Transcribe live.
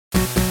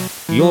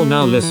You're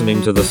now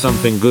listening to the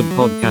Something Good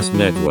Podcast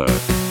Network.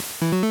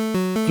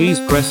 Please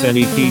press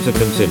any key to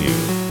continue.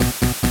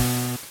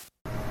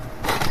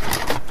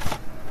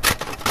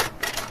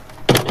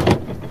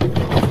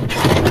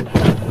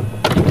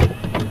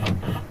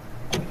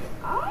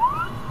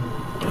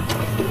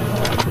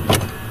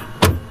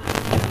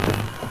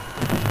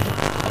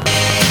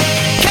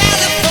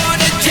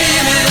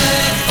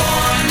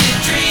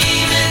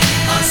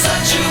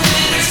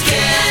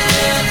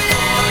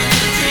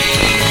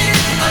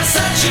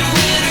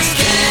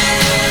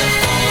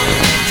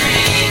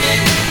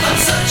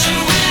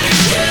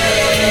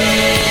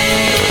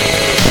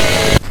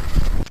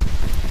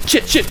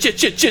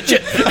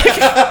 Shit.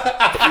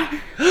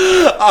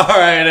 All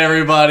right,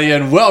 everybody,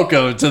 and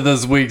welcome to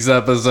this week's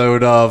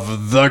episode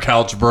of The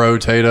Couch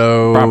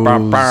Brotato.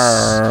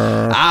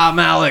 I'm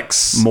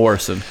Alex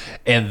Morrison.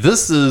 And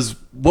this is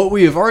what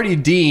we have already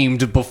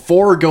deemed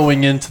before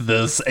going into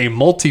this a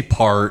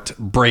multi-part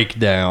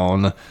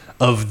breakdown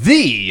of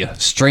the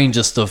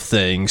strangest of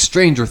things,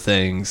 Stranger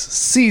Things,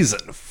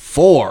 Season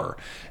 4.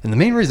 And the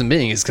main reason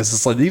being is because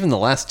it's like even the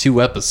last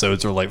two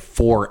episodes are like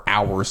 4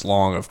 hours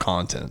long of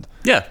content.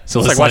 Yeah, so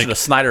it's like watching a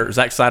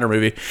Zack Snyder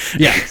movie.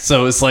 Yeah,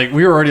 so it's like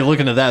we were already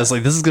looking at that. It's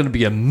like this is going to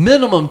be a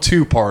minimum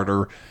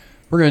two-parter.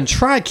 We're going to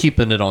try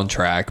keeping it on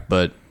track,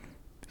 but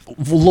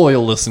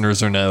loyal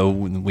listeners know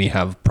we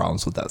have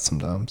problems with that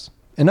sometimes.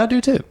 And I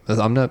do too.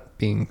 I'm not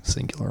being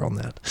singular on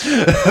that.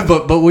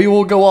 but we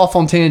will go off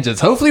on tangents.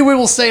 Hopefully we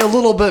will stay a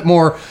little bit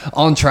more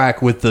on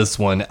track with this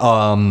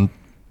one.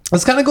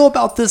 Let's kind of go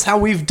about this how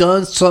we've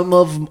done some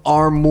of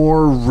our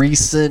more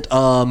recent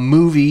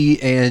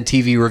movie and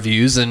TV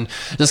reviews and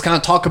just kind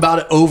of talk about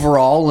it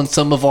overall and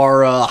some of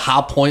our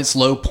high points,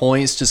 low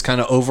points, just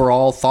kind of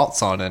overall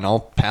thoughts on it. And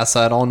I'll pass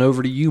that on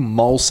over to you,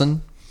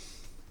 Molson.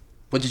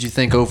 What did you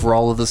think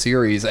overall of the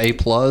series? A+,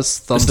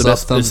 thumbs up,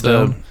 thumbs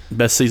down? The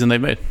best season they've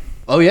made.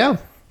 Oh, yeah.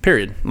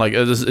 Period. Like,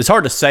 it's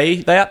hard to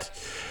say that.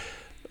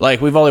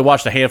 Like, we've only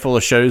watched a handful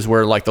of shows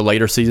where, like, the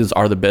later seasons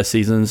are the best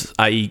seasons,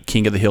 i.e.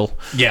 King of the Hill.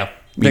 Yeah.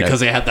 Because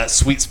they had that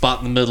sweet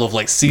spot in the middle of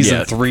like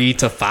season 3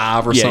 to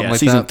 5 or something like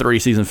season that. Season 3,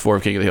 season 4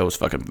 of King of the Hill was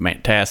fucking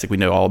fantastic. We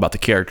know all about the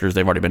characters.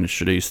 They've already been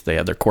introduced. They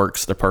have their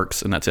quirks, their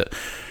perks, and that's it.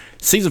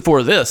 Season 4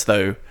 of this,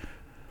 though,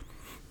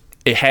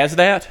 it has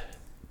that,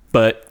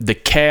 but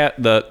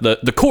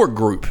the core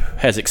group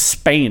has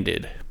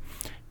expanded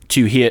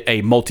to hit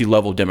a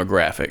multi-level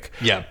demographic.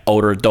 Yeah.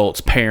 Older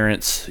adults,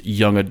 parents,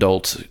 young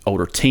adults,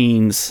 older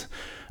teens,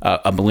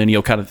 a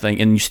millennial kind of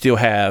thing. And you still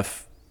have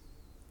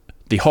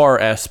the horror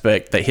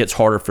aspect that hits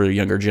harder for the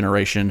younger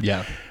generation,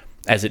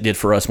 as it did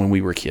for us when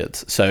we were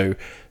kids. So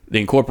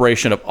the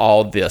incorporation of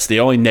all this, the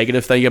only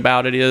negative thing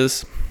about it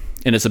is,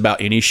 and it's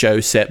about any show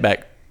set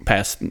back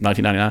past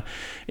 1999,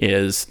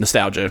 is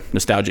nostalgia.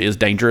 Nostalgia is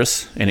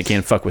dangerous and it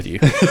can fuck with you.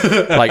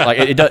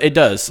 It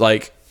does.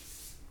 Like,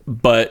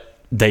 but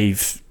they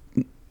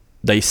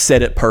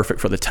set it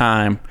perfect for the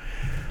time.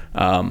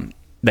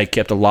 They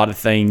kept a lot of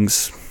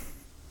things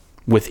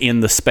within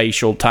the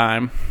spatial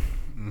time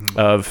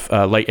of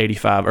late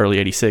 85, early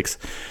 86.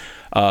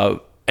 And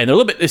they're a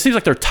little bit, it seems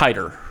like they're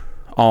tighter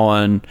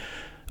on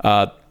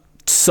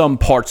some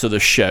parts of the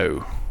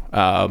show,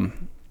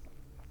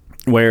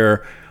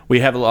 where we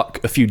have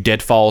a few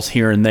deadfalls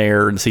here and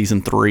there in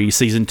season 3.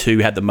 Season 2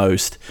 had the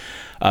most.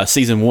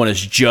 Season 1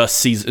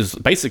 is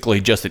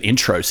basically just an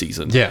intro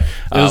season. Yeah,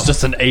 it was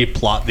just an A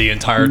plot the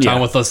entire time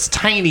with a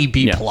tiny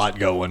B plot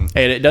going.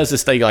 And it does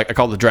this thing like I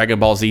call it the Dragon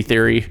Ball Z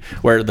theory,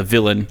 where the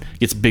villain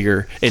gets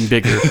bigger and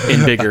bigger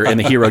and bigger, and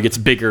the hero gets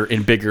bigger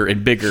and bigger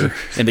and bigger,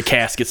 and the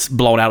cast gets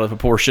blown out of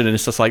proportion, and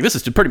it's just like, this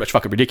is pretty much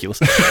fucking ridiculous.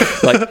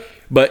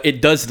 But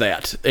it does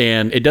that,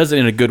 and it does it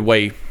in a good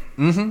way.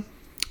 Mm-hmm.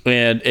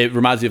 And it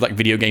reminds me of like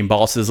video game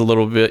bosses a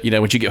little bit. You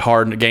know, when you get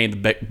hard in the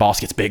game, the boss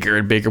gets bigger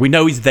and bigger. We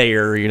know he's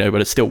there, you know,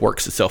 but it still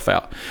works itself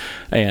out.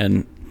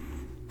 And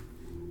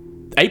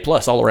A+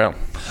 all around.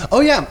 Oh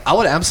yeah, I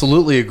would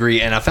absolutely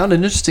agree. And I found it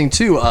interesting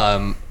too.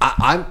 I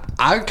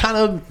kind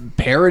of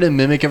parrot and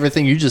mimic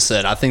everything you just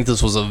said. I think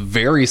this was a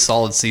very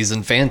solid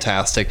season,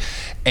 fantastic.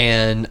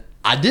 And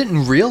I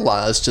didn't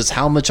realize just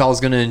how much I was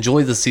going to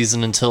enjoy the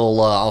season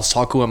until I was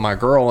talking with my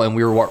girl and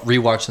we were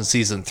rewatching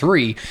season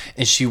 3,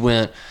 and she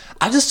went,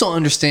 I just don't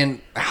understand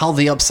how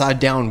the Upside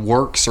Down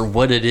works or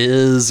what it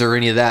is or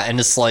any of that. And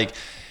it's like,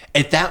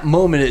 at that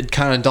moment, it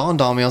kind of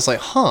dawned on me. I was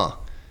like,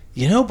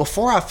 you know,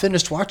 before I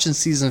finished watching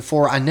season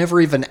 4, I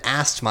never even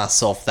asked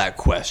myself that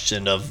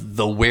question of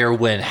the where,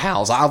 when,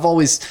 hows. I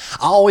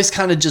always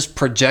kind of just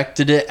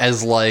projected it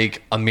as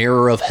like a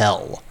mirror of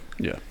hell.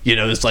 Yeah. You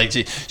know, it's like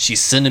she's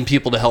sending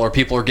people to hell or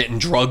people are getting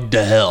drugged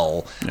to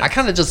hell. Yeah. I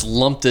kind of just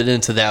lumped it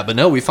into that. But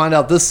no, we find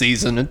out this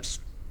season,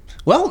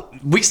 well,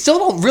 we still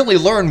don't really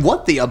learn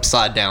what the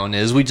Upside Down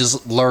is. We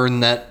just learn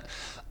that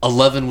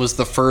 11 was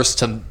the first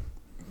to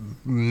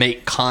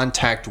make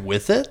contact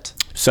with it.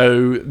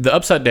 So the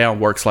Upside Down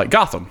works like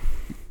Gotham.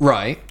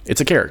 Right. It's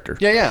a character.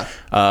 Yeah.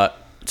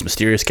 It's a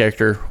mysterious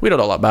character. We don't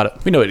know a lot about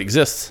it. We know it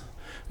exists,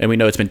 and we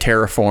know it's been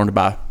terraformed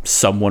by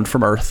someone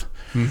from Earth.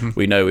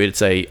 We know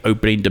it's a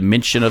opening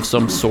dimension of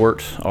some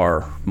sort,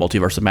 or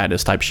multiverse of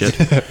madness type shit.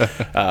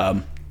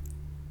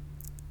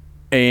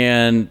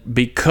 And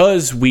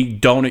because we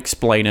don't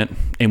explain it,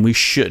 and we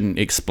shouldn't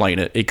explain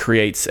it, it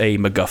creates a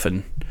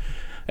MacGuffin,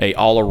 a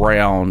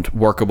all-around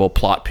workable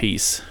plot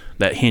piece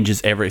that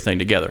hinges everything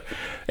together.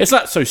 It's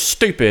not so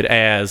stupid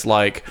as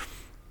like,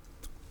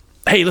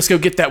 hey, let's go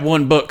get that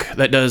one book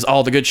that does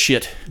all the good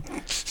shit.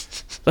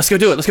 Let's go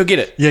do it. Let's go get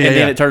it. And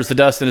then it turns to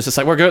dust, and it's just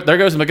like, there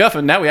goes the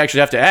MacGuffin. Now we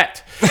actually have to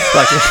act.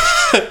 Like,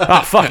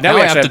 oh, fuck. Now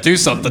we have to do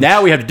something.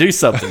 Now we have to do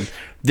something.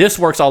 This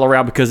works all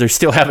around because they're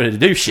still having to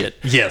do shit.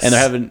 Yes.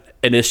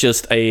 And it's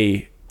just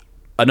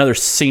another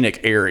scenic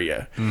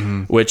area,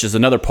 which is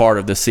another part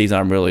of this season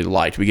I'm really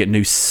liked. We get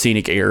new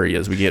scenic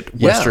areas. We get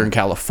Western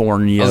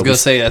California. I was going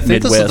to say, I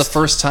think Midwest. this is the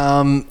first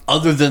time,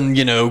 other than,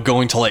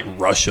 going to like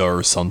Russia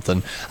or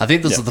something, I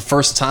think this is the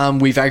first time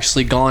we've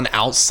actually gone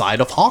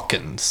outside of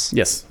Hawkins.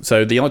 Yes.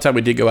 So the only time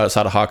we did go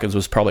outside of Hawkins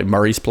was probably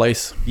Murray's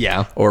place.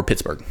 Yeah. Or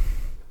Pittsburgh.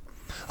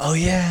 Oh,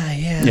 yeah.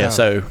 Yeah,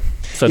 so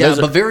yeah,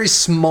 but very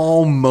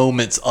small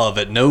moments of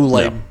it.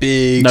 No,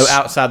 big... No,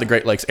 outside the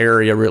Great Lakes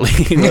area, really.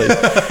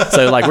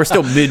 So, we're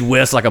still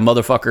Midwest, like a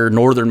motherfucker,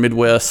 northern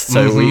Midwest.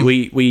 So,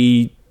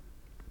 we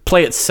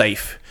play it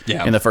safe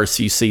in the first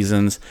few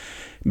seasons,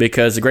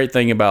 because the great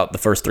thing about the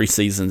first 3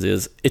 seasons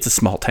is it's a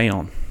small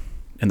town,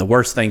 and the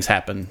worst things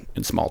happen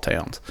in small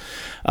towns.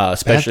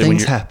 Especially bad when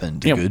things happen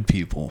to good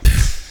people.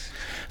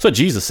 That's what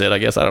Jesus said, I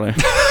guess. I don't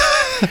know.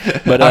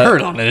 But I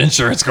heard on an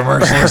insurance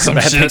commercial or some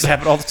bad shit. things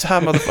happen all the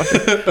time,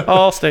 motherfucker.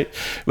 All state.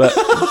 But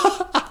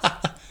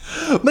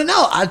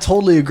no, I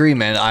totally agree,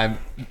 man.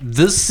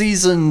 This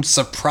season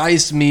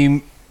surprised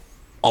me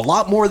a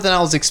lot more than I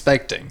was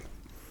expecting.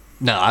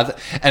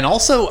 And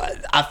also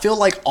I feel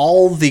like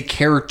all the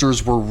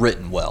characters were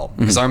written well,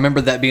 because I remember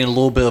that being a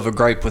little bit of a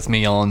gripe with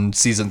me on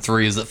season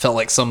 3, is it felt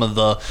like some of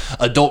the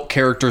adult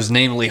characters,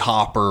 namely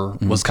Hopper,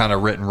 was kind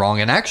of written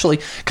wrong. And actually,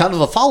 kind of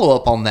a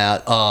follow-up on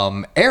that,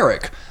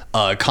 Eric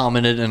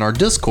commented in our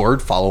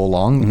Discord. Follow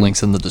along,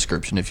 links in the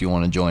description if you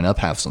want to join up,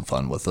 have some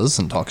fun with us,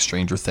 and talk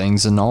Stranger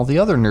Things and all the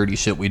other nerdy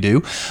shit we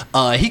do.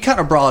 He kind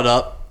of brought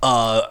up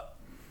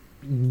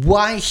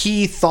why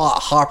he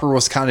thought Hopper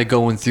was kind of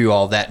going through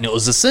all that, and it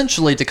was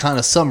essentially to kind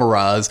of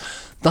summarize,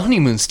 the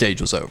honeymoon stage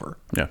was over.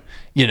 Yeah.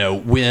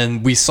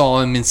 When we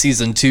saw him in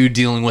season 2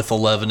 dealing with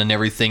 11 and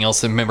everything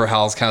else, and remember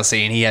how I was kind of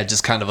saying he had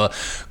just kind of a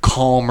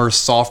calmer,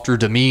 softer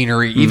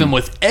demeanor, even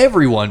with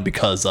everyone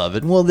because of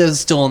it. Well, there's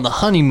still in the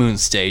honeymoon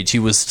stage. He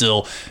was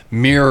still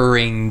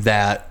mirroring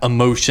that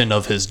emotion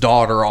of his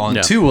daughter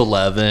onto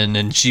 11,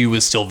 and she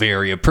was still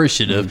very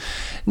appreciative.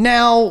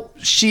 Now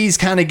she's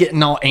kind of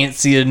getting all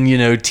antsy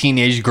and,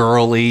 teenage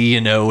girly,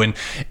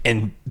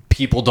 and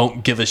people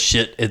don't give a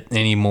shit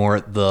anymore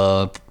at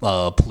the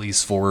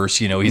police force.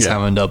 He's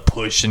having to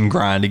push and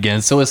grind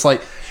again. So it's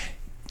like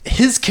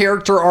his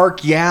character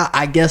arc. Yeah,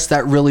 I guess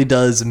that really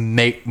does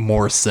make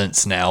more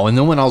sense now. And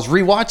then when I was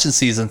rewatching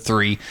season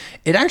 3,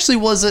 it actually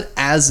wasn't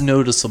as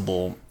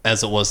noticeable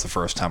as it was the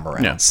first time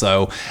around. Yeah.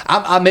 So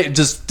I may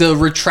just to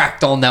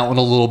retract on that one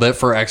a little bit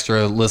for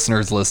extra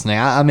listeners listening.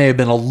 I may have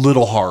been a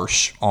little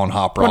harsh on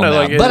Hopper on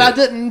that, but I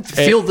didn't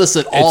feel this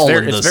at all.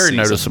 It's very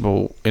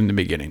noticeable in the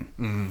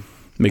beginning,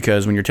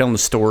 because when you're telling the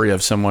story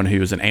of someone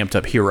who's an amped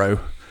up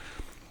hero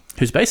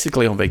who's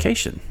basically on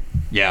vacation,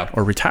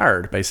 or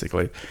retired,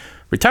 basically.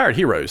 Retired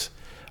heroes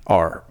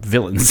are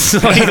villains.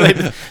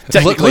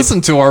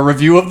 Listen to our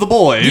review of The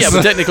Boys. Yeah,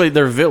 but technically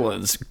they're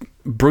villains.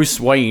 Bruce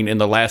Wayne in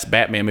the last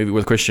Batman movie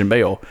with Christian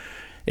Bale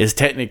is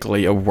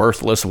technically a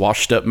worthless,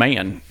 washed-up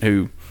man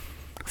who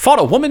fought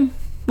a woman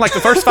like the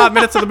first 5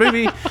 minutes of the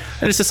movie,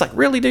 and it's just like,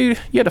 really, dude?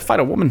 You had to fight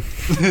a woman?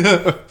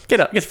 Get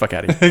up. Get the fuck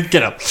out of here.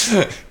 Get up.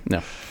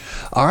 No.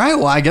 All right,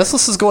 well, I guess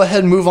let's just go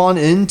ahead and move on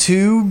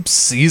into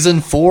season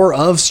 4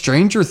 of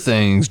Stranger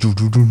Things.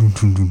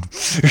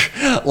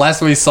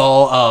 Last we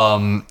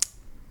saw,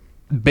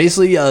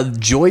 basically,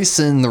 Joyce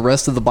and the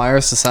rest of the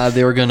buyers decided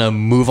they were going to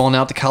move on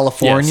out to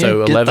California,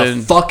 so get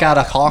the fuck out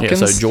of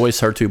Hawkins. Yeah, so Joyce,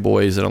 her 2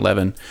 boys, and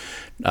 11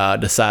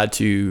 decide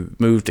to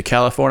move to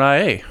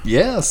California.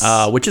 Yes.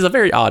 Which is a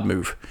very odd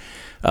move.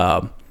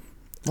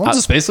 Well,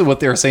 just basically what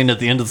they were saying at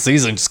the end of the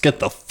season, just get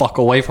the fuck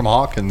away from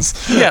Hawkins.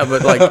 Yeah,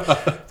 but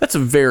that's a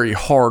very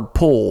hard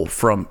pull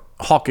from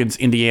Hawkins,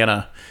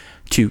 Indiana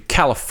to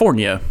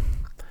California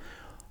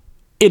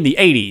in the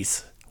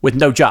 80s with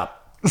no job.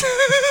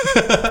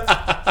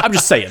 I'm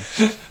just saying.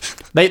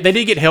 They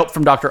did get help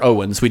from Dr.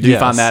 Owens. We do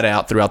find that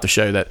out throughout the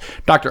show, that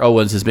Dr.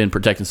 Owens has been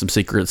protecting some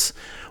secrets,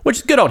 which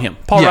is good on him.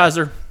 Paul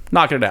Reiser,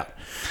 knocking it out.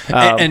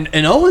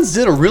 And Owens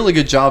did a really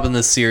good job in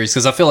this series,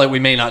 because I feel like we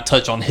may not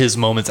touch on his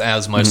moments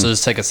as much, so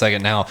just take a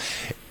second now.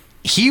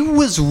 He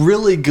was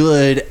really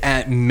good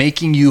at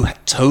making you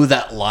toe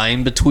that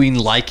line between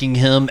liking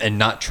him and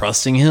not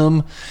trusting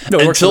him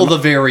until the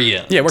very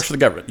end. Yeah, it works for the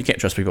government. You can't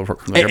trust people from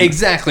the government.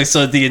 Exactly.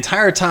 So the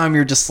entire time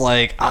you're just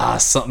like,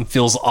 something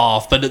feels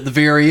off. But at the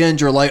very end,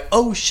 you're like,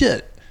 oh,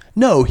 shit.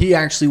 no, he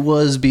actually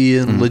was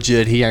being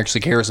legit. He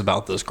actually cares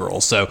about this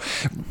girl. So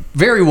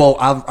very well.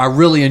 I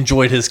really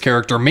enjoyed his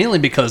character, mainly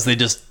because they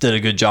just did a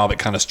good job at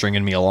kind of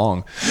stringing me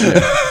along.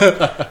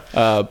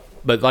 But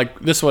like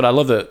this one, I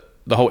love that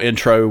the whole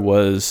intro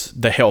was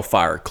the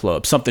Hellfire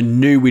Club, something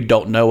new we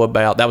don't know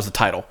about. That was the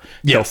title,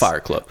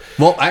 Hellfire Club.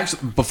 Well,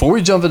 actually, before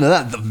we jump into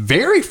that, the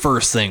very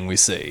first thing we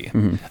see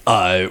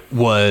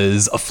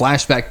was a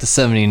flashback to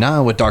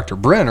 79 with Dr.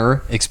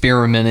 Brenner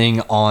experimenting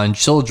on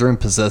children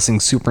possessing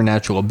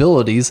supernatural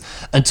abilities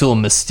until a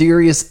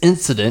mysterious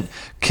incident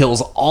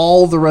kills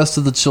all the rest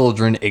of the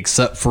children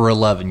except for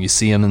 11. You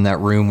see him in that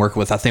room working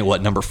with, I think,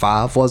 number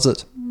 5 was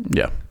it?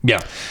 Yeah. Yeah.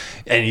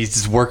 And he's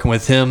just working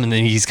with him, and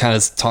then he's kind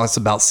of talks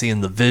about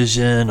seeing the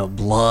vision of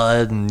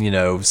blood and,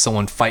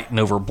 someone fighting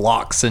over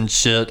blocks and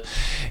shit.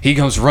 He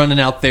comes running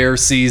out there,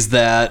 sees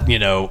that,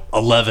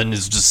 11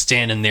 is just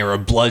standing there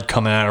with blood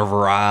coming out of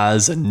her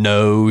eyes and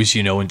nose,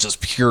 and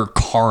just pure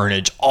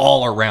carnage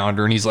all around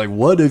her. And he's like,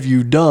 what have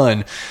you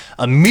done?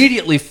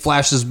 Immediately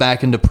flashes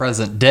back into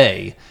present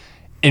day,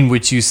 in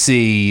which you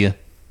see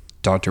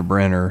Dr.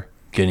 Brenner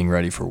getting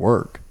ready for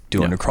work.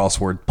 Doing a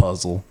crossword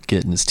puzzle,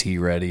 getting his tea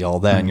ready, all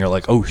that. And you're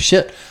like, oh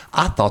shit,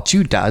 I thought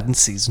you died in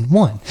season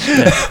 1.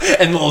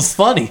 And what was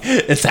funny,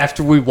 it's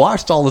after we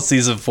watched all of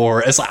season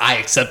 4, it's like I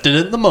accepted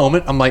it in the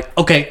moment. I'm like,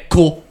 okay,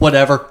 cool,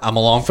 whatever. I'm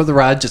along for the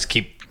ride. Just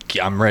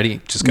I'm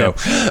ready. Just go.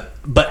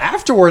 But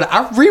afterward,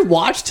 I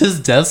rewatched his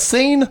death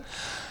scene.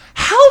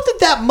 How did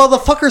that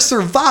motherfucker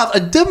survive? A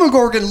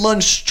Demogorgon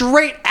lunged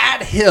straight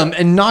at him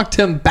and knocked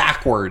him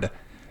backward.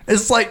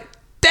 It's like,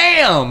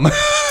 damn. He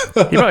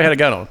probably had a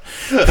gun on.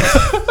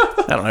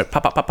 I don't know.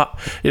 Pop, pop, pop,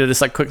 pop.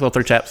 Just like quick little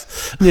 3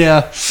 taps.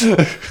 Yeah.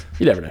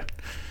 You never know.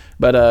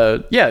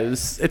 But yeah,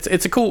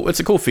 it's a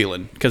cool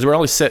feeling because we're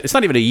only set. It's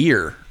not even a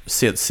year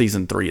since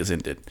season 3 has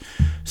ended.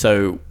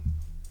 So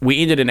we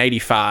ended in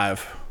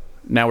 85.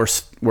 Now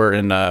we're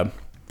in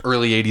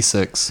early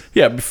 86.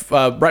 Yeah,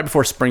 right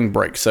before spring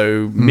break.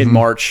 So mid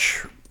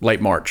March,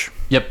 late March.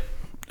 Yep.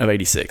 Of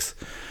 86.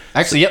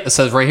 Actually, yep, it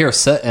says right here,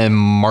 set in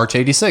March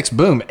 86.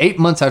 Boom, 8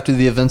 months after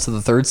the events of the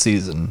 3rd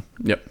season.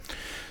 Yep.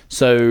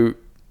 So,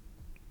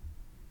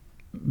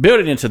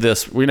 building into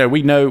this, we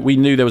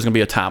knew there was going to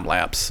be a time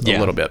lapse a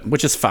little bit,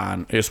 which is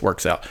fine. It just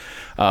works out.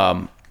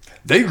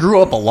 They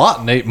grew up a lot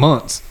in 8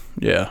 months.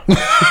 Yeah.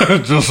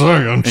 Just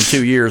saying. In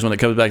 2 years, when it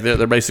comes back,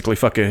 they're basically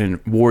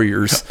fucking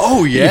warriors.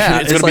 Oh, yeah.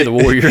 It's going to be the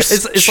warriors.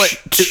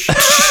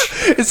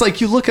 It's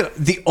like you look at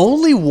the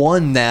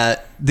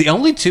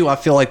only two I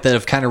feel like that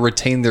have kind of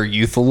retained their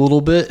youth a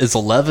little bit is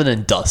 11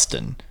 and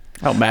Dustin.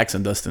 Oh, Max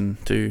and Dustin,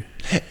 too.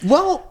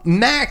 Well,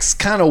 Max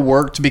kind of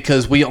worked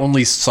because we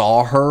only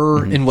saw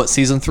her in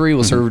season 3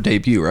 was her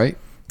debut, right?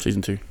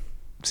 Season 2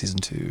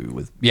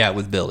 with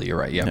Billy. You're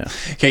right. Yeah.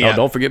 Okay. Oh,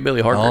 don't forget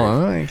Billy Hargrave.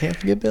 Oh, you can't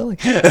forget Billy.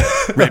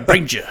 Red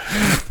Ranger.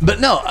 But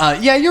no,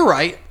 yeah, you're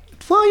right.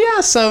 Well,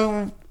 yeah.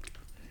 So,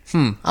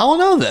 I don't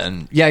know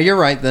then. Yeah, you're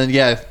right then.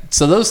 Yeah.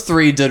 So those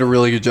 3 did a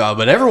really good job,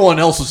 but everyone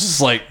else was just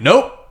like,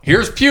 nope.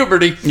 Here's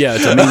puberty. Yeah,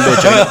 it's a mean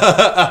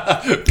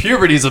bitch.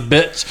 Puberty's a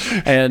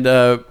bitch.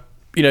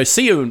 And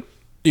see, we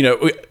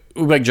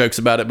make jokes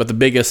about it, but the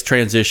biggest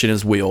transition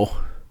is Will.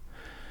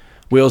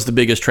 Will's the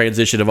biggest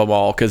transition of them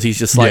all because he's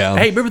just like,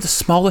 hey, remember the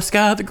smallest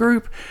guy of the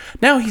group?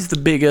 Now he's the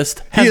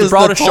biggest, has the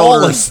broadest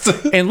shoulders,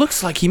 and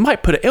looks like he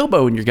might put an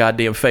elbow in your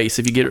goddamn face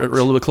if you get a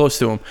little bit close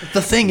to him.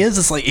 The thing is,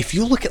 it's like if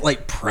you look at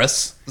like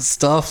press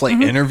stuff,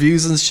 like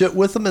interviews and shit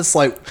with him, it's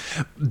like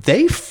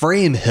they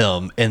frame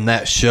him in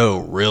that show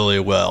really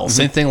well.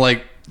 Same thing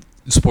like.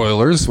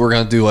 Spoilers, we're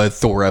gonna do a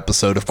Thor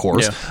episode, of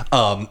course.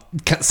 Yeah.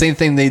 Same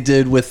thing they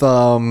did with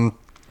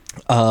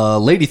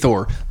Lady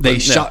Thor. They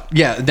shot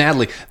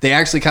Natalie. They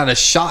actually kind of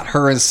shot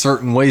her in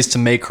certain ways to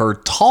make her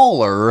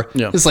taller.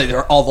 Yeah. It's like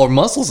all their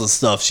muscles and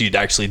stuff she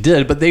actually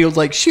did, but they would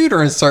like shoot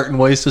her in certain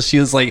ways so she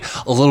was like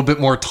a little bit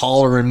more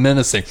taller and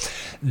menacing.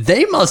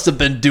 They must have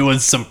been doing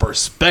some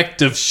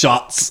perspective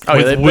shots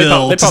with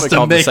Will just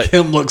to make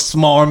him look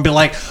smaller and be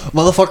like,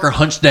 motherfucker,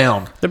 hunch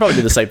down. They probably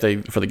did the same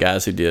thing for the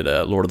guys who did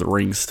Lord of the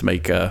Rings to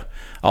make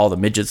all the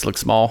midgets look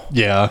small.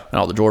 Yeah. And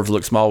all the dwarves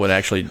look small when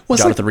actually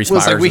Jonathan Rhys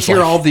Meyers we hear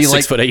all the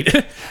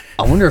 6'8".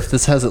 I wonder if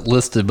this has it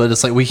listed, but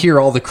it's like we hear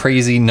all the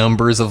crazy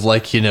numbers of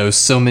like,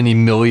 so many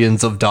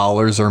millions of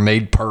dollars are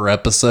made per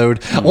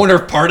episode. I wonder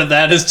if part of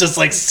that is just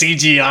like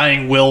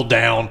CGIing Will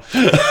down.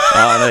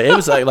 It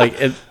was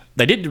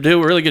they did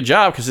do a really good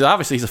job because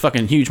obviously he's a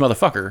fucking huge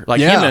motherfucker.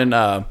 Like him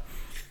and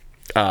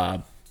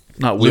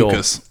not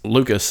Will,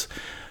 Lucas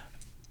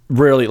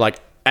really like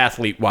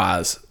athlete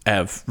wise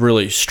have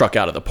really struck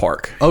out of the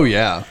park. Oh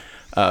yeah.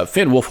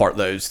 Finn Wolfhard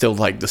though is still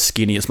like the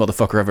skinniest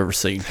motherfucker I've ever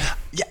seen.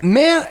 Yeah,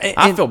 man.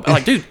 I feel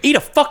like, dude, eat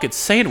a fucking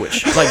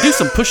sandwich. Like, do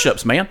some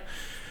push-ups, man.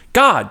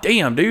 God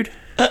damn, dude.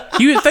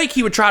 You would think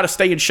he would try to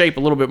stay in shape a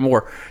little bit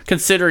more,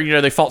 considering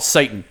they fought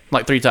Satan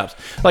like 3 times.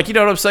 Like, you know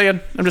what I'm saying?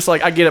 I'm just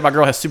like, I get it. My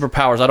girl has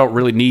superpowers. I don't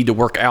really need to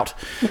work out,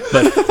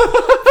 but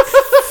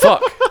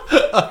fuck.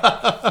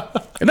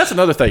 And that's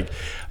another thing.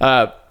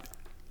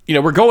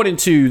 We're going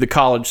into the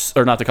college,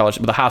 or not the college,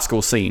 but the high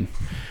school scene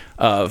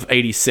of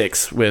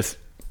 86 with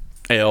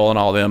Elle and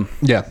all them.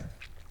 Yeah.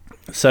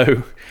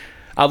 So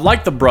I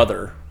like the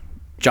brother,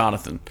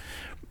 Jonathan.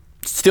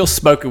 Still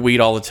smoking weed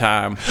all the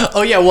time.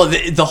 Oh yeah, well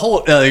the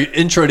whole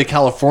intro to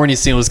California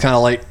scene was kind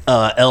of like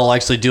Elle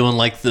actually doing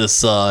like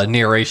this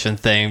narration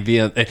thing,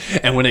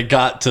 and when it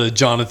got to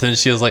Jonathan,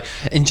 she was like,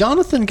 "And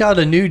Jonathan got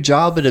a new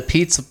job at a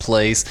pizza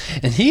place,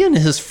 and he and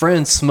his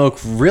friends smoke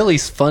really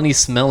funny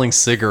smelling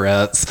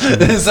cigarettes."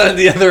 Inside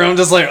the other, I'm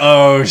just like,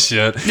 "Oh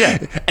shit!" Yeah,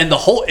 and the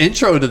whole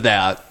intro to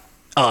that.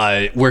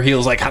 Where he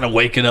was like kind of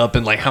waking up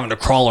and like having to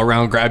crawl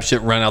around, grab shit,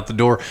 and run out the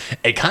door.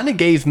 It kind of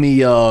gave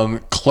me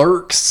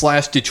Clerks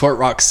 / Detroit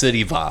Rock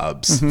City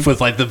vibes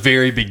with like the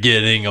very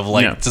beginning of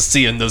like just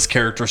seeing those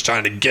characters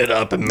trying to get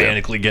up and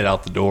manically get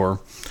out the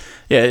door.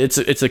 Yeah, it's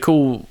a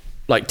cool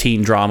like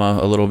teen drama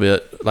a little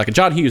bit, like a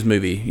John Hughes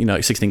movie, you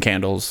know, 16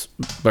 Candles,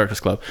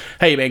 Breakfast Club.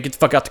 Hey man, get the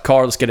fuck out the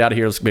car. Let's get out of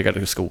here. Let's get out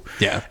of school.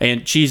 Yeah,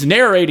 and she's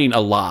narrating a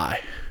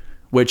lie,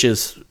 which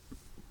is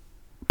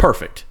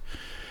perfect.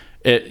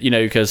 You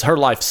know, because her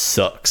life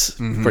sucks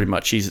pretty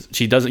much.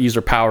 She doesn't use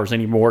her powers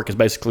anymore because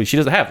basically she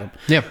doesn't have them.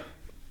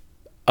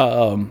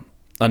 Yeah.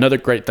 Another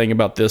great thing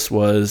about this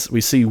was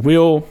we see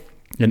Will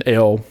and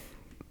Elle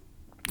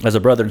as a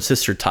brother and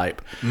sister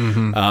type.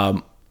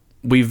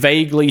 We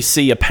vaguely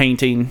see a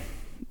painting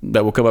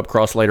that will come up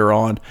across later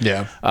on.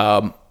 Yeah.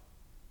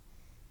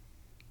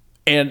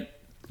 And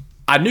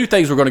I knew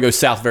things were going to go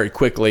south very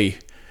quickly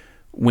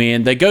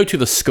when they go to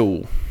the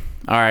school.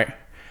 All right.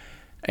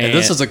 And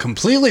this is a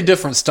completely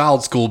different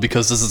styled school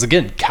because this is,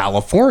 again,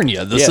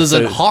 California. This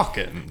isn't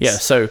Hawkins. Yeah,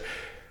 so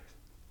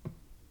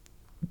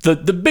the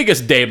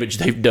biggest damage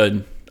they've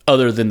done,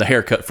 other than the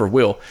haircut for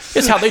Will,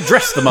 is how they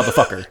dress the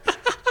motherfucker.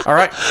 All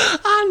right?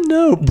 I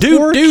know.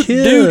 Dude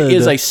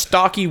is a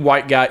stocky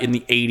white guy in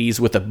the 80s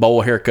with a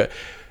bowl haircut.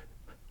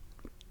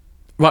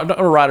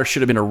 Winona Ryder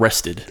should have been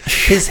arrested.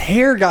 His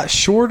hair got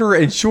shorter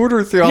and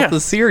shorter throughout the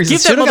series. It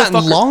should have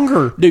gotten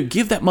longer. Dude,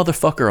 give that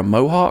motherfucker a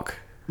mohawk.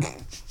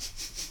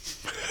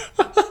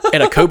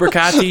 And a Cobra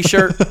Kai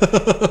t-shirt,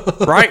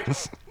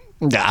 right?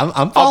 Yeah,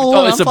 I'm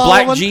following. It's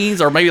black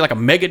jeans or maybe like a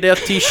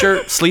Megadeth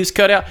t-shirt, sleeves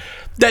cut out.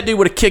 That dude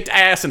would have kicked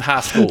ass in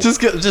high school.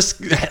 Just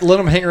let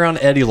him hang around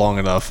Eddie long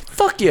enough.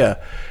 Fuck yeah.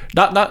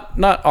 Not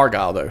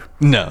Argyle though.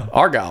 No,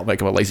 Argyle make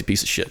him a lazy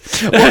piece of shit.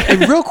 Well,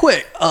 and real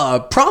quick,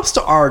 props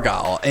to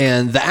Argyle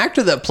and the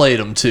actor that played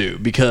him too,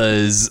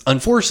 because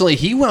unfortunately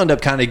he wound up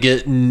kind of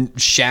getting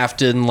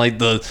shafted, and like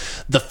the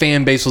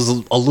fan base was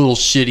a little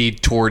shitty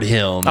toward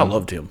him. I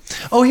loved him.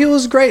 Oh, he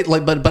was great.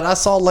 Like, but I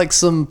saw like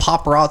some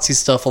paparazzi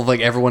stuff of like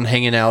everyone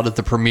hanging out at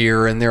the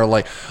premiere, and they're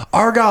like,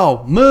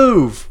 "Argyle,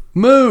 move,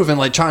 and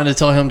like trying to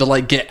tell him to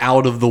like get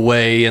out of the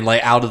way and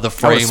like out of the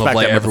frame of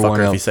like everyone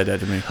else." If he said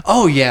that to me.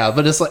 Oh yeah,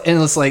 but it's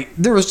like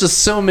there was just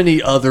so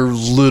many other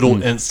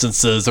little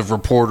instances of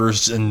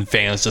reporters and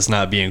fans just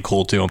not being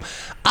cool to him.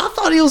 I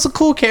thought he was a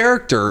cool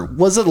character.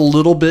 Was it a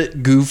little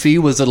bit goofy?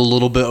 Was it a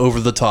little bit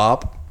over the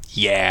top?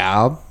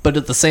 Yeah, but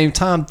at the same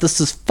time, this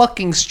is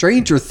fucking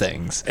Stranger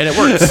Things. And it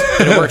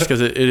works.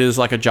 Because it is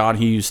like a John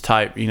Hughes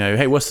type, you know,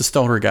 hey, what's the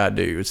stoner guy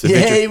do? It's the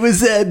hey,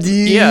 what's up,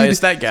 dude? Yeah, it's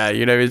that guy.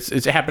 You know,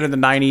 it's happened in the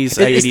 90s,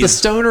 80s. It's the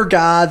stoner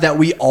guy that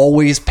we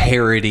always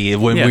parody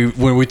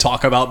when we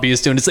talk about being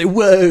stoned. It's like,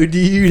 whoa,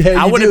 dude,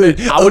 how you doing?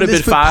 I would have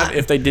been fine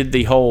if they did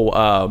the whole...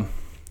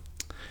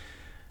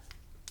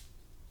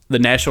 the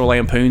National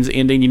Lampoon's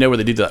ending, you know, where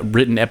they do the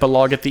written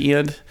epilogue at the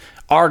end.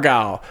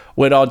 Argyle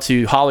went on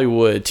to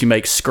Hollywood to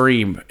make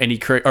Scream, and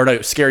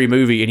Scary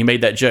Movie, and he made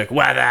that joke.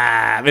 What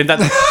up? And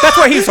that's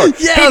where he's from.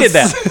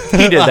 Yes!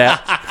 He did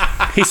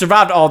that. He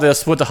survived all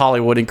this, went to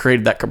Hollywood, and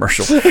created that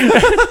commercial.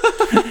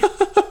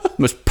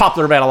 Most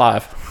popular man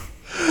alive.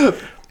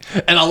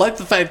 And I like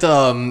the fact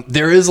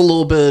there is a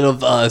little bit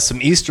of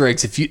some Easter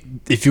eggs.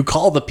 If you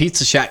call the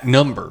Pizza Shack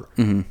number,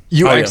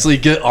 you actually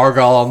get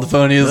Argyle on the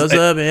phone. What's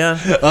up, man?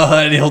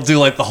 And he'll do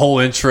like the whole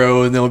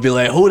intro, and then we'll be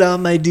like, "Hold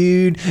on, my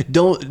dude,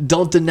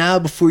 don't deny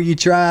before you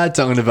try."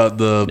 Talking about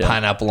the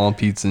pineapple on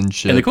pizza and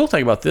shit. And the cool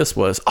thing about this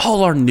was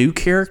all our new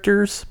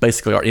characters,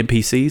 basically our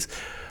NPCs,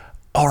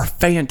 are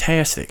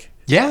fantastic.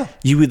 Yeah.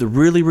 You either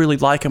really, really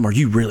like them or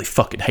you really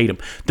fucking hate them.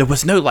 There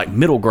was no like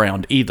middle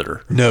ground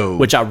either. No.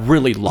 Which I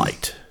really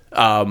liked.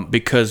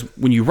 Because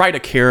when you write a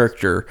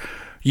character,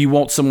 you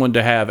want someone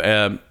to have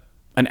an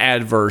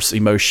adverse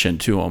emotion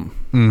to them.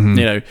 Mm-hmm.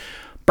 You know,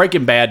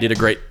 Breaking Bad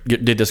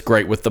did this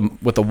great with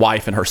the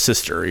wife and her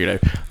sister. You know,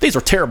 these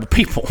are terrible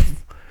people,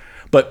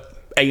 but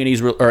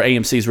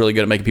AMC is really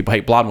good at making people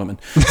hate blonde women.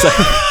 So,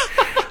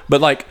 but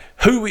like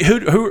who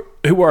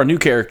are our new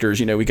characters?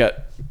 You know, we got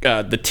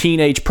the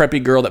teenage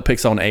preppy girl that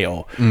picks on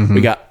Ale. Mm-hmm. We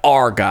got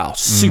Argyle,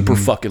 super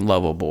fucking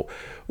lovable.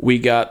 We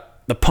got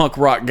the punk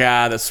rock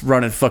guy that's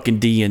running fucking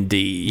D&D.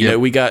 You know,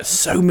 we got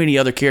so many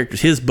other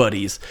characters, his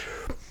buddies.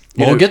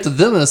 We'll get to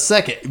them in a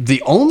second.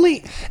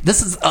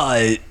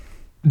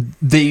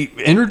 They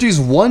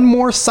introduced one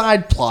more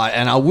side plot,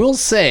 and I will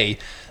say,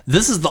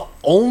 this is the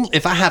only,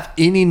 if I have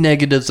any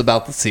negatives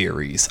about the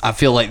series, I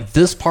feel like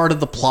this part of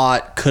the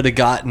plot could have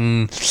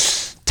gotten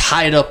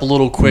tied up a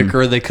little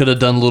quicker. They could have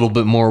done a little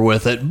bit more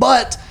with it,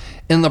 but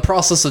In the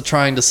process of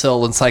trying to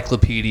sell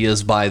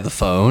encyclopedias by the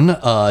phone,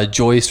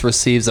 Joyce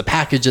receives a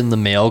package in the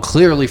mail,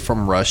 clearly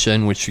from Russia,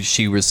 in which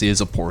she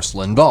receives a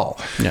porcelain doll.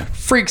 Yeah.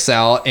 Freaks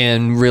out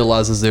and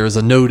realizes there's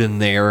a note in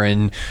there,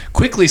 and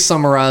quickly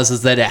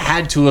summarizes that it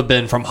had to have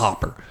been from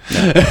Hopper.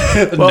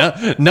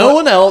 No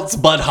one else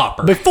but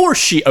Hopper. Before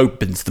she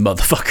opens the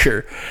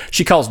motherfucker,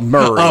 she calls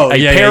Murray.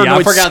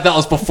 I forgot that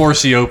was before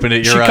she opened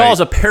it. You're right. She calls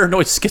a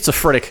paranoid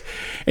schizophrenic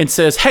and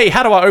says, "Hey,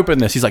 how do I open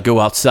this?" He's like, "Go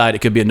outside. It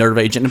could be a nerve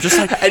agent." I'm just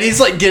like, and he's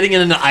like getting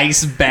in an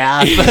ice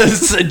bath,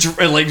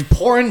 like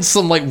pouring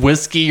some like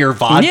whiskey or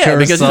vodka. Yeah,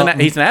 because or something.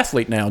 he's an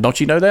athlete now. Don't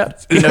you know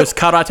that? He knows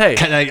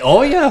karate.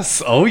 Oh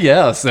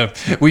yes.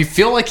 We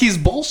feel like he's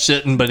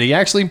bullshitting, but he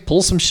actually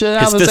pulls some shit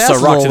out His of his fists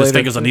ass. are rocks and his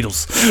fingers are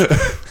needles.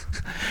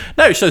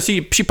 No, so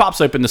she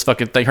pops open this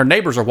fucking thing. Her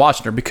neighbors are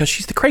watching her because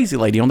she's the crazy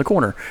lady on the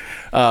corner.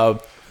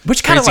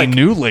 Which kind of like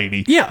new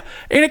lady. Yeah,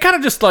 and it kind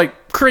of just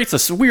like creates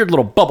this weird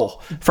little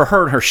bubble for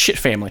her and her shit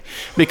family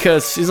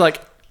because she's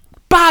like,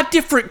 buy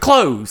different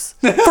clothes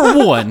for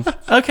one.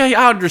 Okay,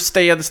 I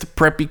understand it's the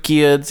preppy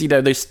kids. You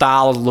know, their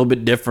style is a little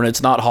bit different.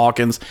 It's not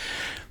Hawkins.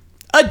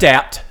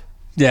 Adapt.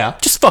 Yeah.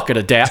 Just fucking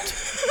adapt.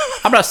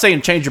 I'm not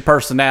saying change your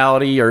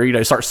personality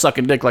or start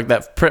sucking dick like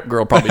that prep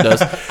girl probably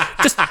does.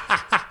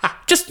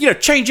 Just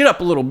change it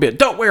up a little bit.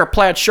 Don't wear a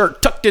plaid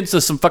shirt tucked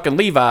into some fucking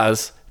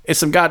Levi's and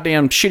some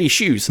goddamn shitty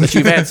shoes that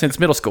you've had since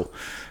middle school.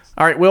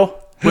 All right, Will,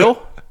 you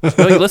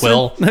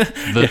listening?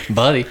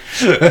 Buddy.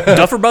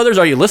 Duffer Brothers,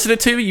 are you listening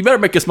to me? You better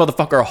make this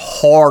motherfucker a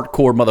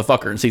hardcore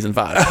motherfucker in season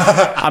 5.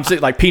 I'm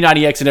sitting like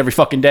P90X in every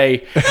fucking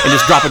day and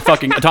just dropping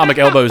fucking atomic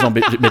elbows on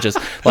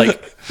bitches.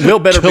 Like, Will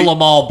better kill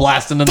them all,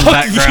 blasting in the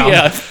background.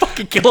 Yeah,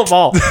 fucking kill them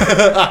all.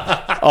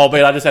 Oh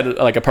man, I just had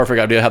like a perfect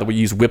idea how we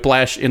use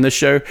whiplash in this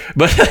show,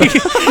 but.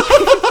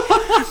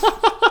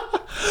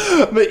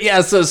 But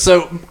yeah,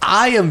 so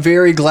I am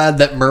very glad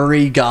that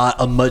Murray got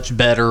a much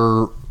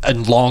better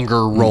and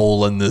longer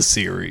role in this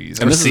series.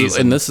 And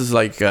this is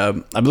like, I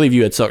believe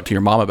you had talked to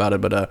your mom about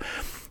it, but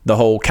the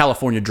whole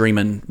California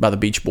Dreamin' by the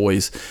Beach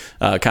Boys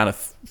kind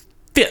of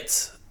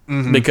fits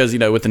because,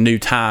 with the new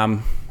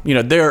time,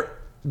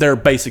 they're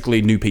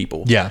basically new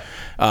people. Yeah.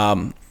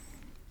 And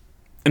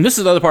this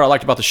is the other part I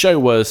liked about the show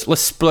was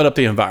let's split up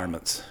the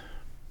environments.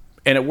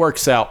 And it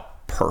works out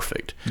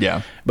perfect.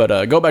 Yeah.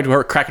 But go back to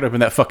her cracking open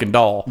that fucking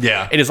doll.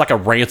 Yeah. It is like a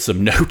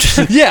ransom note.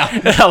 Yeah.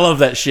 I love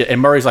that shit.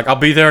 And Murray's like, I'll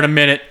be there in a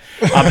minute.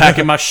 I'm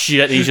packing my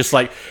shit. And he's just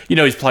like,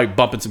 he's probably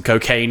bumping some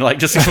cocaine. Like,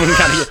 just kind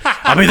of,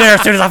 I'll be there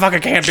as soon as I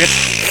fucking can,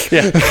 bitch.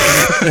 Yeah.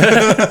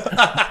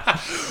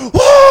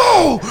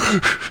 Whoa!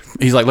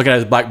 He's like looking at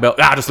his black belt.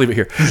 Just leave it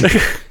here.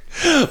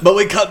 But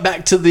we cut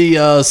back to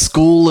the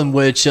school in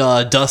which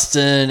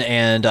Dustin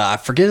and I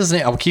forget his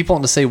name. I'll keep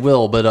on to say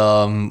Will, but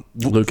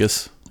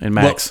Lucas and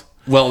Max.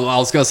 Well, I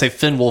was going to say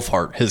Finn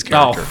Wolfhard, his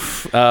character.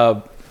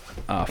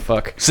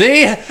 Fuck.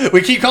 See?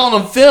 We keep calling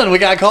him Finn. We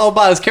got called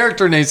by his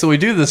character name, so we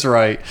do this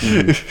right.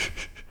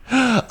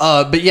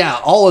 But yeah,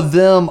 all of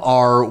them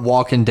are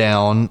walking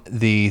down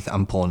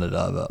I'm pulling it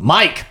up.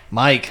 Mike.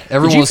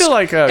 Everyone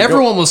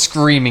was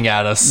screaming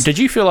at us. Did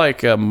you feel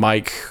like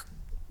Mike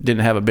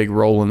didn't have a big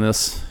role in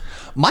this?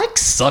 Mike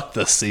sucked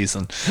this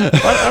season.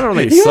 I don't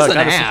think he he sucked. was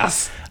an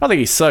ass. I don't think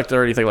he sucked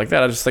or anything like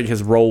that. I just think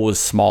his role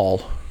was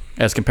small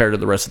as compared to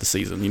the rest of the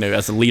season,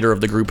 as the leader of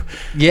the group.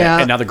 Yeah.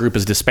 And now the group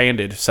is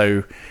disbanded,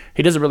 so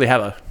he doesn't really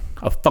have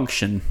a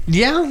function.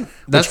 Yeah.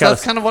 That's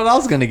kind of what I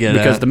was going to get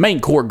because at. the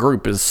main core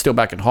group is still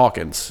back in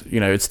Hawkins.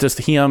 It's just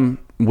him,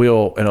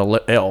 Will, and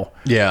L.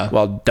 Yeah.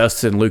 While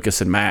Dustin,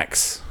 Lucas, and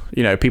Max,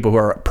 people who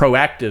are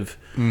proactive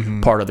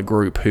part of the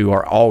group who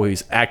are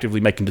always actively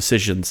making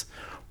decisions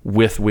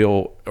with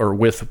Will or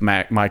with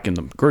Mike in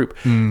the group,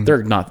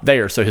 they're not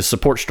there. So his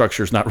support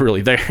structure is not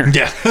really there.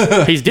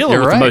 Yeah. He's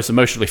dealing with the most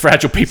emotionally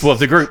fragile people of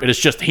the group, and it's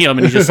just him,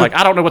 and he's just like,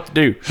 I don't know what to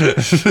do.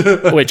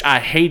 Which I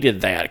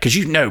hated that because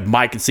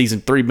Mike in season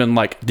 3 been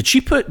like, did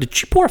she pour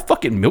a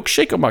fucking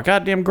milkshake on my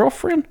goddamn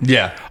girlfriend?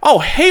 Yeah. Oh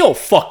hell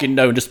fucking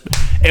no. Just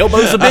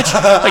elbows the bitch.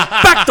 Like,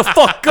 back the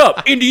fuck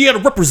up. Indiana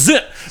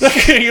represent.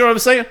 You know what I'm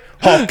saying?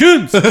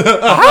 Hawkins.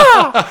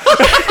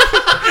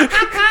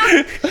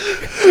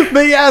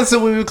 But yeah,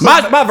 so we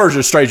my version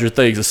of Stranger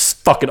Things is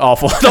fucking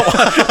awful.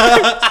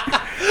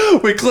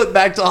 We clip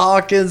back to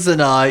Hawkins and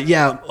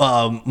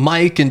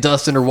Mike and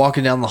Dustin are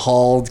walking down the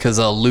hall because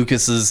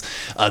Lucas is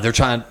they're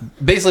trying.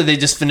 Basically, they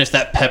just finished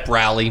that pep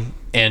rally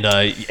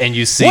and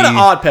you see what an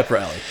odd pep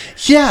rally.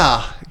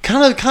 Yeah,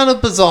 kind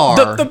of bizarre.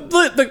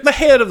 The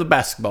head of the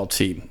basketball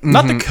team,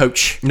 not the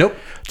coach. Nope,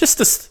 just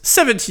a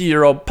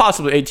 17-year-old,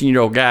 possibly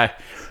 18-year-old guy,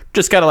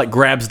 just kind of like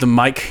grabs the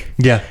mic.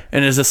 Yeah,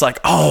 and is just like,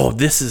 oh,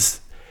 this is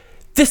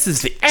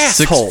the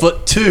asshole.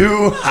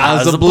 6'2",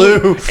 eyes of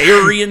blue,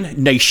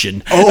 Aryan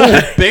Nation.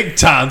 Oh, big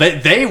time!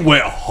 They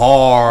went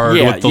hard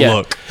with the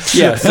look.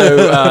 Yeah.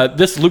 So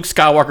this Luke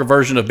Skywalker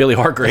version of Billy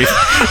Hargrave.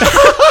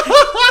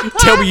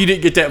 Tell me you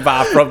didn't get that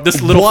vibe from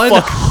this little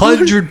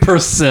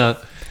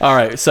 100%. All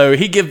right, so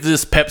he gives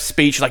this pep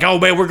speech like, "Oh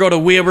man, we're going to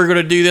win. We're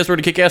going to do this. We're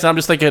going to kick ass." And I'm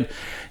just thinking,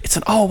 it's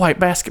an all-white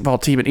basketball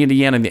team in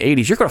Indiana in the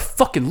 '80s. You're going to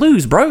fucking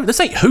lose, bro. This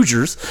ain't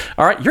Hoosiers.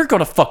 All right, you're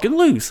going to fucking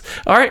lose.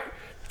 All right,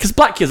 because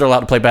black kids are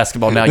allowed to play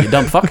basketball now. You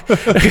dumb fuck.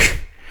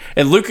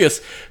 And Lucas,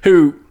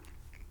 who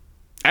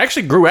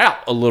actually grew out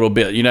a little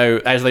bit,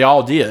 as they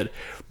all did,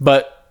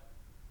 but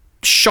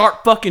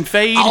sharp fucking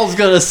fade. I was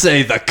gonna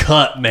say the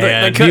cut,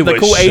 man. The cut, He the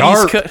was cool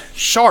sharp. 80s cut,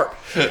 sharp.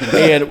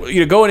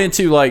 And going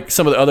into like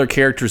some of the other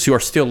characters who are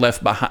still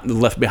left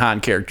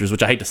behind characters,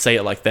 which I hate to say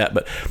it like that,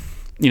 but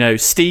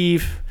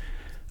Steve.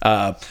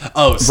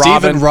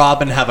 Steve and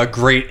Robin have a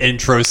great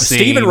intro scene.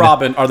 Steve and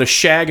Robin are the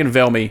Shag and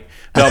Velma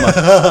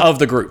of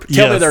the group.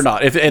 Tell me they're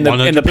not. If in the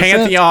 100%.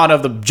 pantheon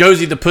of the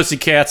Josie the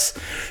Pussycats,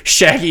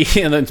 Shaggy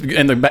and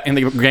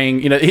the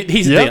gang,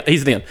 he's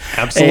them.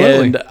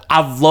 Absolutely. And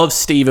I've loved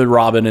Steve and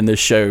Robin in this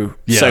show so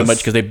Yes. much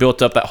because they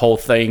built up that whole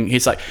thing.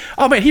 He's like,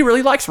 oh man, he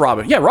really likes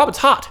Robin. Yeah, Robin's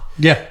hot,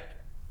 Yeah.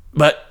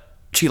 but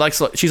she's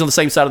on the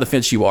same side of the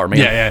fence you are, man.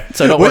 Yeah.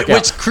 So don't work out.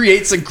 Which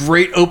creates a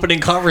great opening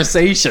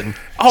conversation.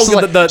 Oh, She's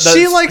like,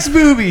 she likes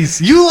boobies.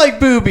 You like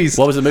boobies.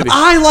 What was the movie?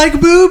 I like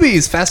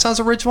boobies. Fast Times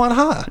at Ridgemont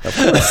High.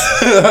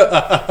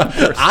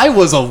 I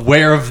was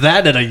aware of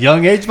that at a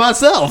young age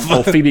myself.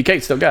 Oh, Phoebe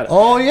Cates still got it.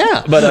 Oh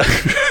yeah,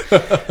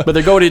 But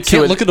they're going into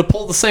can't it. look at the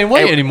pole the same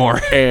way anymore.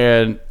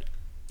 And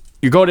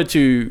you're going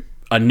into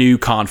a new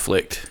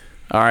conflict.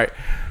 All right.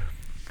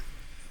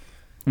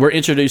 We're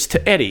introduced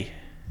to Eddie.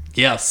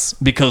 Yes,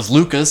 because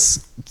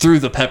Lucas through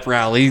the pep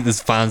rally,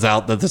 finds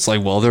out that it's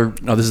like, well, they're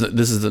Oh,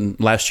 this is the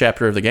last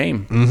chapter of the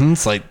game.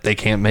 it's like they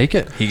can't make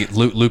it.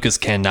 Lucas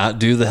cannot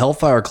do the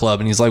Hellfire Club,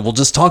 and he's like, well,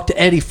 just talk to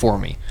Eddie for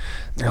me.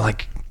 And they're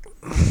like,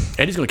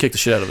 Eddie's going to kick the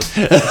shit out of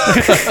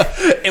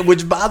us. and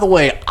which, by the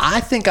way, I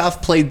think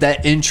I've played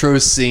that intro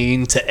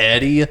scene to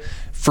Eddie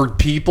for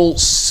people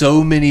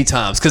so many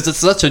times because it's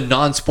such a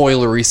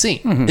non-spoilery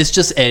scene. It's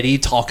just Eddie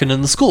talking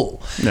in the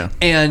school. Yeah.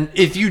 And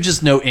if you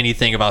just know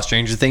anything about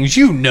Stranger Things,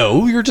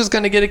 you're just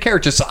going to get a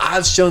character. So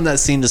I've shown that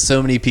scene to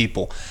so many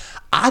people.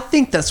 I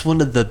think that's one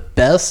of the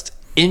best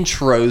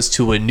intros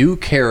to a new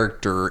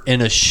character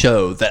in a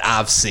show that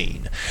I've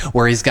seen,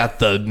 where he's got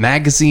the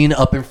magazine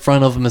up in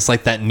front of him. It's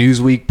like that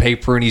Newsweek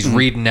paper, and he's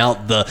reading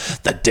out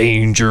the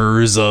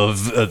dangers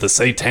of the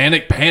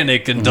satanic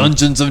panic and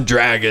Dungeons and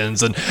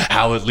Dragons, and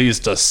how it leads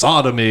to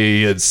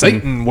sodomy and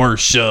Satan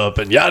worship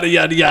and yada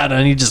yada yada.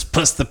 And he just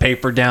puts the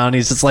paper down.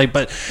 He's just like,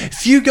 but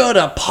if you go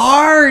to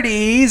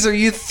parties or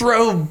you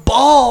throw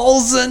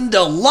balls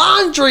into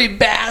laundry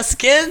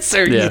baskets,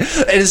 or Yeah.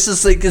 and it's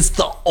just like, it's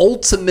the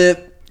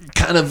ultimate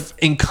kind of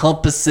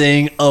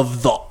encompassing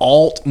of the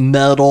alt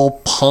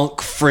metal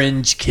punk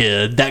fringe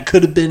kid that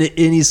could have been at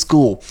any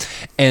school.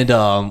 And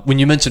when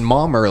you mentioned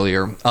Mom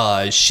earlier,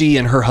 she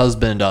and her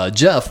husband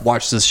Jeff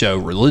watch this show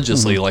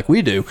religiously like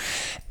we do,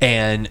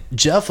 and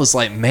Jeff was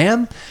like,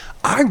 man,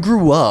 I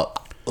grew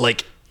up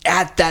like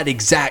at that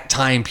exact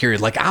time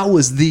period. Like I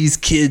was these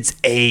kids'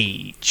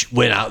 age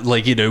when I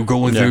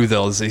going through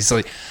those. He's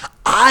like,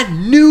 I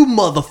knew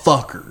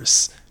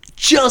motherfuckers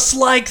just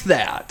like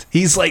that.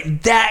 He's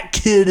like, that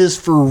kid is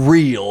for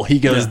real. He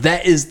goes,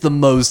 that is the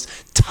most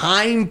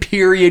time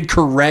period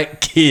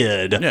correct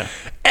kid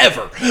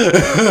ever.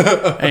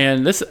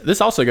 And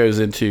this also goes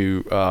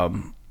into a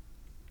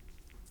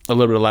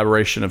little bit of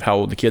elaboration of how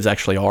old the kids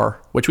actually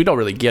are, which we don't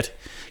really get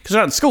because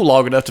they're not in school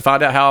long enough to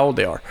find out how old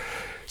they are.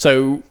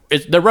 So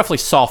they're roughly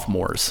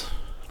sophomores,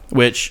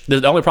 which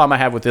the only problem I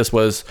have with this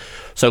was,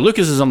 so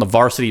Lucas is on the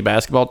varsity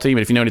basketball team,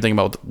 and if you know anything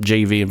about what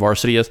JV and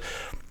varsity is,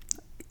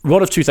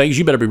 one of two things: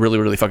 you better be really,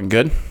 really fucking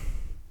good,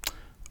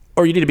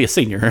 or you need to be a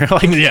senior. Those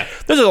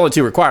are the only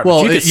two requirements.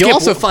 Well, you you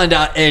also find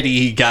out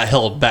Eddie got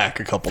held back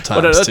a couple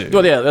times too.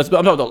 Well, yeah, I'm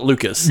talking about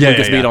Lucas.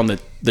 Lucas being on the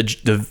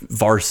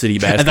varsity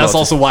basketball. And that's team.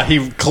 also why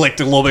he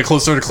clicked a little bit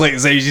closer to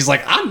Clayton's age. He's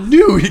like, I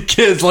knew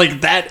kids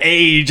like that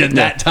age and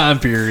that time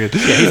period.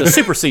 Yeah, he's a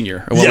super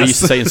senior, or what we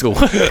used to say in school.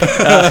 He's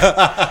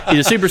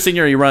a super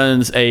senior. He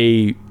runs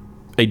a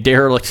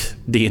derelict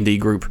D&D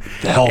group,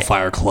 The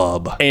Hellfire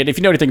Club. and if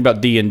you know anything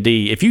about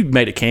D&D, if you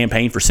made a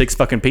campaign for 6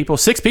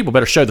 people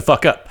better show the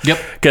fuck up. Yep.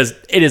 Because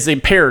it is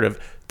imperative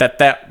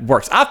that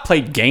works. I've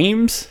played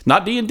games,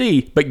 not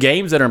D&D, but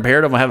games that are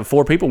imperative on having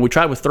 4 people. We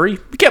tried with 3,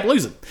 we kept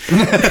losing.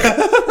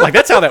 Like,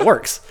 that's how that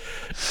works.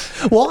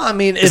 Well, I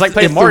mean, It's like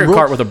playing Mario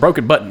Kart with a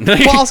broken button.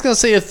 Well, I was going to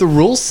say, if the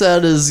rule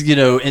set is,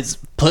 it's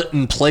put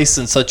in place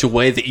in such a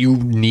way that you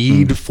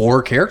need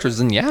 4 characters,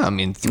 then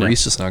 3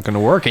 is just not going to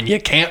work. And you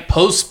can't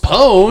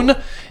postpone.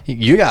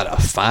 You got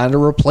to find a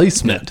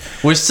replacement,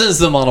 which sends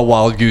them on a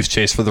wild goose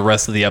chase for the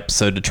rest of the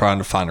episode to trying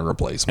to find a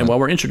replacement. And while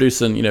we're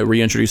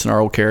reintroducing our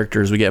old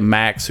characters, we get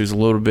Max, who's a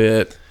little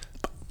bit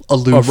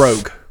Aloof. a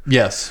rogue.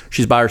 Yes.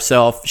 She's by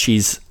herself.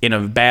 She's in a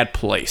bad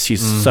place. She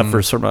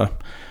suffers from a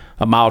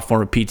mild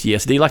form of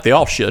PTSD, like they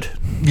all should.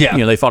 Yeah.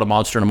 They fought a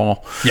monster in a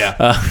mall.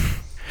 Yeah.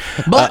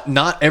 But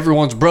not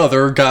everyone's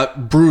brother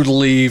got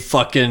brutally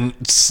fucking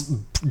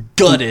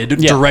gutted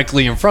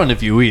directly in front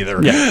of you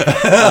either.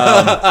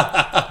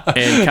 Yeah.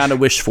 And kind of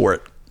wished for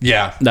it.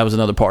 Yeah. That was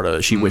another part of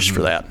it. She wished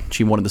for that.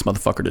 She wanted this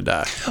motherfucker to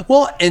die.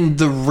 Well, and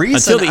the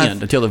reason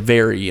Until the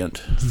very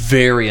end.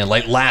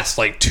 Like last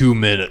 2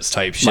 minutes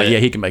type shit. Like, yeah,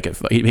 he can make it.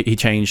 He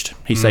changed.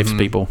 He saves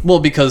people. Well,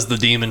 because the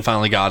demon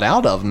finally got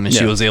out of him and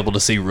she Yeah. was able to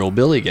see real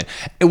Billy again.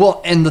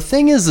 Well, and the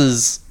thing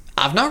is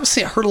I've not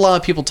heard a lot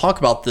of people talk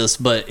about this,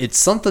 but it's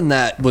something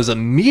that was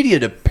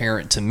immediate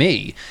apparent to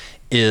me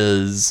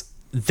is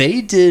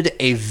they did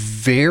a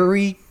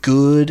very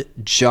good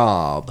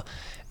job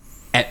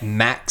at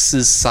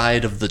Max's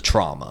side of the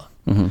trauma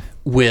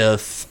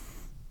with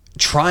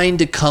trying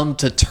to come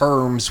to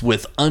terms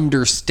with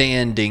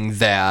understanding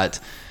that,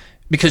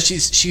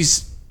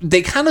 because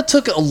they kind of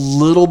took a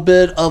little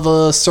bit of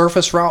a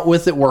surface route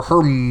with it where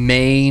her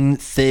main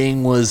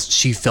thing was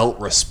she felt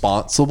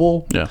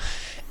responsible. Yeah.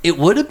 It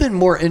would have been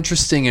more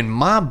interesting in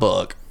my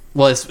book.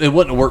 Well, it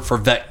wouldn't have worked for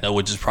Vecna,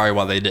 which is probably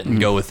why they didn't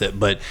go with it.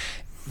 But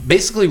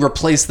basically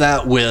replace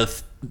that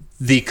with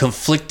the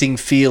conflicting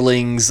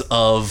feelings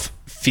of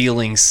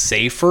feeling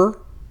safer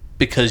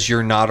because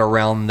you're not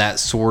around that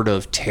sort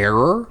of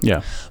terror.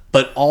 Yeah.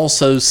 But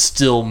also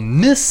still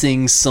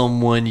missing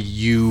someone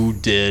you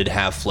did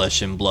have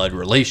flesh and blood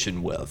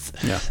relation with.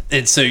 Yeah.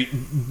 And so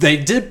they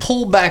did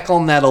pull back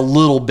on that a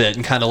little bit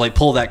and kind of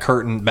pull that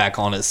curtain back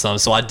on it some.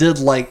 So I did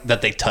like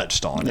that they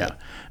touched on it.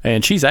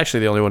 And she's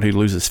actually the only one who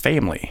loses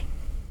family.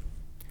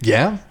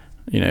 Yeah.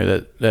 You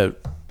know, that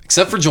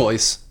Except for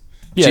Joyce.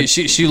 Yeah.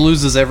 She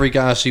loses every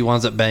guy she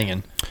winds up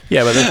banging.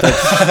 yeah,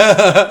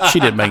 but she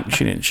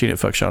didn't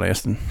fuck Sean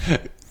Astin.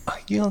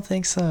 You don't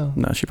think so?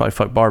 No, she probably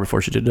fucked Barb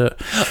before she did that.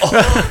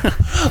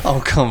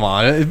 Oh, come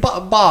on.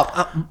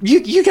 Bob,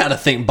 you got to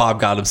think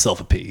Bob got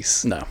himself a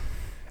piece. No.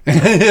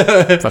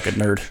 Fucking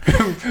nerd.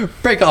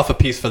 Break off a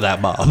piece for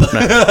that, Bob.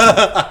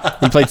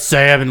 He played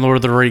Sam in Lord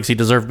of the Rings. He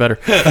deserved better.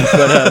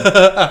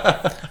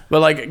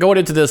 But going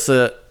into this,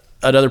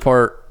 another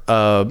part,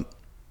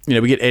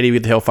 we get Eddie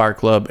with the Hellfire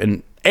Club,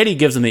 and Eddie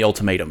gives him the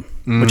ultimatum,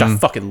 which I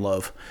fucking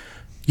love.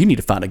 You need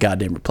to find a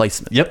goddamn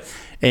replacement. Yep.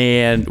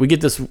 And we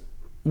get this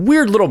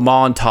weird little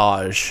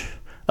montage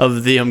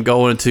of them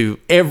going to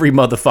every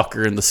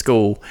motherfucker in the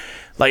school.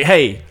 Like,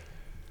 hey,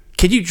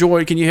 can you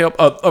join? Can you help?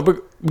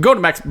 Go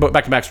to Max,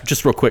 back to Max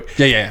just real quick.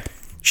 Yeah.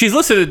 She's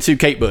listening to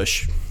Kate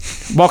Bush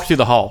walking through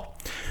the hall.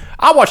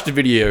 I watched a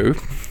video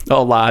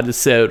online that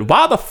said,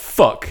 why the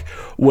fuck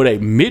would a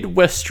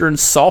Midwestern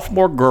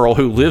sophomore girl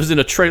who lives in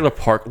a trailer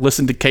park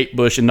listen to Kate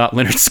Bush and not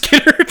Leonard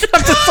Skinner?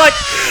 I'm just like,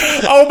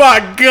 oh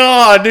my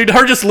God, dude.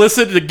 Her just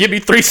listened to Give Me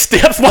 3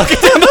 Steps walking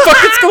down the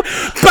fucking school.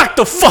 Back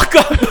the fuck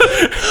up.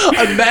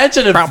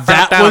 Imagine if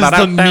that was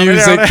the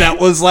music that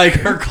was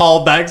her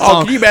callback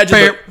song. Oh, can you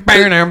imagine?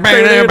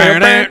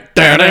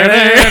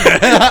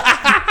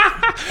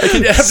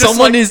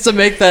 Someone needs to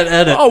make that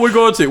edit. Oh, we're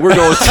going to. We're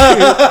going to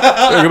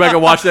go back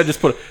and watch that.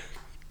 Just put a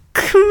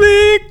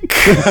click.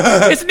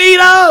 It's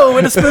Nito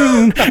with a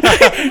spoon.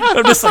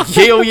 I'm just like,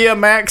 hell yeah,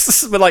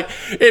 Max. But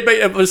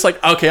it was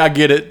like, okay, I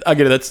get it.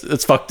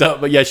 That's fucked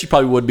up. But yeah, she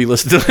probably would be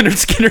listening to Leonard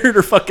Skinner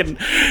or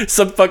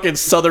some fucking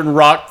southern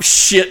rock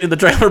shit in the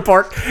trailer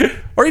park,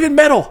 or even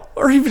metal,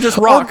 or even just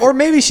rock. Or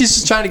maybe she's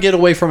just trying to get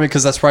away from it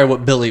because that's probably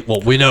what Billy.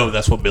 Well, we know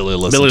that's what Billy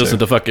listens to. Billy listened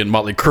to fucking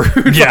Motley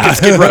Crue, Yeah.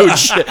 Skid Row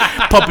shit,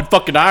 pumping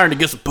fucking iron to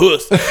get some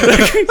puss.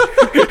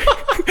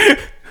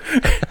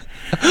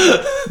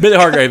 Billy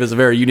Hargrave is a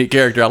very unique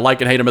character. I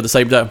like and hate him at the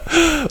same time.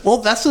 Well,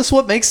 that's just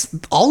what makes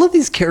all of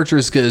these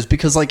characters good, is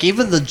because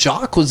even the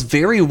jock was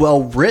very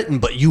well written,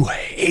 but you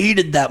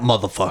hated that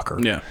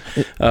motherfucker. Yeah.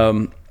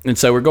 And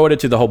so we're going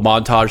into the whole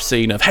montage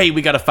scene of, hey,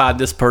 we got to find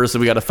this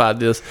person. We got to find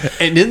this.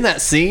 And in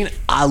that scene,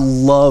 I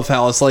love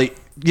how it's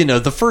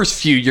the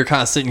first few, you're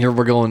kind of sitting here,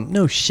 we're going,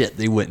 no shit,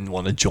 they wouldn't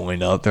want to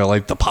join up. They're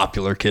like the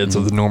popular kids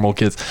or the normal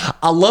kids.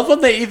 I love when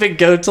they even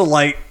go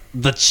to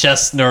the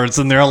chess nerds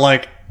and they're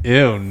like,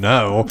 ew,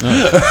 no. So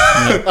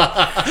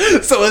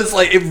it's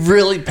it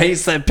really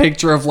paints that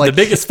picture of the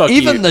biggest fuck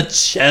even you. the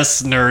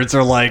chess nerds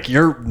are like,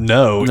 ew,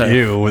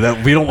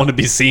 we don't want to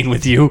be seen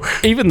with you.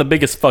 Even the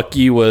biggest fuck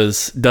you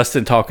was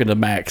Dustin talking to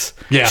Max.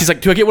 Yeah. She's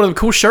like, do I get one of them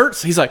cool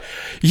shirts? He's like,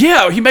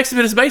 yeah, he makes them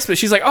in his basement.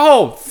 She's like,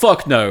 oh,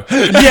 fuck no.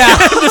 Yeah.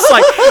 Just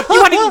like,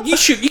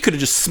 you could have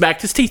just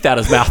smacked his teeth out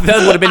of his mouth. That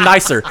would have been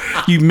nicer.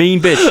 You mean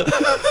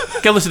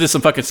bitch. Go listen to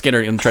some fucking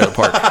Skinner in the trailer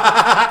park.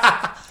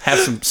 Have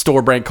some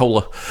store brand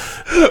cola.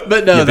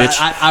 But no,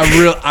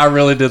 I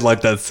really did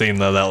like that scene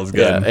though. That was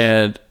good. Yeah,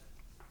 and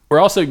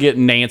we're also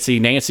getting Nancy.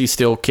 Nancy's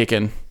still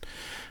kicking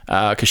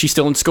because she's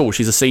still in school.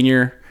 She's a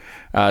senior.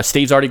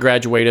 Steve's already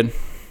graduated.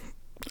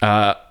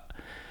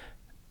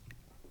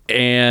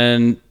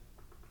 And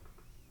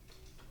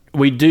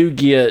we do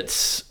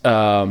get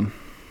a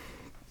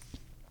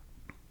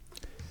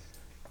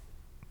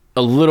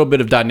little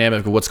bit of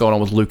dynamic of what's going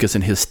on with Lucas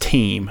and his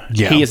team.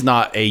 Yeah. He is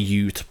not a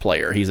youth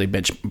player. He's a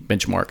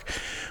benchmark,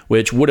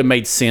 which would have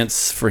made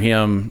sense for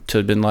him to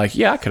have been like,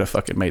 yeah, I could have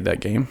fucking made that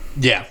game.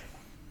 Yeah.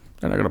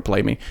 They're not going to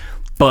play me.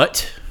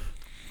 But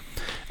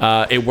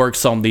It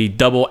works on the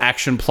double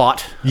action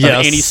plot of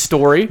Yes. any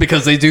story.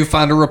 Because they do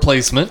find a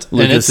replacement.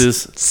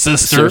 Lucas's and it's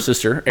sister.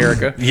 sister,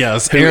 Erica.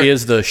 Yes, who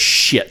is the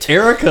shit.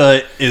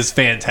 Erica is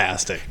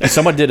fantastic.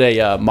 Someone did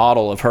a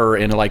model of her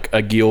in like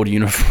a guild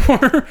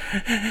uniform,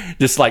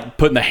 just like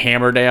putting the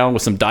hammer down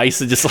with some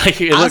dice and just like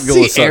it I looked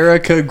cool. see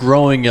Erica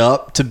growing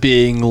up to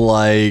being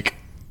like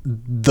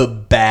the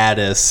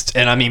baddest,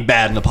 and I mean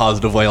bad in a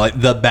positive way,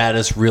 like the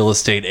baddest real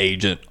estate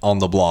agent on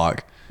the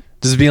block.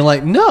 Just being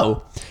like,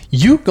 no,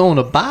 you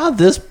gonna buy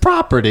this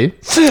property.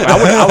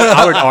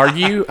 I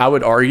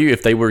would argue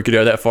if they were to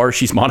go that far,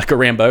 she's Monica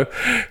Rambeau.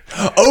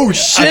 Oh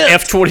shit! An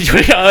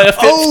F-20, an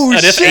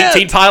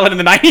F-18 pilot in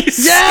the 90s.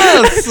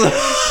 Yes.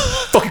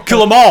 Fucking kill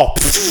them all.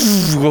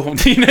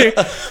 You know,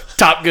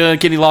 Top Gun,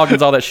 Kenny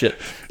Loggins, all that shit.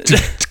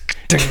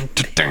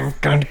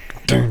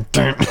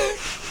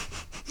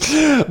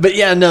 But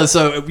yeah, no.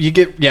 So we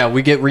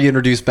get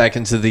reintroduced back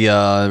into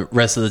the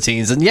rest of the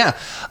teens, and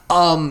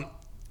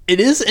it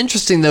is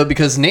interesting though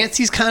because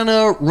Nancy's kind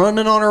of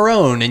running on her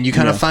own, and you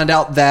kind of find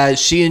out that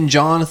she and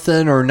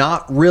Jonathan are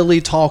not really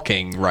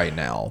talking right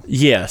now.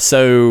 Yeah.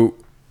 So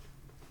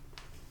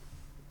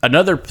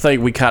another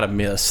thing we kind of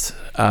missed.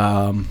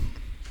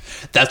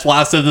 That's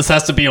why I said this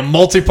has to be a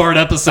multi-part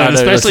episode,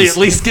 especially at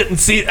least getting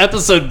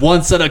episode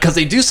 1 set up, because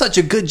they do such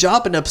a good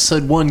job in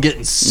episode 1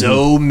 getting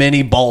so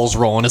many balls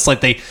rolling. It's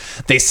like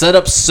they set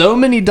up so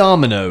many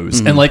dominoes,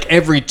 and like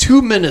every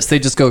 2 minutes they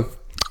just go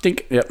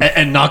Dink, yep.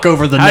 and knock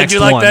over the How'd next you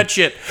one. like that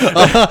shit?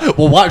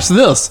 Well, watch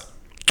this.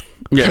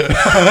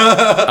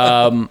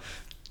 Yeah.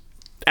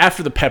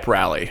 After the pep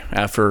rally,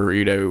 after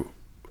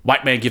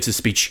white man gives his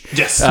speech.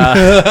 Yes.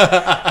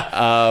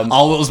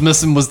 All it was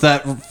missing was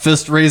that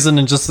fist raising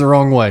in just the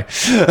wrong way.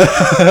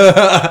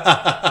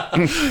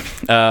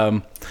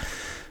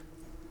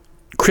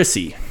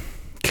 Chrissy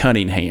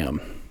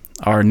Cunningham,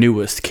 our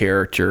newest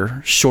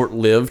character,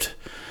 short-lived.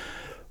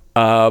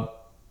 The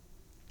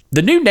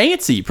new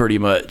Nancy, pretty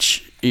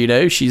much.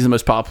 She's the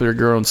most popular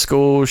girl in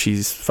school.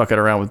 She's fucking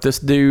around with this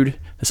dude,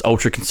 this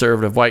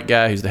ultra-conservative white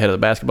guy who's the head of the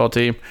basketball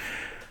team.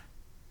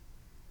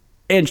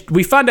 And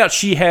we find out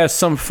she has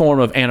some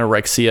form of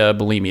anorexia,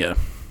 bulimia.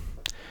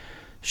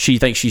 She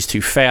thinks she's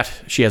too fat.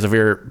 She has a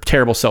very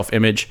terrible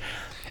self-image.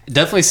 It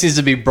definitely seems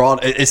to be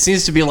brought. It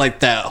seems to be like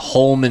that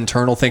home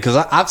internal thing, because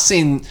I've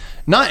seen,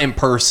 not in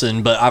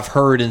person, but I've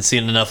heard and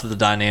seen enough of the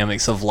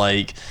dynamics of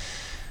like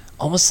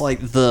almost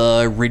like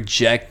the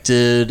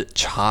rejected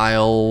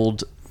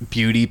child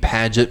beauty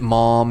pageant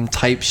mom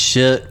type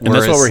shit. And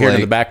that's what we're hearing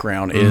in the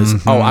background is,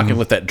 I can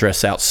let that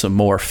dress out some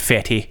more,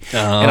 fatty.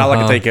 And all I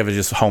can think of is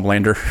just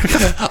Homelander.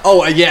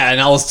 Oh yeah, and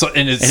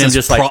it's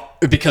just like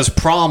because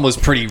prom was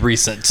pretty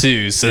recent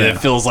too, so it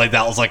feels like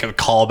that was like a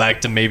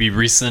callback to maybe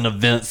recent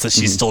events that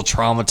she's still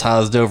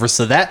traumatized over.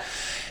 So that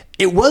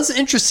it was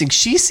interesting.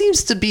 She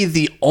seems to be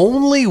the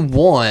only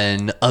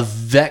one of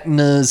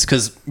Vecna's,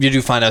 because you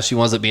do find out she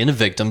winds up being a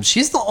victim.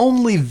 She's the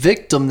only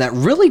victim that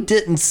really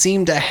didn't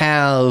seem to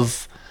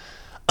have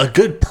a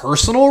good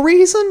personal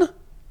reason.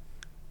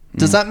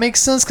 Does that make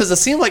sense? Because it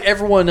seemed like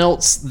everyone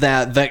else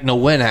that Vecna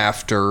went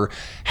after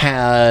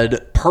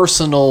had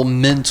personal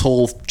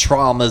mental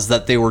traumas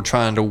that they were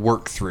trying to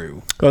work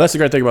through. Well, that's the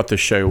great thing about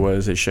this show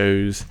was it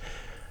shows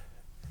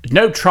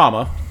no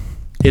trauma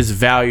is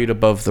valued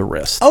above the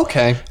rest.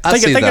 Okay,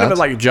 Think of it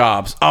like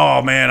jobs.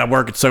 Oh man, I'm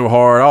working so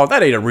hard. Oh,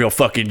 that ain't a real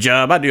fucking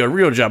job. I do a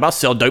real job. I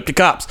sell dope to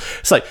cops.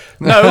 It's like,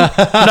 no,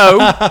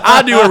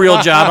 I do a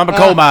real job. I'm a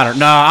coal miner.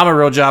 No, I'm a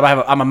real job.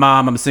 I'm a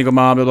mom. I'm a single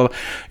mom. Blah, blah,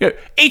 blah.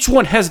 Each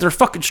one has their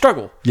fucking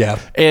struggle. Yeah,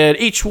 and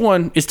each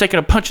one is taking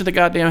a punch in the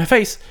goddamn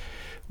face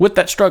with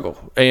that struggle.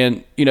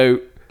 And the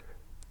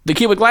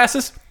kid with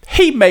glasses,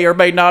 he may or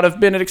may not have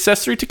been an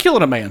accessory to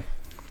killing a man.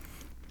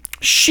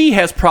 She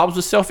has problems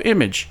with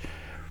self-image.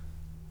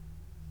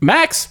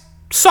 Max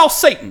saw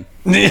Satan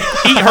eat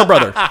her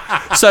brother.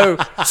 So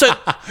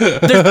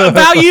there's a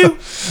value.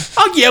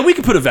 Oh yeah, we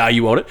can put a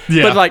value on it.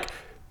 Yeah. But like,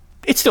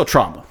 it's still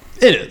trauma.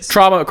 It is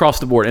trauma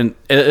across the board, and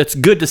it's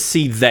good to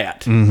see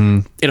that.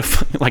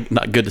 Like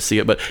not good to see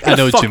it, but I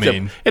know what you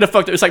mean.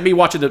 It's like me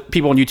watching the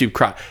people on YouTube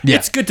cry. Yeah.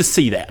 It's good to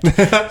see that.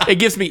 It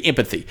gives me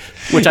empathy,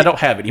 which I don't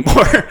have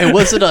anymore. And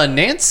was it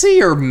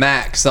Nancy or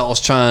Max that was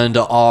trying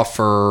to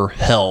offer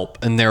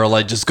help, and they were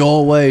like, "Just go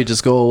away,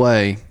 just go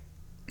away."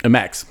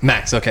 Max,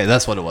 okay,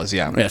 that's what it was.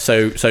 Yeah.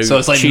 So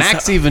it's like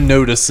Max even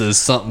notices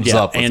something's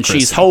up with and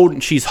Chrissy.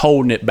 she's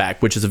holding it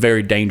back, which is a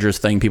very dangerous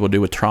thing people do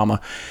with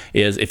trauma.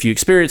 Is if you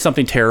experience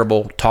something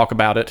terrible, talk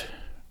about it,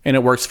 and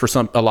it works for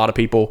a lot of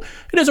people.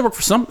 It doesn't work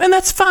for some, and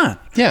that's fine.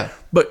 Yeah.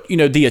 But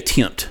the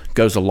attempt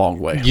goes a long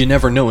way. You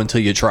never know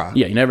until you try.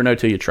 Yeah, you never know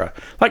until you try.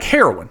 Like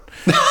heroin.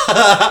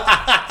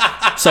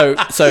 So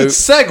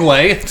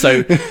segue.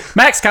 So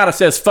Max kind of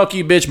says, "Fuck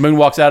you, bitch."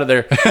 Moonwalks out of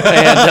there,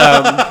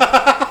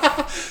 and.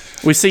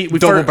 We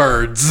double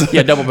birds.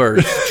 Yeah, double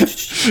birds.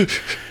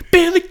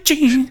 Billie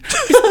Jean.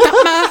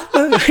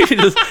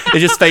 It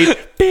just fades.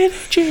 Billie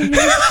Jean.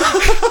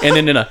 And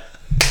then in a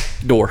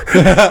door.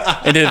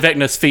 And then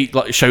Vecna's feet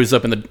shows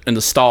up in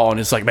the stall, and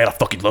it's like, man, I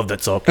fucking love that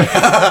song. Fuck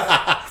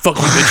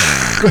you,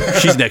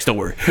 bitch. She's next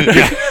door.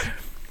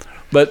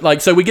 But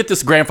like, so we get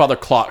this grandfather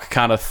clock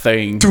kind of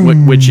thing,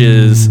 which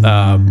is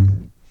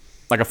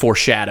like a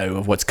foreshadow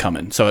of what's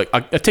coming. So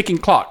a ticking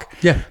clock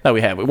that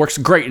we have. It works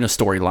great in a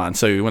storyline.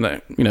 So when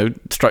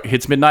it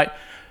hits midnight,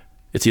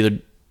 it's either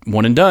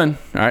one and done,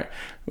 all right,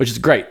 which is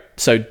great.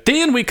 So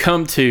then we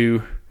come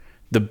to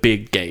the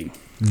big game.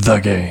 The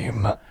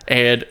game.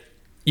 And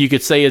you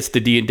could say it's the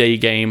D&D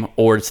game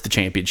or it's the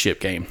championship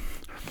game.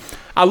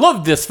 I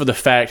love this for the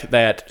fact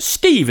that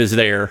Steve is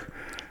there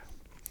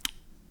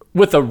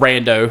with a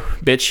rando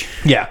bitch.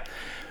 Yeah.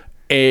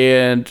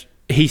 And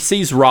he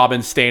sees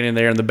Robin standing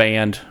there in the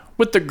band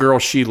with the girl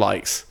she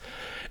likes.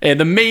 And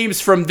the memes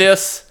from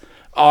this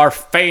are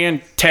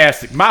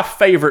fantastic. My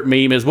favorite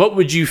meme is, what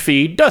would you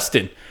feed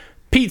Dustin?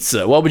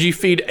 Pizza. What would you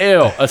feed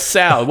Elle? A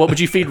salad. What would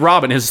you feed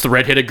Robin? Is the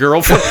redheaded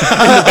girl from in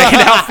the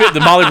band outfit,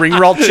 the Molly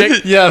Ringwald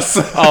chick? Yes.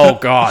 Oh,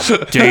 God.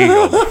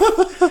 Damn.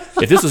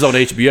 If this was on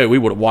HBO, we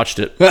would have watched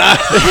it.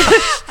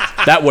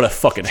 That would have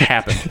fucking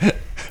happened.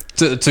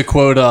 To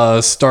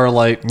quote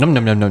Starlight, num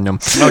num num num num.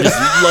 Oh,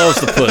 just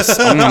loves the puss.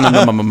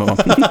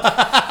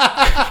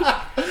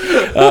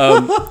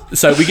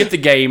 So we get the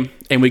game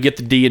and we get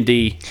the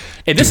D&D,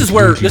 and this is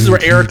where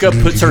Erica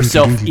puts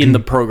herself in the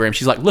program.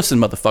 She's like, "Listen,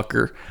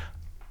 motherfucker,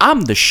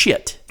 I'm the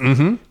shit.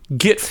 Mm-hmm.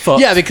 Get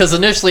fucked." Yeah, because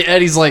initially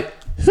Eddie's like,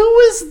 "Who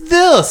is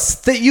this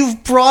that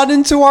you've brought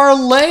into our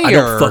lair? I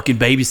don't fucking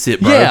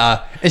babysit, bro."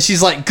 Yeah. And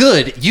she's like,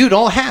 "Good, you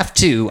don't have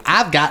to.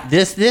 I've got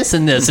this, this,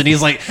 and this." And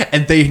he's like,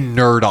 and they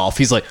nerd off.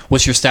 He's like,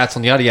 "What's your stats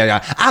on yada, yada,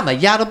 yada? I'm a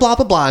yada, blah,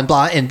 blah, blah, and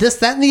blah, and this,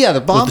 that, and the other,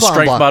 blah, With the blah,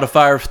 strength blah."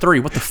 modifier of 3.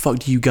 What the fuck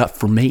do you got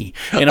for me?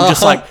 And I'm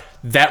just like,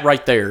 that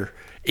right there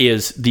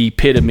is the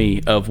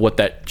epitome of what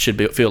that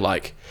should feel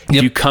like.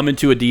 If you come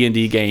into a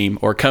D&D game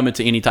or come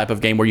into any type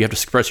of game where you have to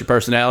express your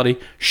personality,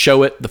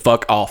 show it the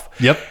fuck off.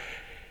 Yep.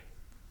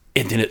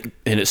 And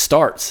then it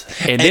starts.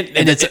 And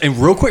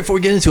real quick before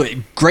we get into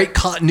it, great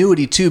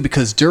continuity too,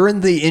 because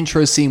during the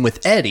intro scene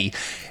with Eddie,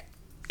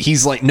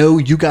 he's like, "No,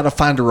 you got to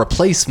find a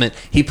replacement."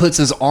 He puts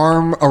his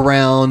arm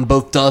around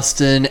both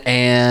Dustin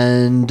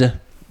and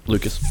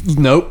Lucas.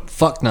 Nope,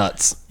 fuck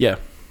nuts. Yeah.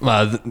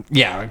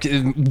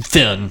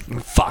 Finn.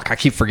 Fuck, I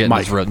keep forgetting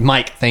his real.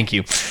 Mike, thank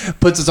you.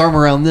 Puts his arm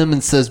around them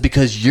and says,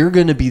 "Because you're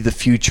going to be the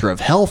future of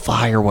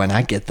Hellfire when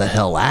I get the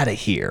hell out of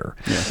here."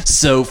 Yeah.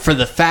 So for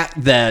the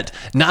fact that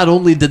not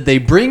only did they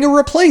bring a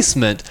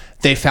replacement,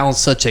 they found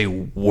such a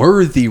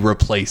worthy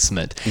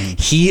replacement.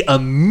 He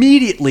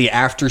immediately,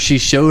 after she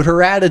showed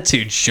her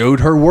attitude, showed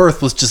her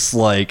worth, was just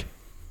like,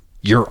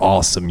 "You're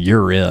awesome.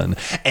 You're in."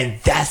 And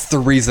that's the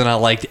reason I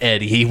liked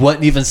Eddie. He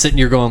wasn't even sitting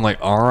here going like,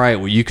 "All right,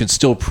 well, you can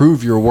still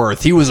prove your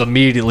worth." He was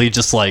immediately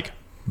just like,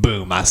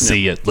 "Boom, I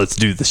see it. Let's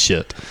do the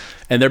shit."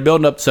 And they're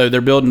building up. So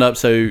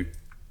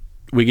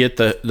we get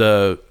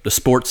the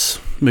sports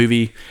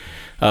movie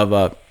of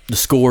the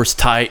scores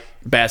tight.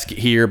 Basket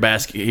here,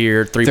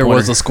 3-pointer. There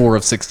was a score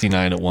of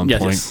 69 at one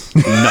point.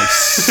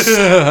 Nice.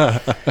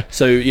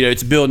 So,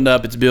 it's building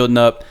up.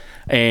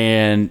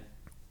 And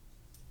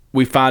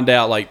we find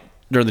out, like,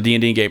 during the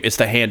D&D game, it's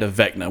the Hand of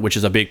Vecna, which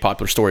is a big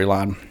popular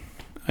storyline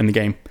in the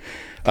game,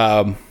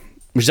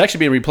 which is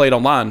actually being replayed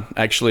online,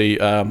 actually,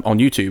 on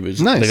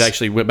YouTube. Nice. They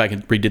actually went back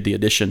and redid the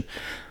edition,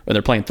 and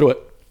they're playing through it.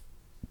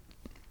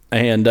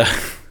 And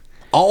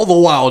all the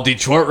while,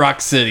 Detroit Rock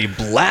City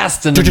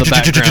blasting in the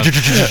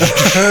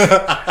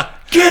background.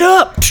 Get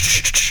up!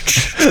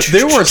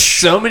 There were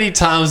so many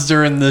times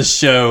during this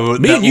show.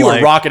 Me and you were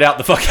rocking out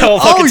the fucking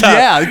time.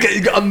 Yeah,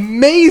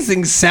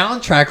 amazing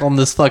soundtrack on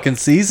this fucking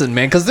season,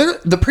 man. Because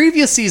the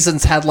previous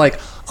seasons had like,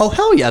 "Oh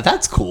hell yeah,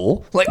 that's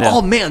cool." Like,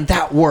 "Oh man,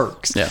 that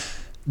works." Yeah.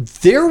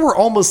 There were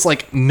almost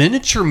like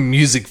miniature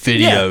music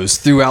videos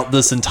throughout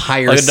this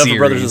entire series.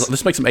 Brothers,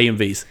 let's make some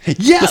AMVs.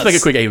 Yes. Let's make a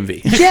quick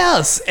AMV.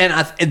 Yes, and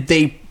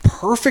they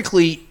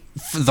perfectly.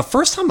 For the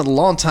first time in a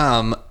long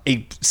time,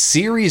 a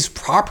series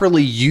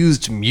properly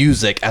used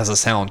music as a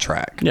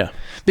soundtrack. Yeah.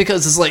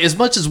 Because it's like, as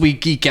much as we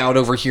geek out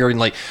over here and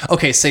like,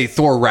 okay, say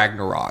Thor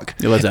Ragnarok.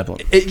 Led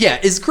Zeppelin.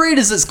 As great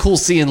as it's cool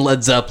seeing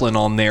Led Zeppelin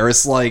on there,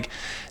 it's like,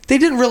 they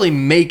didn't really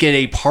make it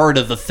a part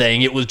of the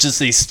thing. It was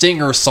just a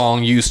stinger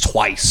song used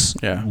twice.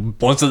 Yeah.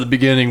 Once at the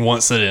beginning,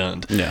 once at the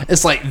end. Yeah.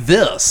 It's like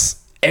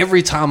this.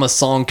 Every time a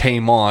song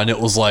came on,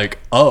 it was like,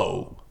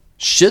 oh,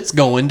 shit's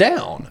going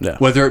down. Yeah.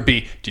 Whether it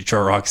be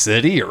Detroit Rock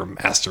City or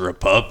Master of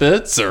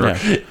Puppets or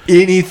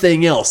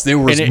anything else, there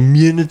was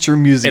miniature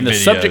music and the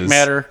videos. Subject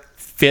matter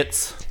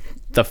fits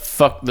the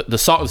song. The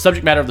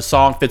subject matter of the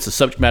song fits the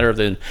subject matter of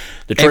the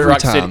Detroit Rock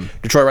City.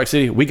 Detroit Rock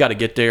City. We got to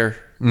get there.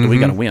 And we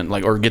got to win,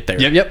 or get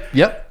there.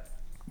 Yep.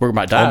 We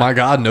might die. Oh my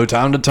God, no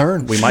time to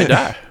turn. We might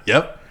die.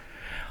 Yep.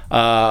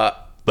 But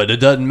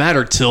it doesn't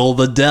matter till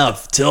the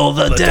death. Till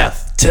the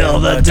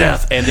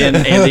death. And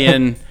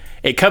then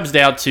it comes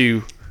down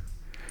to.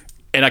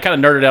 And I kind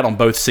of nerded out on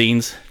both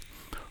scenes,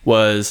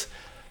 was,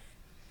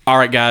 all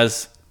right,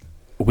 guys,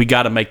 we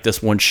got to make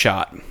this one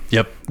shot.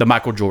 Yep. The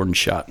Michael Jordan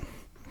shot.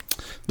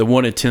 The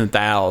 1 in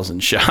 10,000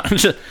 shot.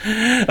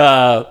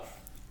 And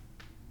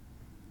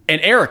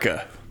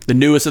Erica, the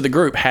newest of the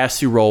group, has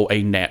to roll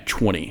a nat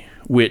 20,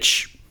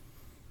 which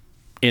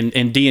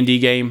in D&D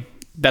game,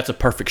 that's a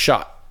perfect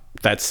shot.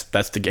 that's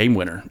the game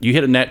winner. You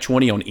hit a nat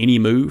 20 on any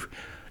move,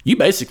 you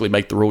basically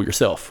make the rule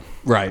yourself.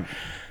 Right.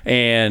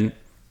 And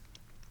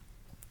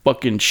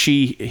fucking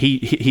he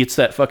hits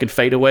that fucking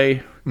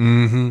fadeaway.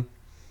 Mm-hmm.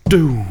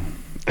 Doom.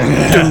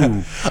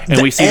 Doom. And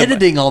the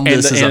editing on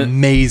this is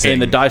amazing.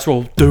 And the dice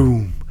roll.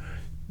 Doom.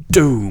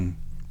 Doom.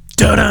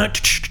 Da-da. And it's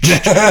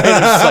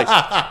just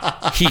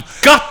like, he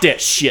got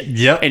that shit.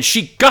 Yep. And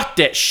she got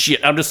that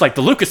shit. I'm just like,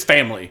 the Lucas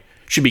family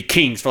should be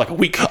kings for like a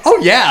week. Oh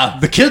yeah,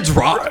 the kids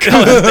rock.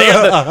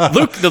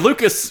 The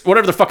Lucas,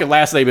 whatever the fucking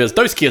last name is,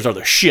 those kids are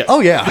the shit. Oh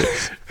yeah.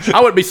 I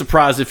wouldn't be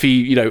surprised if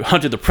he,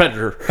 hunted the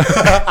predator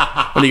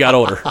when he got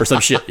older or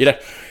some shit.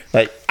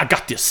 Like, I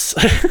got this.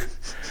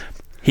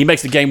 He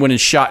makes the game-winning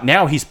shot.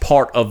 Now he's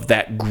part of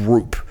that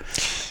group.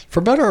 For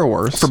better or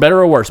worse. For better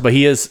or worse, but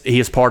he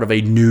is part of a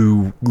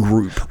new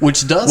group.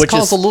 Which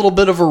cause a little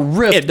bit of a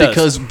rift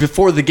because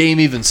before the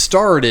game even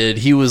started,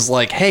 he was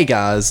like, hey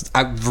guys,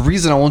 the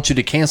reason I want you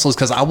to cancel is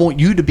because I want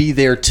you to be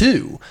there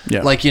too.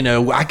 Yeah. Like,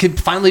 I could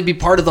finally be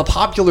part of the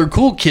popular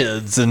cool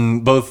kids,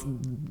 and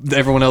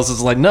everyone else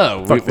is like,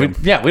 no,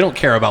 we don't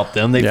care about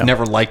them. They've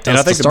never liked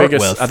us to start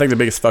with. I think the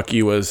biggest fuck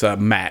you was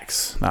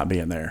Max not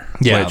being there.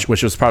 Yeah.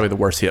 Which was probably the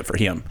worst hit for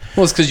him.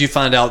 Well, it's because you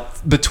find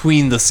out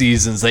between the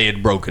seasons they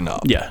had broken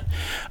up. Yeah.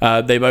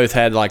 They both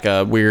had like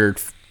a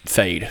weird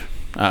fade.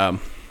 So,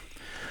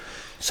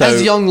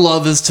 as young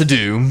love is to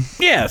do.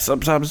 Yeah,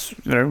 sometimes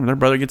their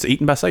brother gets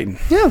eaten by Satan.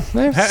 Yeah.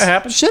 It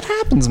happens. Shit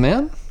happens,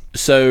 man.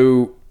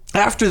 So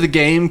after the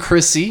game,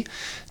 Chrissy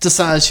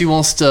decides she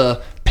wants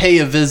to pay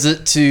a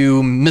visit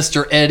to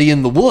Mr. Eddie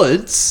in the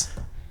woods.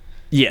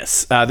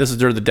 Yes, this is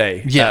during the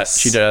day. Yes.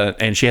 She does,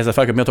 and she has a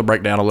fucking mental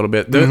breakdown a little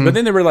bit. But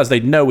then they realize they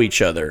know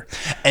each other.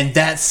 And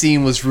that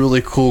scene was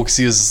really cool because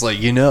he was just like,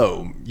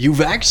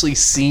 you've actually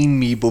seen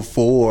me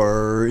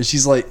before. And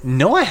she's like,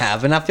 no, I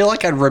haven't. I feel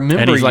like I remember you.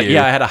 And he's like,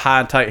 yeah, I had a high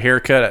and tight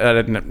haircut. I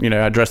didn't,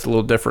 I dressed a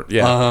little different.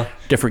 Yeah,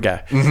 different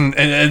guy. Mm-hmm.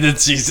 And then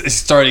she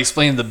started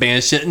explaining the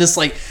band shit. And it's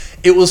like,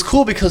 it was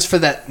cool because for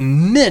that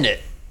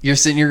minute, you're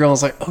sitting here going,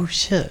 like, oh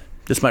shit.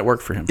 This might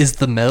work for him. Is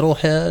the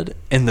metalhead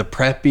and the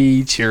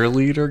preppy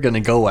cheerleader going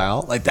to go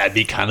out? Like, that'd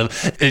be kind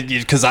of...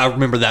 Because I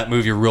remember that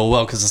movie real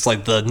well, because it's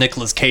like the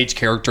Nicolas Cage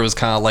character was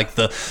kind of like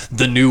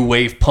the new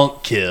wave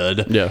punk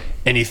kid. Yeah.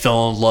 And he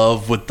fell in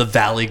love with the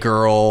Valley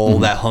girl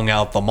that hung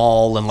out at the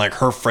mall, and like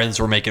her friends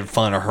were making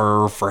fun of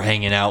her for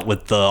hanging out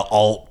with the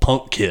alt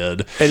punk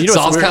kid. And so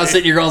I was kind of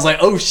sitting here going, like,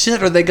 oh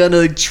shit, are they going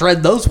to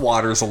tread those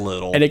waters a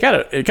little? And it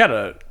kind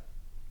of...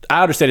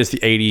 I understand it's the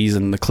 80s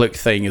and the clique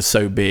thing is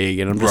so big.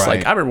 And I'm just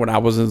like, I remember when I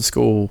was in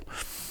school,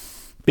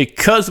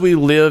 because we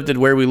lived and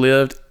where we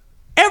lived,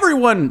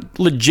 everyone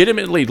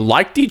legitimately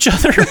liked each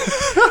other.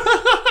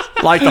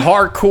 Like the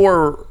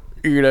hardcore,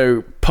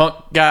 punk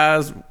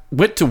guys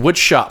went to wood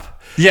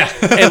shop. Yeah.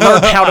 And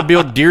learned how to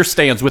build deer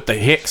stands with the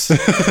Hicks.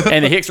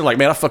 And the Hicks are like,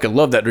 man, I fucking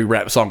love that new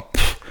rap song.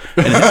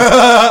 And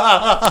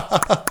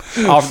I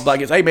was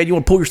like, hey man, you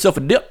want to pull yourself a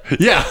dip?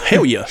 Yeah.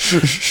 Hell yeah.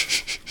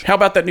 How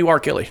about that new R.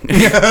 Kelly? You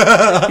know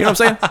what I'm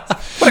saying?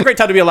 What a great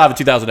time to be alive in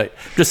 2008.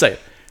 Just saying.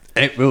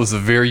 It was a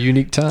very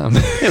unique time.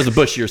 It was the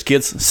Bush years,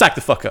 kids. Sack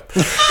the fuck up.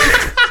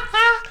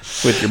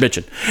 With your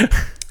bitching.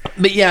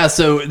 But yeah,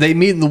 so they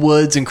meet in the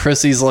woods, and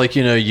Chrissy's like,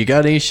 you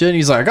got any shit? And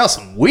he's like, I got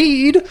some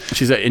weed.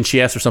 And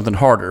she asked for something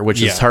harder,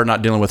 which is her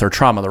not dealing with her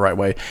trauma the right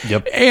way.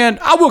 Yep. And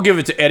I will give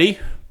it to Eddie,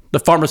 the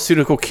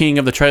pharmaceutical king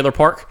of the trailer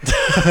park.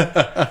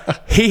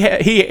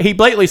 He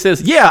blatantly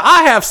says, yeah,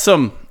 I have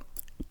some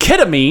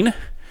ketamine,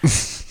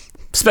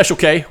 Special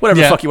K, whatever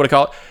the fuck you want to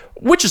call it,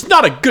 which is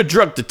not a good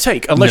drug to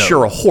take unless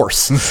you're a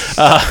horse.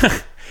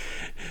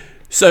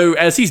 So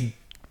as he's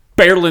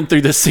barreling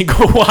through this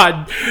single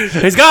wide,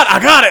 I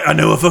got it. I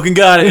know I fucking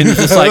got it. And he's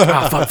just like,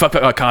 fuck,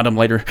 a condom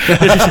later.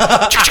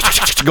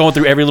 Going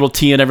through every little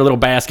tin, every little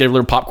basket, every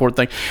little popcorn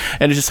thing.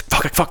 And it's just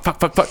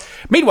fuck.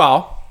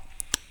 Meanwhile,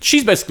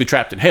 she's basically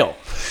trapped in hell.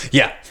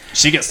 Yeah.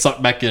 She gets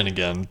sucked back in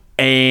again.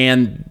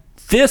 And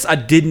this I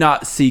did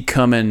not see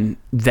coming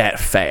that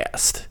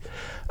fast.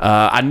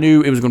 I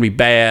knew it was going to be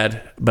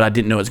bad, but I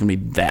didn't know it was going to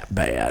be that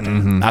bad.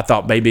 Mm-hmm. I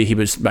thought maybe he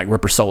was like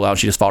rip her soul out and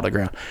she just fall to the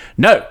ground.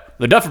 No,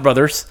 the Duffer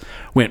Brothers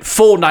went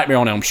full Nightmare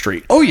on Elm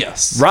Street. Oh,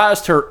 yes.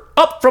 Rised her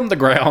up from the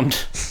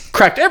ground,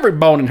 cracked every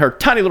bone in her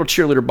tiny little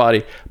cheerleader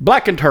body,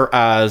 blackened her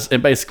eyes,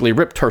 and basically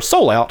ripped her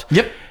soul out.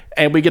 Yep.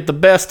 And we get the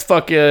best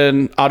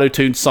fucking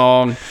auto-tune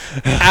song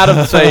out of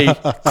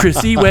the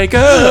Chrissy, wake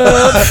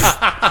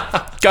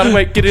up. Gotta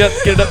wake, get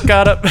it up,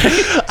 got up.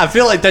 I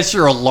feel like that's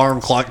your alarm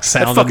clock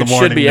sound in the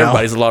morning. Should be now.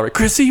 Everybody's alarm.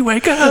 Chrissy,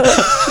 wake up.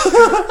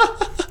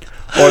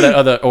 Or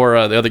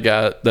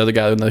the other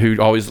guy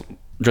who always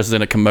dresses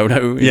in a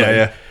kimono.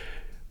 Yeah.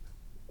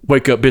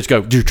 Wake up, bitch,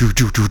 go.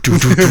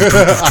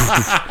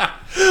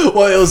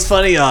 Well, it was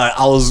funny.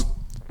 I was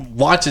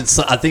watching,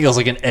 I think it was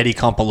like an Eddie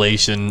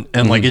compilation,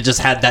 and like it just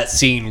had that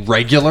scene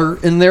regular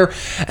in there,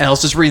 and I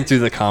was just reading through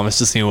the comments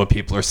to see what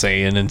people are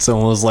saying, and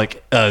someone was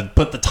like,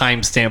 put the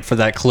timestamp for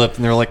that clip,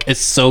 and they're like, it's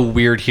so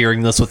weird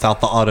hearing this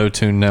without the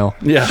auto-tune now.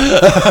 Yeah.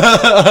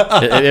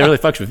 it really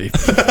fucks with you.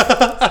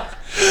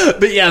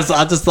 But yeah, so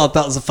I just thought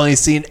that was a funny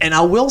scene, and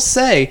I will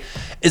say,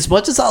 As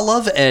much as I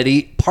love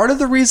Eddie, part of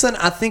the reason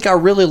I think I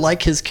really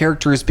like his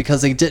character is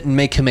because they didn't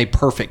make him a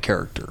perfect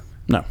character.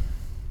 No.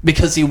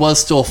 Because he was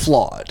still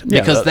flawed. Yeah,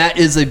 because that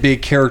is a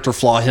big character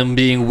flaw, him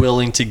being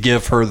willing to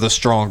give her the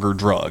stronger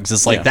drugs.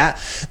 It's like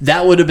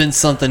that would have been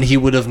something he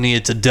would have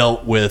needed to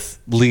dealt with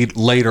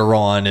later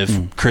on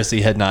if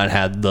Chrissy had not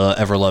had the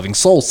ever-loving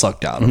soul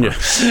sucked out of her.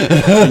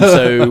 Yeah. And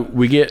so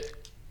we get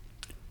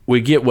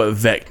what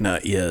Vecna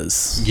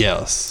is.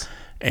 Yes.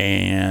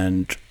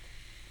 And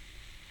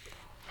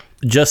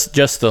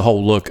just the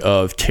whole look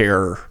of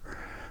terror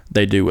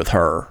they do with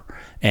her,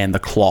 and the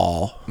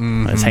claw,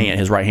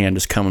 his right hand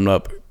just coming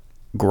up,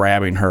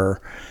 grabbing her,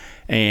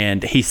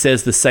 and he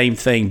says the same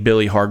thing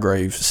Billy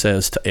Hargrave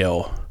says to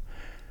Elle: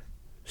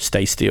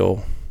 "Stay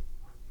still,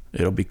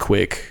 it'll be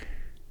quick,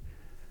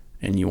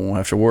 and you won't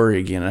have to worry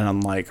again." And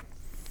I'm like,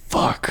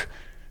 fuck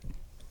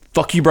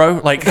you,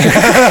 bro. Like,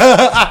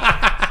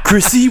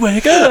 Chrissy,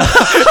 wake up.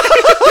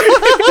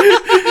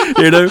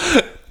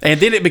 And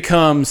then it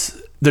becomes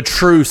the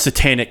true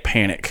satanic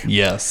panic.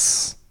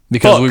 Yes.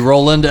 Because we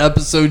roll into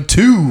episode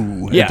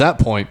 2 at that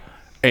point.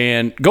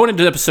 And going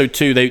into episode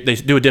 2, they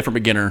do a different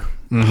beginner.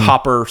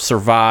 Hopper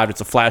survived.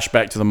 It's a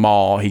flashback to the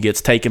mall. He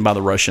gets taken by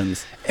the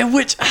Russians. And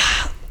which,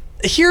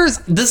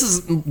 this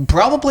is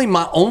probably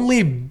my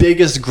only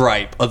biggest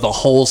gripe of the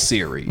whole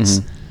series.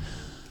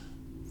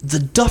 The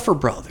Duffer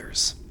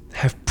Brothers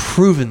have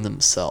proven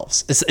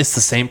themselves. It's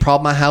the same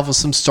problem I have with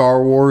some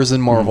Star Wars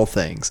and Marvel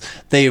things.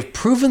 They have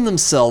proven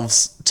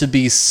themselves to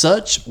be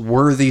such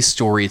worthy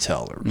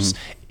storytellers,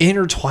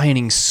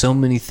 intertwining so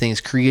many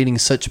things, creating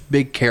such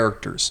big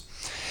characters.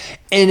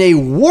 In a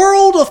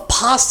world of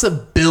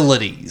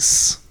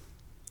possibilities,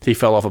 He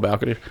fell off a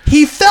balcony.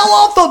 he fell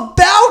off a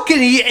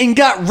balcony and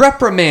got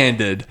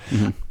reprimanded.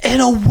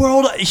 In a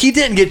world, he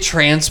didn't get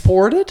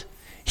transported.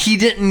 He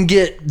didn't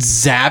get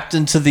zapped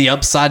into the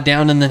upside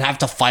down and then have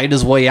to fight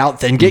his way out,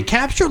 then get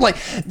captured. Like,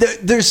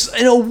 there's,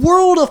 in a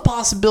world of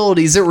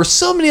possibilities, there were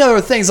so many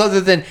other things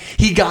other than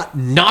he got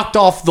knocked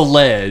off the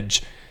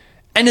ledge.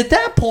 And at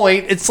that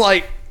point, it's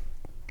like,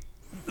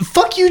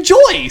 fuck you,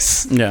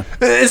 Joyce. Yeah.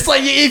 It's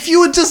like, if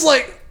you had just,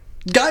 like,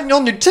 gotten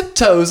on your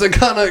tiptoes and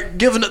kind of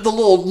given it the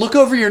little look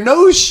over your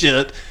nose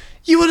shit,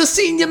 you would have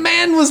seen your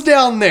man was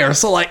down there.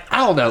 So, like,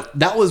 I don't know.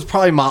 That was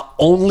probably my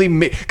only...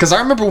 Because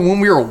I remember when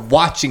we were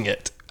watching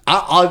it,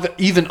 I've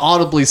even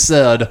audibly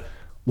said,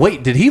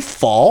 wait, did he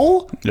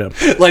fall? Yeah.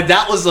 Like,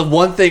 that was the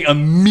one thing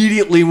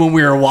immediately when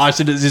we were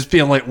watching it, just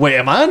being like, wait,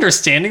 am I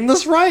understanding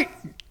this right?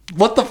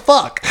 What the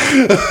fuck?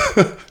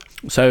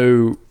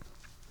 So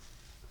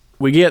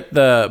we get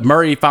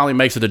Murray finally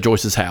makes it to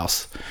Joyce's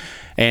house.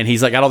 And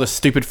he's like, got all this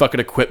stupid fucking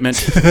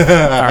equipment. All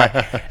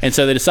right. And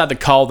so they decide to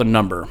call the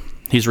number.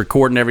 He's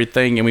recording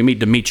everything, and we meet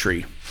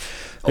Dimitri.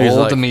 He's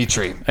like,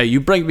 Dimitri. Hey, you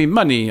bring me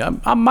money,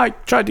 I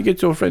might try to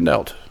get your friend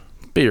out.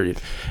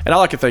 Period. And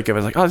all I can think of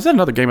is like, oh, is that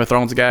another Game of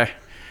Thrones guy?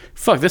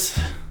 Fuck, this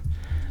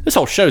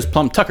whole show's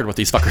plumb tuckered with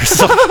these fuckers.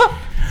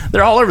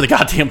 They're all over the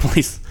goddamn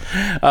place.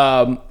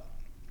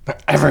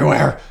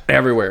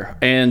 Everywhere.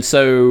 And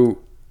so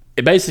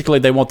basically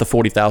they want the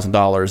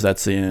 $40,000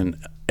 that's in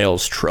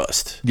Elle's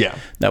trust. Yeah.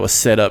 That was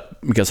set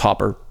up because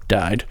Hopper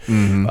died.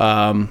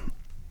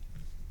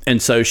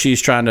 And so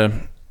she's trying to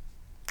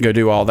go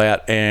do all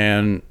that,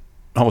 and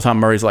the whole time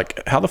Murray's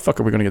like, how the fuck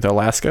are we going to get to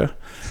Alaska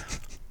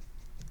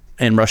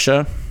and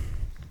Russia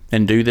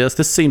and do this?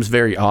 This seems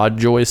very odd,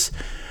 Joyce.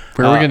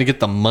 Where are we going to get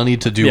the money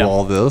to do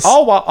all this?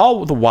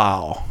 All the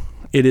while,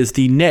 it is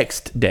the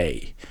next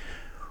day,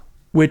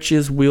 which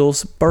is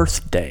Will's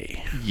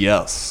birthday.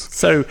 Yes.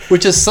 So,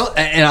 which is so,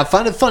 and I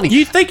find it funny.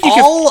 You think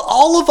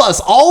all of us,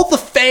 all the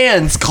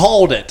fans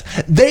called it.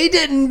 They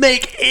didn't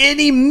make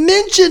any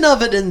mention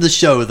of it in the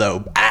show,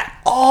 though, at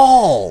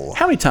all.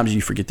 How many times do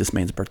you forget this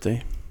man's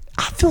birthday?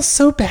 I feel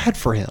so bad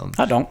for him.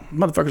 I don't.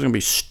 Motherfucker's gonna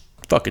be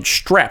fucking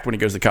strapped when he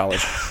goes to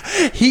college.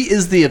 He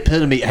is the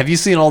epitome. Have you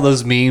seen all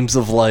those memes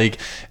of like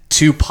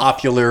two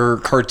popular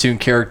cartoon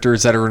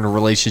characters that are in a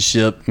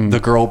relationship? The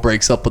girl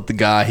breaks up with the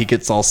guy. He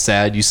gets all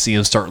sad. You see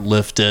him start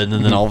lifting,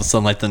 and then all of a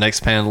sudden, like the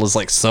next panel is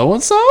like so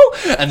and so,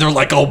 and they're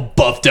like all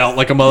buffed out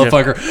like a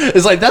motherfucker. Yep.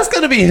 It's like that's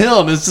gonna be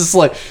him. It's just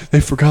like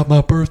they forgot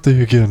my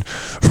birthday again.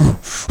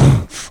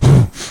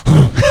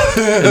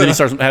 And then he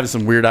starts having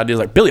some weird ideas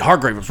like Billy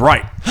Hargrave was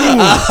right.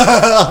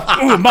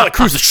 Ooh, Molly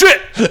Cruz is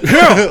shit.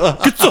 Yeah,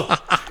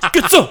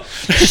 get some.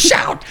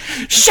 Shout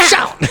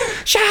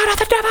at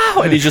the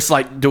devil. And he's just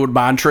like doing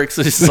mind tricks.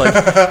 And he's just like,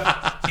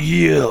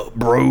 yeah,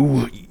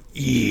 bro.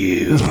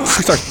 Yeah. He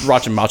starts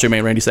watching Macho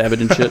Man Randy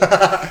Savage and shit.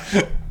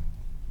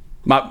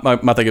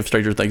 My thing of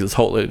Stranger Things is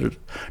wholly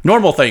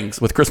normal things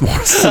with Chris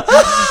Morris.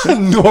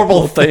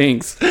 Normal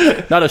things.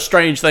 Not a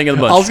strange thing in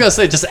the bunch. I was going to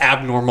say just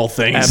abnormal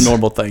things.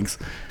 Abnormal things.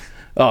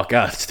 Oh,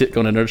 God.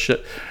 Going into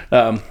shit.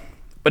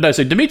 But no,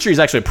 so Dimitri's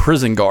actually a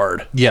prison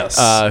guard. Yes.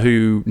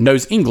 Who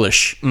knows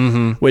English,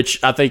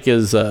 which I think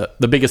is the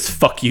biggest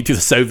fuck you to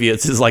the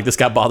Soviets is like this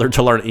guy bothered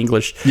to learn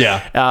English.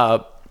 Yeah.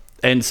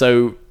 And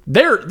so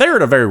they're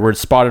in a very weird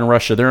spot in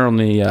Russia. They're on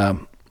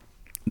the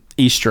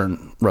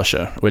eastern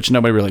Russia, which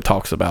nobody really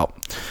talks about.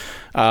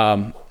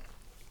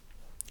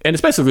 And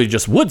it's basically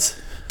just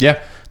woods.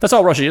 Yeah. That's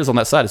all Russia is on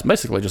that side. It's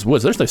basically just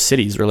woods. There's no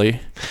cities,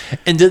 really.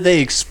 And did they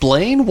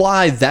explain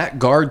why that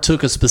guard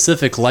took a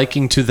specific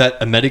liking to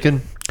that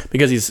American?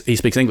 Because he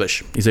speaks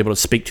English. He's able to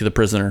speak to the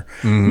prisoner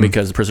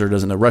because the prisoner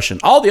doesn't know Russian.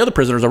 All the other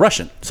prisoners are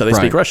Russian, so they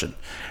speak Russian.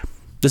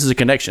 This is a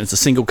connection. It's a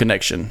single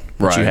connection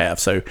that you have.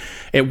 So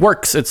it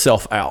works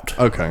itself out.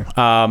 Okay.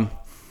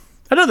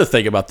 Another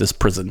thing about this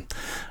prison,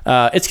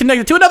 it's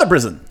connected to another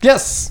prison.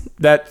 Yes.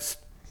 That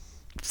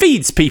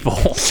feeds people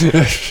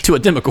to a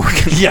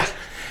Demogorgon. Yeah.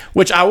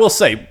 Which I will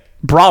say,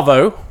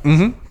 bravo.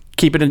 Mm-hmm.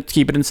 Keep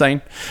it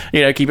insane.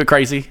 Keep it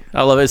crazy.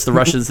 I love it. It's the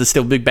Russians that's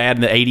still big bad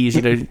in the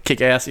 80s,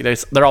 kick ass.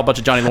 They're all a bunch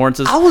of Johnny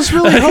Lawrences. I was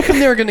really hoping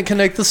they were going to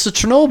connect this to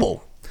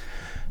Chernobyl.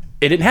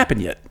 It didn't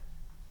happen yet.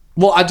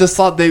 Well, I just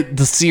thought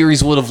the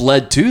series would have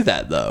led to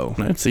that, though.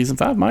 Season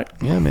 5 might.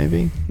 Yeah,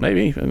 maybe.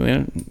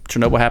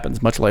 Chernobyl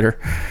happens much later.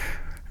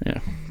 Yeah,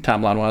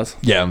 timeline-wise.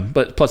 Yeah.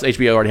 But plus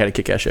HBO already had a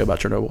kick-ass show about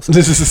Chernobyl.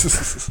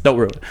 So don't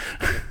ruin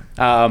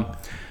it.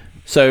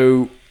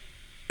 So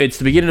it's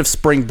the beginning of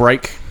spring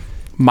break.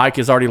 Mike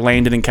has already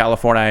landed in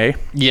California.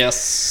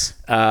 Yes.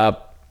 And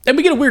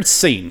we get a weird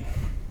scene.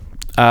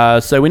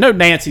 So we know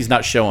Nancy's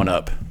not showing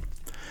up.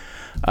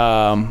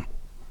 And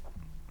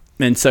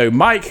so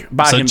Mike,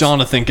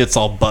 Jonathan gets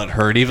all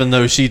butthurt, even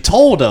though she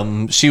told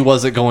him she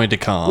wasn't going to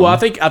come. Well, I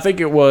think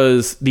it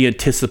was the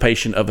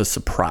anticipation of a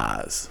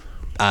surprise.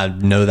 I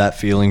know that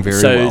feeling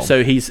very well.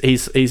 So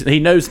he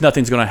knows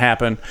nothing's going to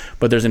happen,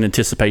 but there's an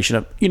anticipation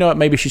of, what,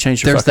 maybe she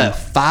changed her. There's that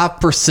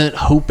 5%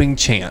 hoping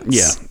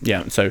chance.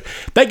 Yeah. So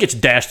that gets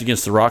dashed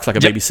against the rocks like a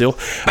baby seal.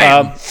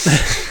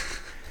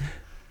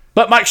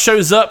 But Mike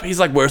shows up. He's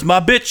like, "Where's my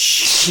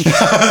bitch?"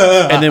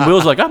 And then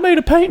Will's like, "I made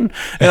a painting."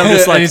 And I'm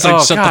just like, he's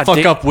like, "Shut the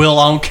fuck up, Will.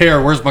 I don't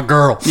care. Where's my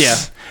girl?" Yeah.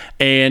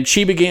 And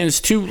she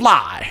begins to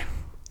lie.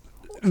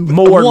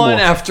 More one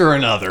after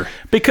another.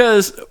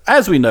 Because,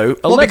 as we know...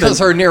 because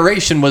her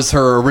narration was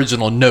her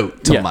original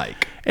note to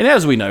Mike. And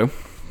as we know,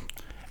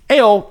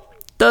 Elle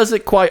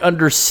doesn't quite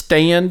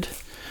understand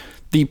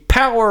the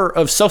power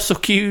of social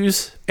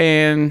cues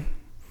and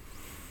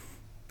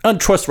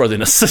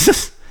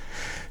untrustworthiness.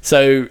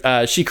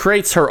 So she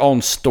creates her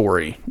own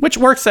story, which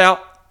works out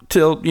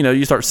till,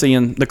 you start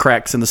seeing the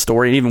cracks in the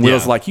story. And even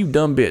Will's like, "You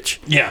dumb bitch."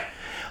 Yeah.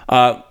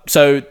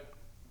 So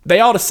they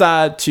all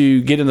decide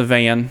to get in the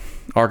van,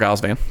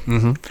 Argyle's van,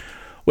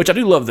 which I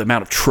do love the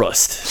amount of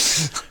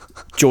trust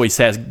Joyce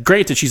has.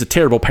 Granted, she's a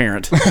terrible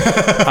parent,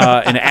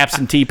 an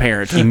absentee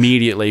parent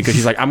immediately, because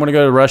she's like, "I'm going to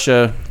go to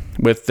Russia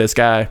with this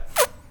guy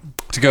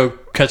to go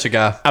catch a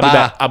guy.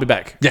 I'll be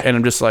back." Yeah. And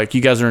I'm just like, "You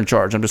guys are in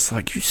charge." I'm just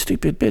like, "You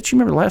stupid bitch. You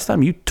remember the last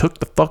time you took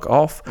the fuck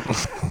off?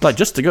 Like,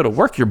 just to go to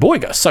work, your boy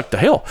got sucked to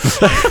hell."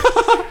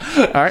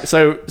 All right.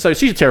 So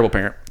she's a terrible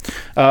parent.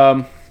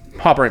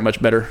 Hopper ain't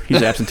much better.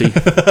 He's absentee.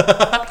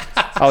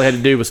 All he had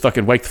to do was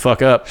fucking wake the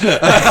fuck up.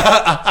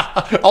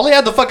 All he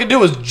had to fucking do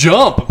was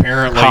jump,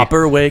 apparently.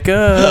 Hopper, wake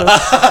up.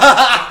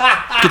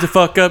 Get the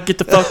fuck up.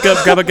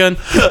 Grab a gun.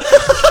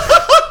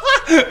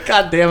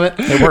 God damn it.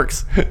 It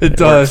works. It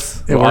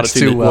does. It works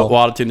too well. We'll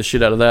auto-tune the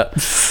shit out of that.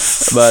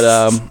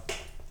 But,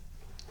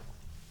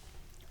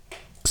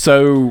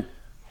 so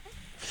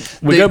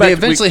they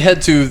eventually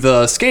head to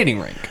the skating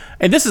rink.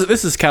 And this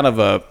is kind of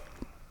a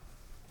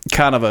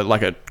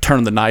like a turn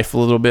of the knife a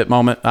little bit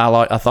moment.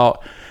 I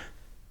thought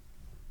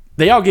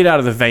they all get out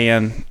of the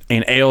van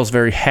and Elle's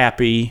very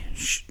happy.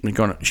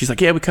 She's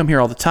like, "Yeah, we come here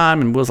all the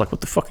time." And Will's like,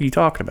 "What the fuck are you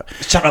talking about?"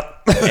 Shut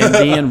up. And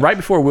then right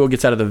before Will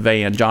gets out of the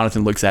van,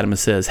 Jonathan looks at him and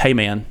says, "Hey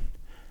man,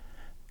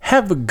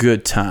 have a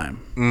good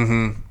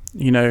time."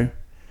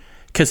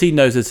 Because he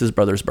knows it's his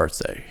brother's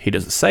birthday. He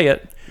doesn't say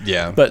it.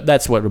 Yeah. But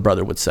that's what a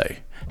brother would say.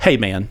 "Hey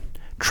man,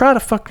 try to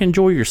fucking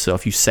enjoy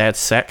yourself, you sad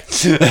sack."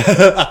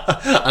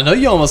 I know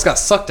you almost got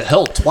sucked to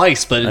hell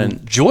twice, but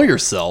enjoy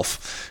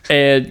yourself.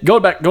 And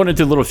going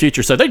into the little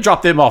future, so they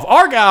drop them off.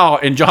 Argyle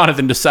and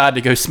Jonathan decide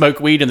to go smoke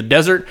weed in the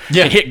desert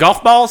and hit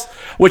golf balls,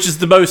 which is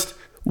the most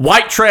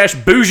white trash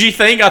bougie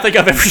thing I think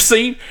I've ever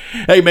seen.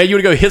 Hey man, you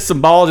want to go hit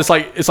some balls? It's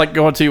like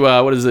going to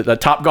a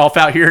Top Golf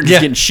out here and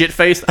just getting shit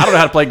faced. I don't know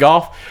how to play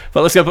golf,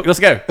 but let's go.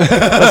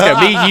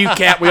 Me, you,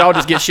 Cat, we all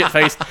just get shit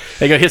faced.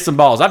 They go hit some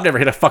balls. I've never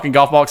hit a fucking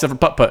golf ball except for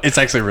putt. It's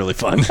actually really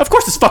fun. Of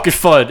course it's fucking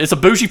fun. It's a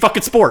bougie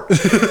fucking sport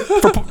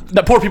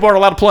that poor people aren't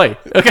allowed to play.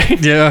 Okay.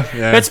 Yeah.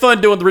 It's fun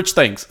doing the rich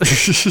things.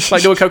 It's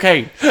like doing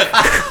cocaine.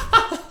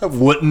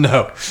 Wouldn't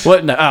know.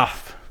 Ah,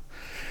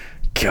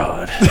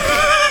 God.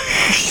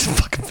 He's a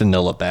fucking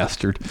vanilla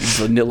bastard.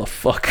 Vanilla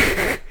fuck.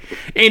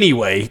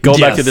 Anyway, going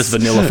back to this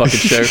vanilla fucking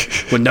show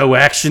with no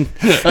action.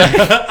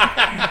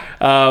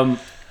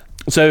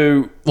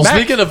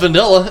 Speaking of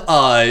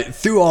vanilla,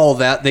 through all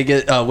that, they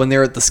get when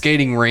they're at the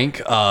skating rink,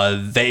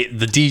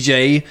 the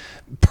DJ,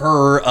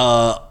 per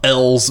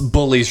Elle's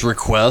bully's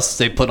request,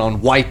 they put on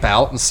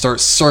Wipeout and start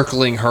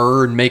circling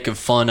her and making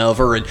fun of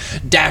her and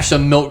dash a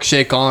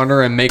milkshake on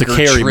her and make her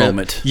Carrie trip.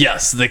 Moment.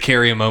 Yes, the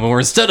Carrie moment, where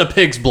instead of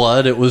pig's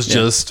blood, it was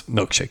just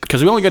milkshake.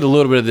 Because we only got a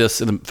little bit of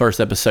this in the first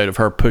episode of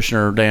her pushing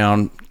her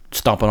down,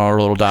 stomping on her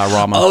little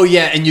diorama. Oh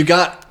yeah, and you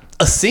got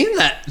a scene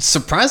that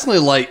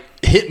surprisingly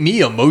hit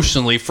me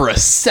emotionally for a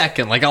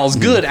second. Like I was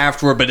good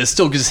afterward, but it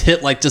still just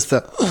hit like just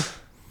the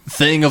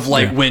thing of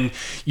like when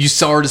you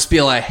saw her just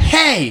be like,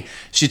 hey,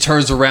 she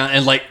turns around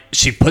and like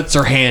she puts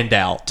her hand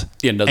out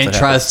and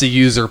tries to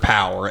use her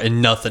power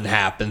and nothing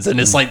happens. And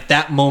it's like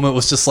that moment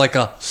was just like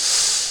a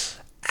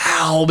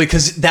ow,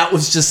 because that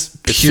was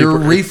just pure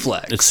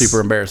reflex. It's super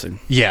embarrassing.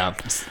 Yeah.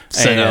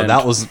 So no,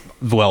 that was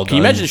well done. Can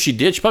you imagine if she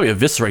did? She'd probably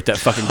eviscerate that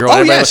fucking girl.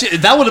 Oh yeah,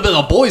 that would have been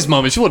a boy's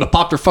moment. She would have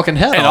popped her fucking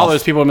head and off. all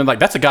those people would have been like,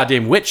 that's a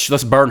goddamn witch.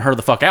 Let's burn her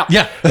the fuck out.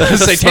 Yeah.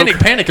 Satanic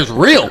panic is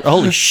real.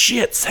 Holy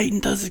shit,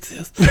 Satan does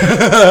exist.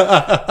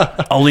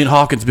 Only in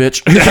Hawkins,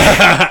 bitch.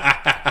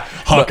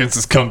 Hawkins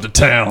has come to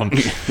town.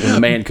 When the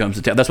man comes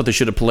to town. That's what they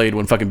should have played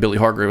when fucking Billy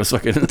Hargrave was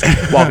fucking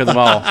walking the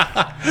mall.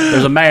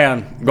 There's a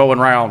man going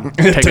around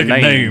taking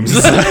names.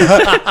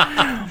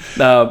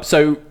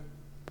 So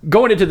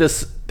going into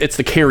this, it's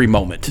the Carrie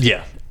moment.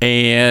 Yeah.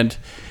 And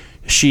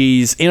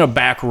she's in a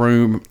back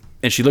room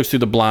and she looks through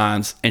the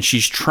blinds and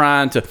she's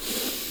trying to,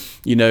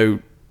 you know,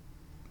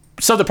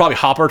 something probably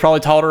Hopper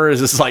probably taught her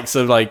is this like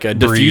some like a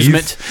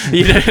diffusement,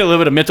 you know, a little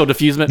bit of mental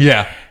diffusement.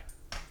 Yeah.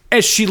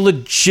 And she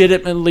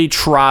legitimately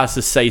tries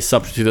to say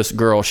something to this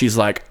girl. She's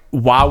like,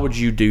 why would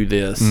you do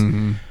this?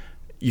 Mm-hmm.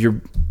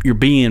 You're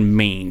being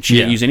mean. She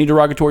didn't use any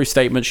derogatory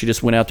statements. She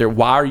just went out there.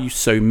 Why are you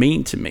so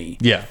mean to me?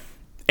 Yeah.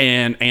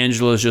 And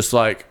Angela's just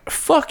like,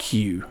 fuck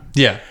you.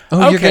 Yeah.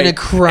 Oh, okay. You're going to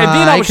cry and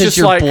then I was because just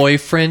your like,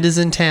 boyfriend is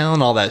in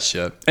town, all that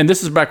shit. And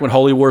this is back when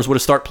Holy Wars would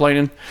have started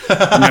playing.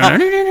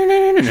 And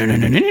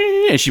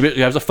she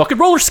has a fucking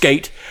roller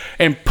skate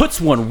and puts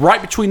one right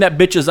between that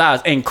bitch's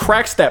eyes and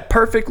cracks that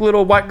perfect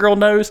little white girl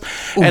nose.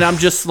 Oof. And I'm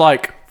just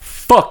like,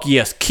 fuck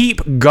yes,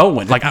 keep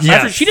going. Like,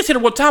 after she just hit her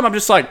one time, I'm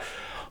just like,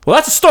 well,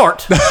 that's a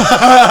start.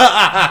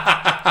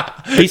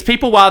 These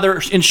people, while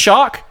they're in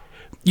shock,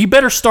 you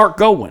better start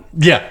going.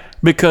 Yeah.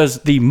 Because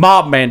the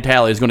mob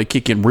mentality is going to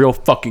kick in real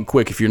fucking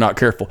quick if you're not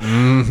careful.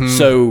 Mm-hmm.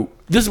 So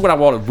this is what I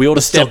wanted Will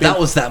to step in. That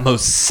was that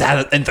most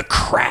sad, and the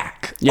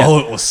crack. Yeah. Oh,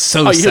 it was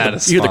so satisfying.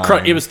 You hear the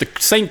crack. It was the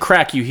same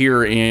crack you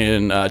hear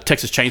in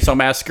Texas Chainsaw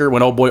Massacre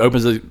when old boy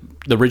opens the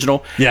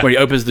original. Yeah. When he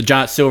opens the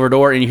giant silver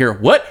door and you hear,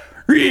 what?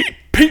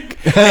 Pink.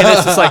 And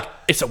it's just like,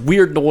 it's a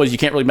weird noise. You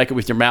can't really make it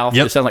with your mouth.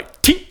 Yep. It sounds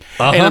like, tink.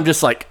 Uh-huh. And I'm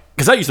just like,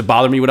 because that used to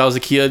bother me when I was a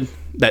kid,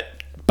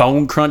 that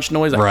bone crunch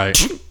noise. Like,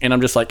 right. And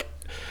I'm just like,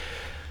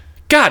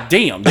 God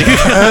damn, dude.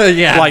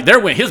 Yeah. Like, there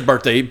went his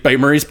birthday, Bay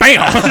Marie's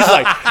bam.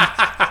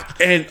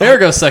 Like, and there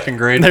goes second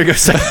grade. There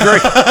goes second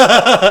grade.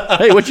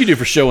 Hey, what'd you do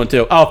for show and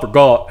tell? Oh, I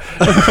forgot.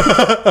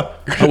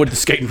 I went to the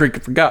skating rink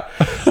and forgot.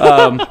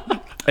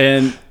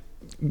 And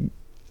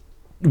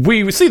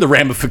we see the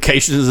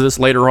ramifications of this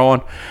later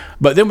on,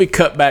 but then we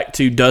cut back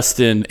to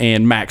Dustin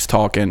and Max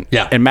talking.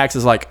 Yeah. And Max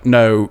is like,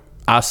 no,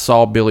 I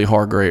saw Billy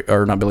Hargrave,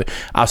 or not Billy,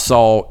 I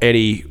saw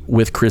Eddie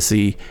with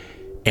Chrissy,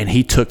 and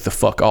he took the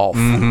fuck off.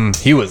 Mm-hmm.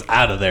 He was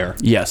out of there.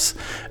 Yes.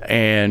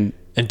 And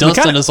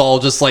Dustin is all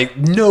just like,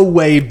 no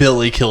way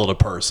Billy killed a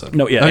person.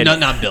 No, yeah.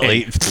 Not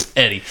Billy.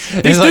 Eddie.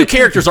 These two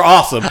characters are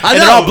awesome. And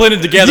they're all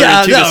blended together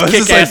into this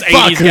kick-ass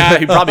like, 80s guy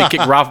who probably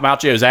kicked Ralph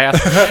Macchio's ass.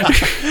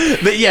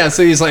 But yeah,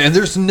 so he's like, and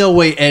there's no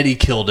way Eddie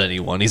killed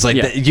anyone. He's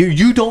like,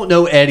 you don't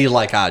know Eddie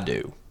like I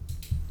do.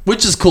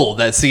 Which is cool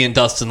that seeing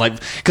Dustin, like,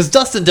 because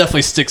Dustin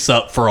definitely sticks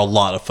up for a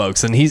lot of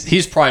folks, and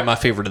he's probably my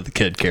favorite of the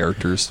kid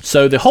characters.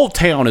 So the whole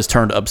town is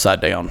turned upside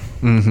down.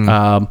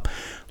 Mm-hmm.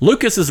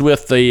 Lucas is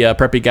with the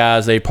preppy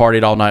guys. They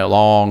partied all night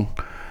long.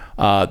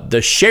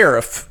 The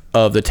sheriff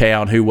of the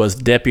town, who was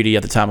deputy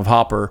at the time of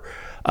Hopper,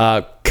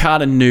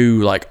 kind of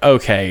knew, like,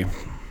 okay,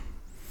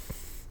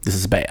 this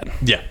is bad.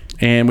 Yeah.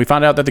 And we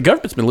find out that the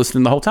government's been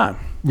listening the whole time.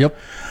 Yep.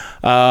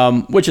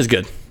 Which is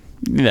good.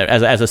 You know,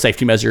 as a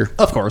safety measure.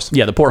 Of course.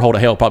 Yeah, the porthole to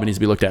hell probably needs to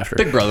be looked after.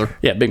 Big brother.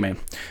 Yeah, big man.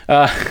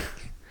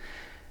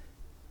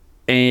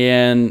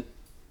 And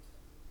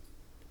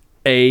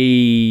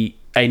a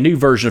new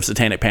version of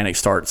Satanic Panic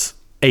starts.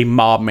 A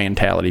mob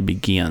mentality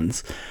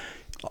begins.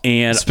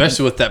 And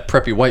especially with that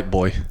preppy white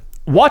boy.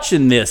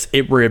 Watching this,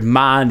 it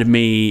reminded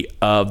me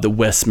of the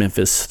West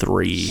Memphis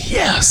 3.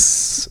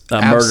 Yes.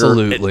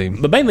 Absolutely.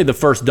 But mainly the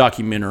first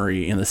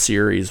documentary in the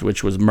series,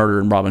 which was Murder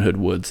in Robin Hood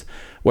Woods,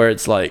 where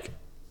it's like,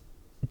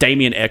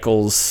 Damien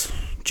Eccles,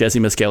 Jesse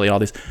Miskelly, all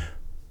these.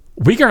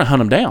 We're going to hunt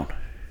them down.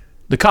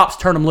 The cops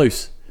turn them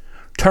loose.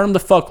 Turn them the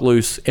fuck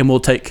loose, and we'll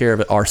take care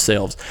of it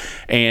ourselves.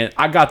 And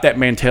I got that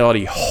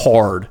mentality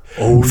hard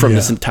from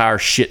this entire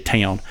shit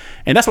town.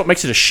 And that's what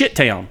makes it a shit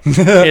town,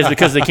 is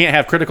because they can't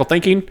have critical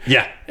thinking.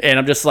 Yeah. And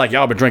I'm just like,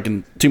 y'all been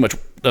drinking too much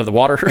of the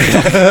water.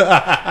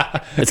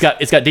 It's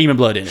got demon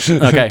blood in it.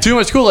 Okay. Too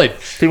much Kool-Aid.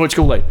 Too much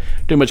Kool-Aid.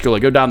 Too much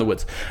Kool-Aid. Go down the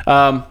woods.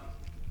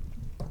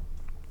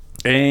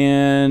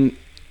 And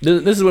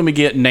this is when we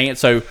get Nancy.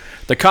 So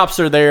the cops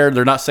are there.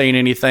 They're not saying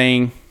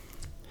anything.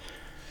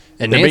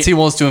 And Nancy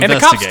wants to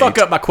investigate. And the cops fuck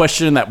up by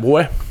questioning that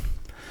boy.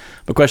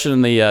 By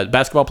questioning the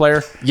basketball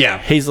player. Yeah.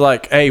 He's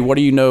like, hey, what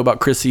do you know about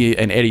Chrissy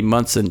and Eddie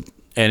Munson?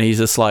 And he's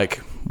just like,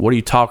 what are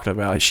you talking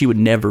about? She would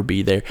never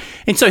be there.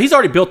 And so he's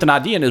already built an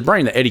idea in his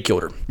brain that Eddie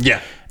killed her. Yeah.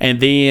 And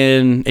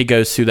then it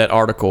goes through that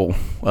article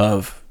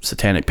of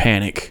Satanic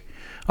Panic,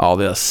 all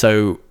this.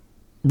 So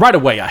right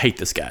away, I hate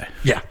this guy.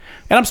 Yeah.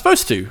 And I'm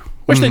supposed to,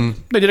 which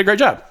they did a great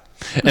job.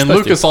 And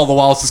Lucas, all the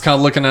while, is just kind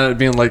of looking at it,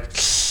 being like,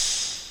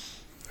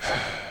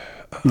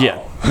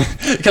 yeah.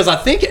 Because I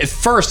think at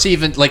first,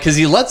 even like, because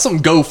he lets them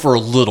go for a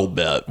little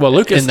bit. Well,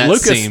 Lucas, in that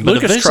scene, but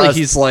eventually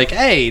he's like,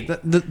 "Hey,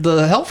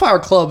 the Hellfire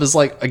Club is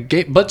like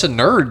a bunch of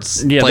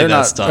nerds. Yeah, play they're that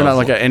not, stuff." They're not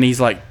like that. And he's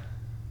like,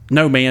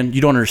 "No, man,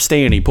 you don't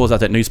understand." He pulls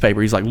out that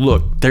newspaper. He's like,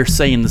 "Look, they're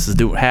saying this is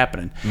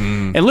happening."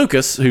 And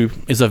Lucas, who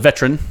is a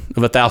veteran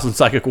of 1,000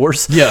 Psychic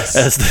Wars, Yes.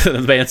 as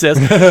the band says,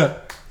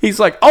 he's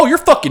like, "Oh, you're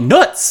fucking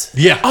nuts."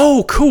 Yeah.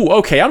 Oh, cool.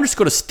 Okay, I'm just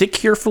going to stick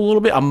here for a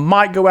little bit. I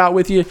might go out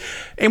with you.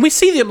 And we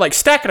see them like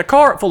stacking a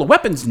car full of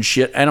weapons and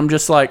shit. And I'm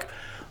just like,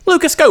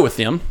 Lucas, go with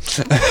them.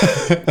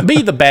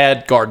 Be the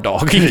bad guard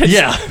dog.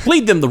 Yeah.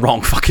 Lead them the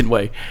wrong fucking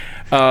way.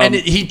 And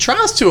he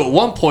tries to at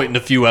one point in a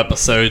few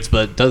episodes,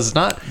 but does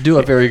not do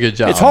a very good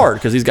job. It's hard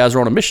because these guys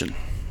are on a mission.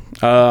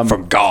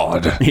 from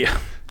God. Yeah.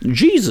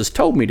 Jesus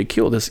told me to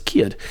kill this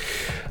kid.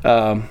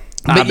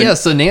 But yeah,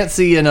 so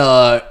Nancy and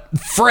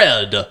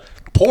Fred,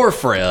 poor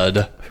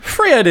Fred.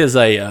 Fred is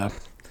at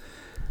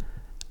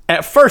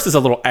first is a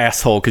little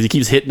asshole because he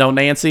keeps hitting on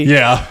Nancy.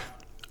 Yeah.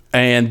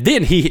 And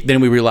then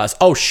we realize,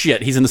 oh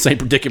shit, he's in the same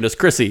predicament as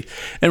Chrissy.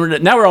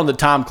 And now we're on the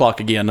time clock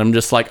again. I'm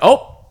just like,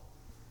 oh,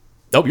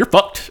 you're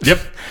fucked. Yep.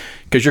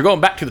 Because you're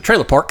going back to the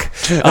trailer park.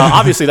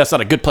 Obviously, that's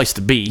not a good place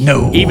to be.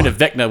 No. Even if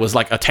Vecna was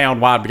like a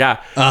town-wide guy,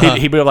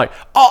 he'd be like,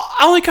 oh,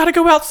 I only got to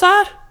go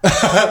outside?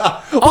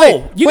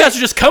 You guys are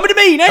just coming to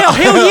me now.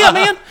 Hell yeah,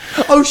 man.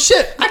 Oh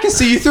shit, I can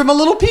see you through my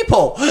little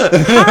peephole.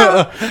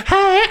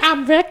 Hi,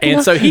 I'm Vecna.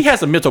 And so he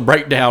has a mental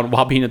breakdown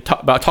while being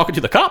about talking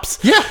to the cops.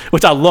 Yeah.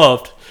 Which I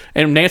loved.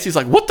 And Nancy's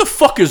like, what the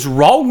fuck is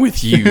wrong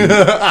with you?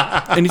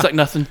 And he's like,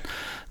 nothing.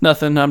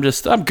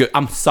 I'm good.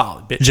 I'm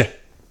solid, bitch. Yeah.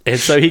 And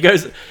so he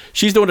goes,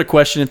 she's doing the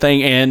questioning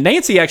thing, and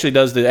Nancy actually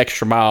does the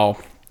extra mile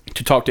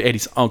to talk to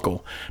Eddie's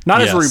uncle.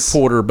 Not as a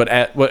reporter,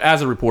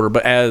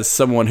 but as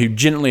someone who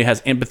genuinely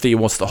has empathy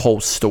and wants the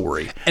whole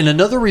story. And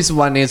another reason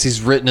why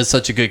Nancy's written as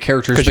such a good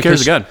character is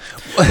because she carries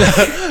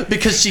a gun.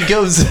 Because she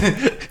goes...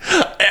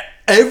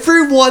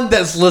 Everyone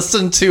that's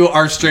listened to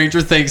our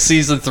Stranger Things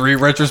season 3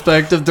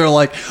 retrospective, they're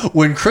like,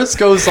 when Chris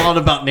goes on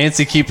about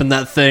Nancy keeping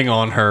that thing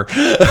on her.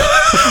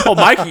 Oh,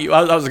 Mikey,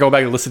 I was going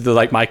back and listening to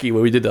like Mikey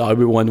when we did the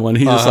Obi-Wan one.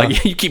 He's just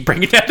like, you keep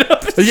bringing that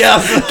up.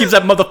 Yeah. Keeps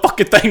that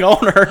motherfucking thing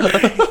on her.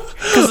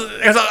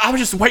 Because I was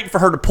just waiting for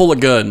her to pull a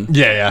gun.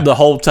 Yeah. The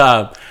whole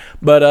time.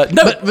 But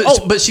no,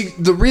 but she,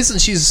 the reason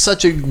she's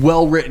such a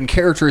well-written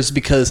character is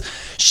because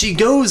she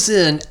goes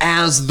in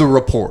as the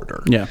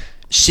reporter. Yeah.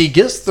 She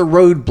gets the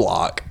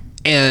roadblock.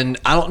 And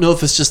I don't know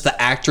if it's just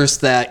the actress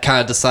that kind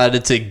of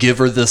decided to give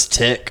her this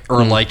tick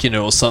or like,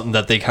 something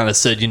that they kind of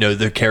said,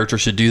 the character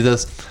should do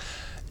this.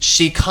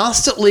 She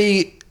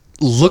constantly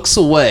looks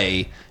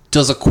away,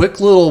 does a quick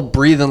little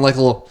breathing,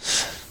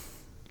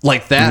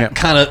 like that,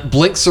 kind of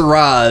blinks her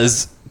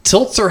eyes,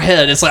 tilts her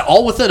head. It's like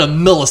all within a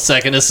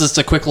millisecond. It's just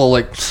a quick little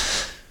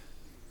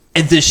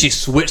and then she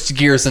switched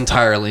gears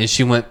entirely and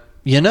she went,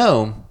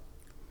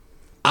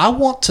 I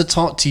want to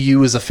talk to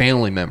you as a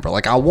family member.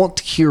 Like, I want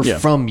to hear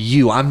from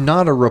you. I'm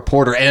not a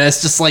reporter. And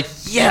it's just like,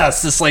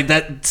 yes, it's like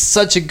that's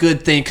such a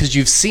good thing because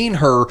you've seen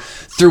her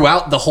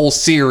throughout the whole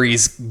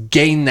series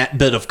gain that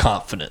bit of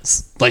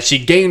confidence. Like, she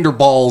gained her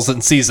balls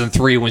in season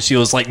 3 when she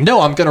was like,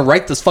 no, I'm going to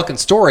write this fucking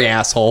story,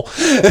 asshole.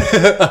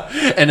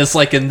 And it's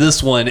like in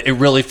this one, it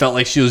really felt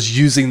like she was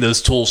using those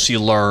tools she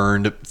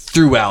learned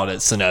throughout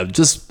it. So, no,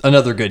 just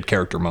another good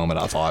character moment,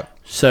 I thought.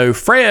 So,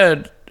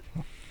 Fred...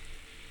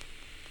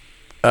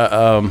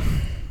 well,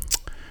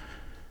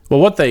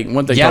 one thing.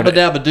 Yabba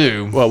dabba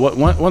do. Well,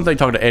 one thing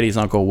talking to Eddie's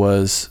uncle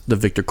was the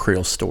Victor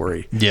Creel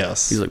story.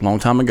 Yes, he's like, long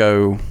time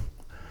ago,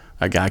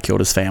 a guy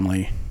killed his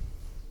family,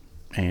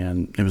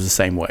 and it was the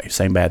same way,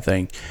 same bad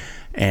thing,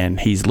 and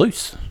he's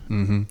loose.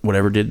 Mm-hmm.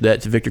 Whatever did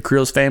that to Victor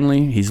Creel's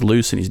family, he's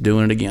loose and he's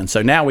doing it again.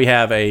 So now we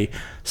have a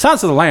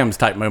Silence of the Lambs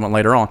type moment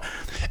later on.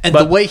 And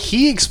the way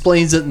he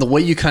explains it and the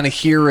way you kind of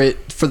hear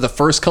it for the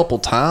first couple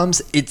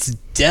times, it's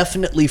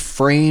definitely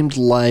framed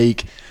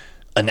like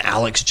an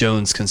Alex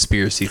Jones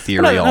conspiracy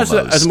theory almost.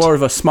 As more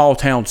of a small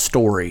town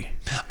story.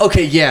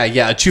 Okay, yeah,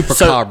 a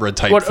chupacabra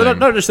type thing.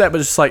 Not just that, but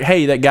it's like,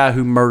 hey, that guy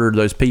who murdered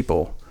those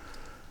people.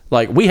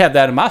 Like, we have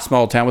that in my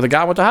small town with a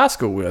guy I went to high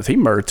school with. He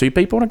murdered 2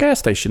 people in a gas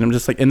station. I'm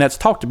just like, and that's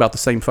talked about the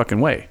same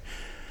fucking way.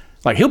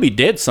 Like, he'll be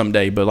dead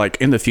someday, but like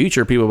in the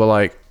future, people will be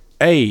like,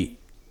 hey,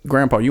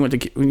 Grandpa, you went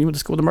to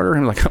school to murder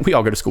him? Like, we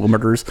all go to school with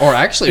murderers. Or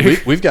actually,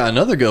 we've got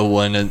another good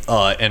one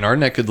in our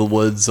neck of the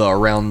woods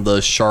around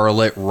the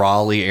Charlotte,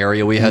 Raleigh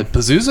area. We had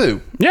Pazuzu.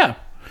 Yeah,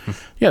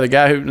 the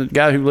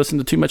guy who listened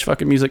to too much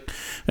fucking music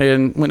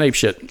and went ape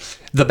shit.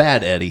 The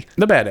bad Eddie.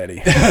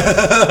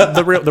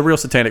 the real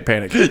Satanic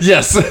Panic.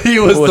 Yes, he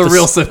was the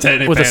real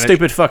Satanic Panic with the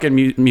stupid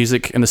fucking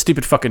music and the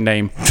stupid fucking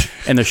name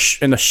and the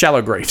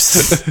shallow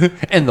graves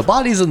and the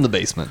bodies in the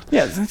basement.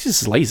 Yeah, it's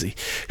just lazy.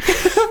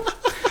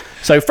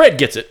 So Fred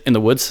gets it in the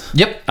woods.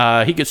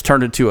 Yep. He gets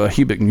turned into a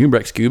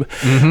Ubrex cube.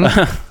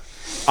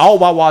 Mm-hmm. All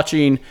while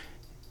watching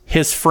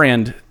his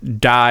friend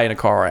die in a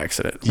car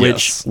accident,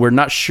 which we're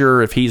not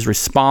sure if he's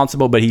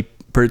responsible, but he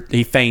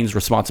he feigns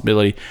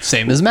responsibility,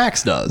 Same as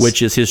Max does.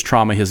 which is his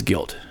trauma, his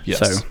guilt. Yes.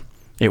 So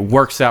it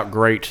works out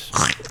great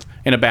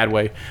in a bad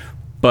way.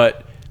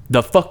 But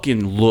the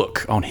fucking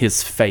look on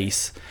his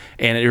face,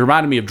 and it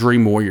reminded me of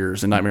Dream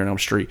Warriors and Nightmare on Elm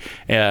Street.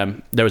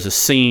 There was a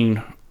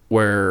scene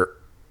where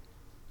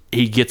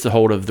he gets a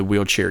hold of the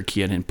wheelchair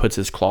kid and puts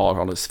his claw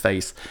on his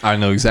face. I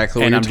know exactly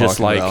what And you're I'm just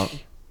talking like,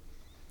 about.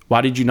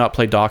 why did you not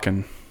play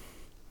Dawkins?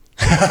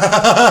 You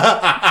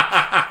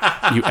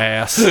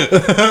ass.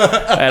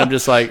 And I'm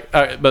just like,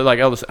 but like,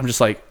 I'm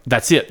just like,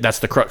 that's it. That's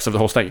the crux of the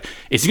whole thing.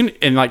 It's gonna,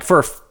 and like for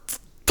a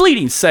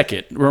fleeting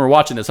second when we're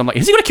watching this, I'm like,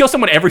 is he gonna kill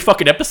someone every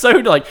fucking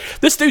episode? Like,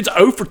 this dude's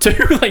 0 for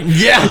 2. Like,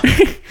 Yeah.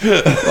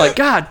 like,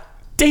 God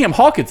damn,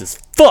 Hawkins is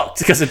fucked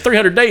because in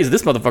 300 days,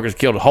 this motherfucker's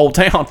killed a whole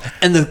town.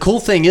 And the cool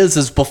thing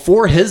is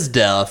before his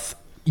death,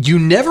 you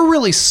never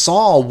really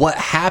saw what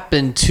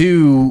happened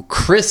to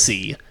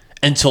Chrissy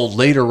until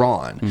later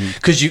on,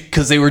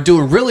 because they were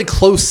doing really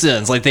close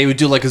ins. Like they would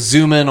do like a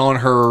zoom in on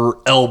her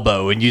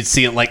elbow, and you'd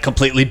see it like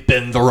completely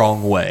bend the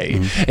wrong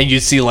way, and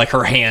you'd see like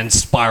her hand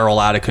spiral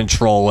out of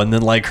control, and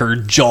then like her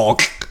jaw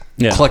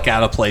click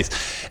out of place.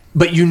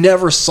 But you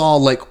never saw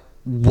like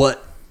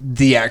what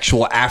the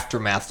actual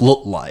aftermath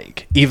looked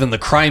like. Even the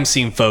crime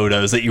scene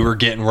photos that you were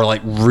getting were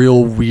like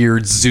real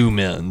weird zoom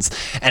ins,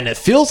 and it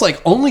feels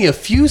like only a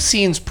few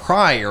scenes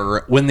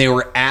prior, when they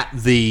were at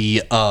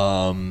the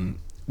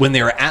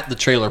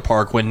trailer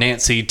park, when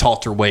Nancy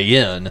talked her way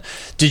in,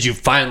 did you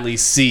finally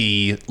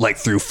see, like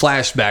through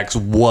flashbacks,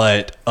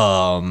 what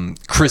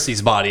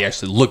Chrissy's body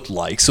actually looked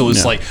like. So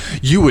it's like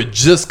you had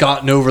just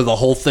gotten over the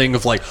whole thing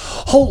of like,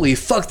 holy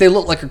fuck, they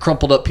look like a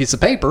crumpled up piece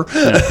of paper.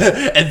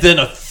 And then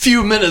a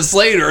few minutes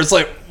later, it's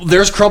like,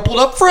 there's crumpled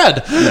up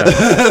Fred.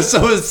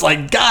 So it's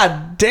like,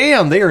 god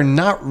damn, they are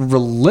not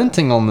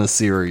relenting on this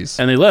series.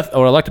 And they left,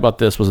 what I liked about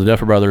this was the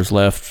Duffer Brothers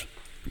left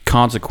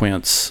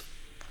Consequence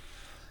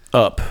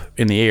up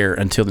in the air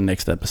until the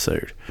next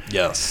episode.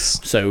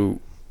 Yes. So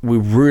we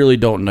really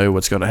don't know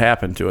what's going to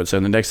happen to it. So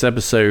in the next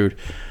episode,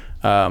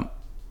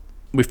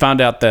 we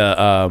find out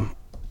that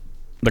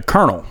the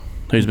Colonel,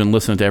 who's been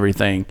listening to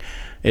everything,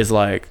 is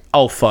like,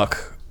 oh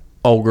fuck,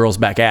 old girl's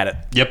back at it.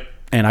 Yep.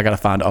 And I got to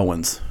find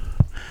Owens.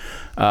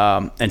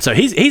 And so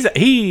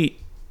he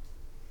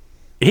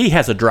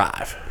has a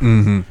drive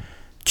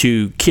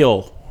to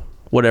kill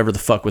whatever the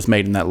fuck was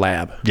made in that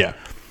lab. Yeah.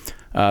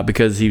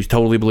 Because he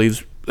totally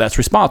believes that's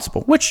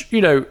responsible, which, you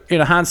know, in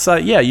a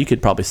hindsight, yeah, you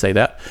could probably say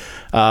that.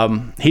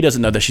 He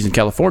doesn't know that she's in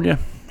California.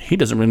 He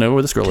doesn't really know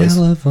where this girl is.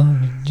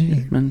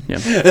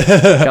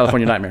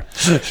 California Nightmare.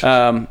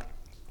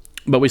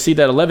 But we see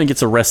that 11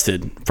 gets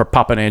arrested for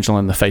popping Angela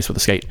in the face with a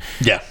skate.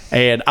 Yeah.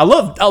 And I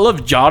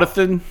love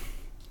Jonathan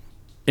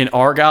and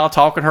Argyle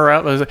talking her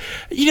out. I was like,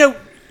 you know,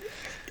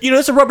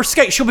 it's a rubber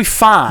skate. She'll be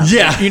fine.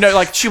 Yeah. You know,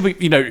 like she'll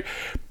be,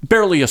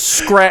 barely a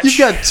scratch. You've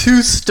got two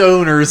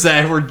stoners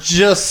that were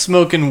just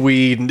smoking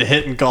weed and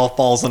hitting golf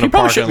balls in a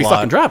probably parking shouldn't be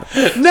lot. fucking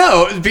driving.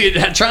 No,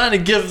 trying to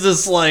give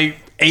this like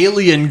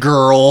alien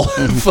girl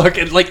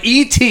fucking like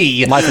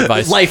E.T. Life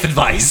advice. Life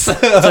advice.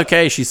 It's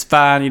okay. She's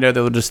fine.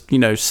 They'll just,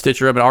 stitch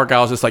her up. And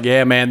Argyle's just like,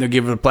 yeah, man, they'll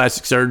give her a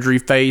plastic surgery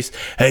face.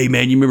 Hey,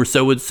 man, you remember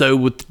so-and-so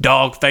with the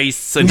dog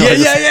face? And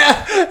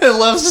yeah. And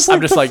Love's just like,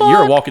 I'm just like,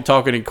 you're a walking,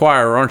 talking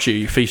inquirer, aren't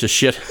you piece of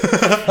shit?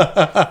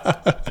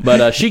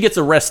 But she gets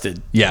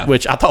arrested. Yeah.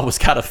 Which I thought was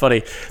kind of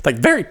funny. Like,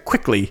 very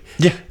quickly.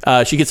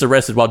 Yeah. She gets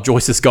arrested while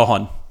Joyce is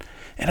gone.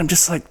 And I'm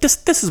just like,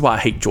 this is why I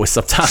hate Joyce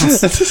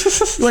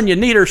sometimes. When you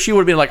need her, she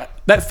would have been like,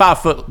 that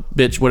 5-foot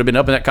bitch would have been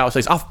up in that cop's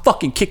face. I'll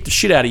fucking kick the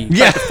shit out of you.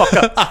 Yeah. Back the fuck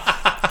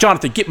up.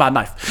 Jonathan, get my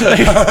knife.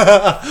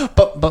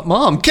 but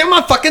Mom, get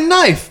my fucking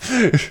knife.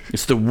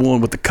 It's the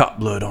one with the cop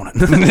blood on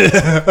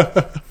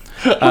it.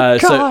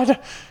 God.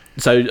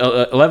 So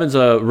 11's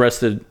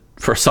arrested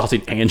for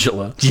assaulting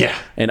Angela. Yeah.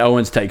 And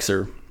Owens takes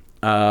her.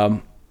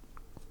 And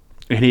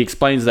he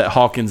explains that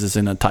Hawkins is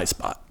in a tight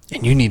spot.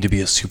 And you need to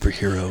be a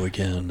superhero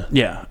again.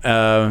 Yeah.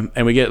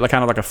 And we get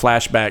kind of like a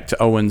flashback to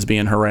Owens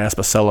being harassed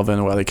by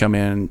Sullivan while they come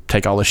in and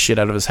take all this shit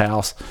out of his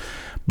house.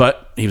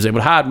 But he was able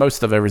to hide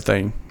most of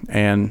everything.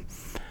 And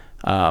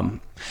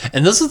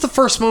this is the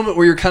first moment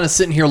where you're kind of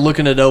sitting here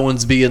looking at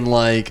Owens being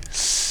like,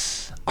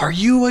 are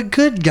you a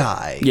good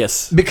guy?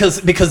 Yes.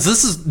 Because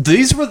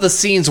these were the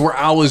scenes where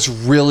I was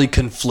really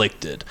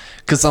conflicted.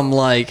 Because I'm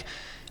like,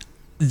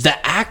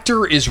 the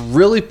actor is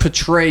really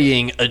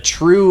portraying a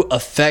true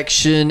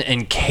affection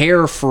and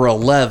care for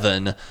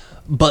 11,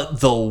 but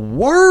the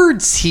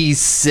words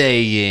he's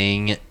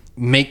saying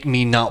make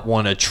me not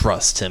want to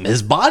trust him.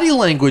 His body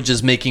language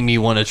is making me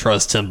want to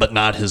trust him, but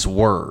not his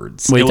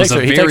words. It was a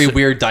very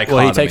weird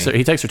dichotomy. Well,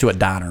 he takes her to a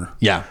diner.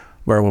 Yeah.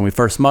 Where when we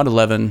first met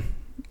 11,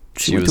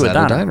 she went was to at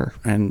a a diner, diner.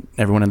 and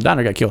everyone in the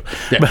diner got killed.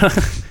 Yeah.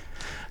 But,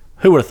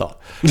 who would have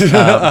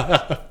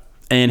thought?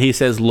 And he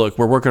says, look,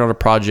 we're working on a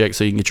project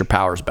so you can get your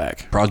powers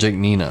back. Project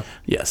Nina.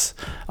 Yes.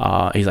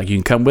 He's like, you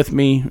can come with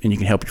me and you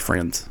can help your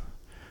friends.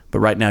 But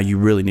right now, you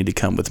really need to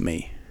come with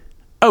me.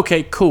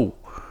 Okay, cool.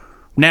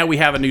 Now we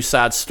have a new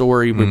side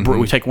story.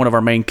 We take one of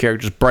our main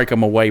characters, break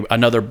them away,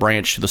 another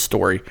branch to the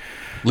story.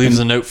 Leaves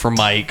a note for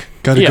Mike.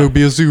 Gotta Yeah. go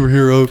be a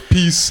superhero.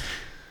 Peace.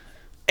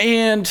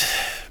 And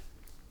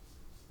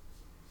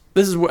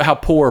this is how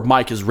poor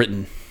Mike is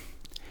written.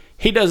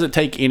 He doesn't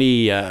take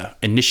any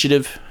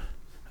initiative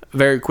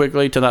very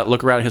quickly to not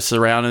look around his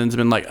surroundings and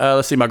been like,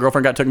 let's see, my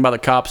girlfriend got taken by the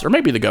cops or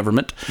maybe the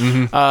government.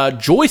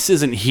 Joyce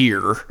isn't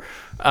here.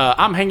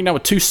 I'm hanging out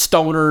with two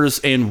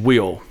stoners and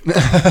Will.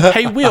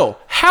 Hey, Will,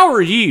 how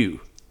are you?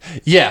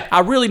 Yeah.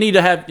 I really need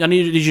you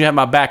to have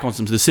my back on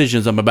some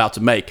decisions I'm about to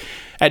make.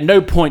 At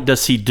no point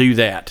does he do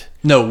that.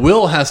 No,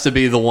 Will has to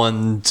be the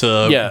one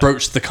to Yeah.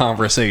 broach the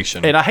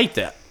conversation. And I hate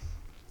that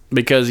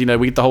because, we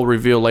get the whole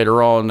reveal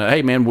later on.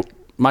 Hey, man,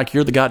 Mike,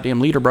 you're the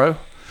goddamn leader, bro.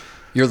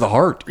 You're the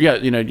heart. Yeah,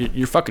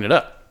 you're fucking it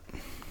up.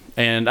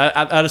 And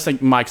I just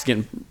think Mike's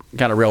getting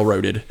kind of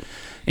railroaded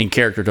in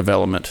character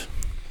development.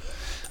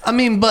 I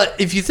mean, but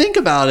if you think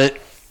about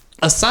it,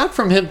 aside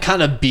from him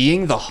kind of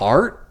being the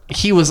heart,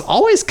 he was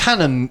always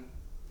kind of...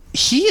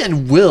 He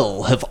and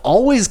Will have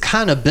always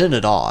kind of been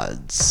at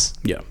odds.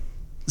 Yeah.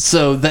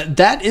 So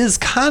that is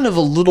kind of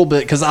a little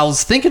bit... Because I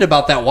was thinking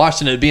about that,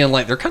 watching it, being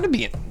like, they're kind of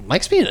being...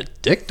 Mike's being a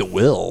dick to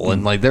Will.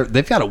 And like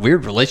they've got a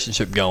weird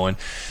relationship going.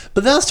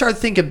 But then I started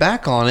thinking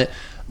back on it.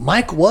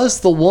 Mike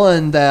was the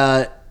one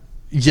that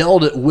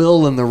yelled at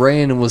Will in the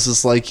rain and was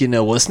just like,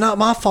 well, it's not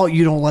my fault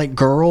you don't like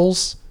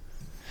girls.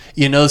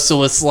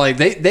 So it's like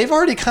they've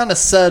already kind of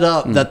set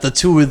up that the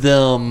two of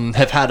them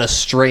have had a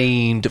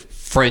strained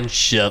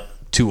friendship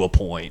to a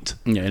point.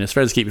 Yeah, and his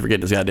friends keep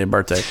forgetting his goddamn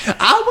birthday.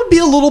 I would be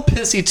a little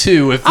pissy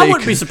too if they I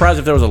wouldn't be surprised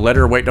if there was a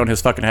letter waiting on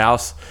his fucking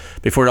house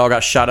before it all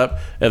got shot up.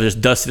 If just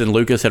Dustin and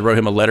Lucas had wrote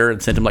him a letter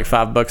and sent him like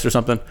 $5 or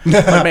something.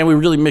 Like, man, we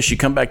really miss you.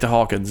 Come back to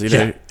Hawkins,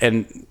 Yeah.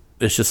 And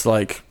it's just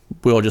like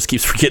Will just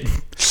keeps forgetting.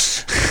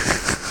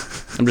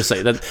 I'm just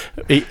saying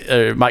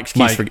that Mike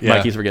keeps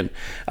forgetting.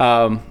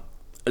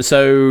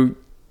 So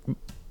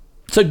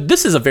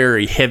this is a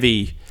very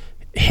heavy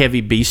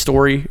B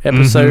story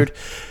episode.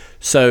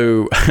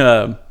 So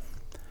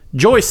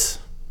Joyce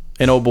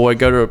and old boy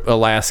go to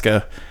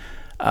Alaska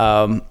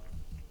and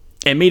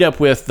meet up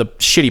with the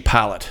shitty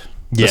pilot.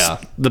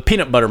 The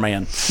peanut butter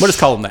man. We'll just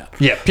call him that.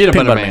 Yeah, peanut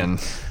butter man.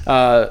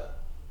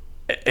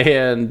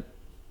 And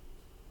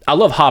I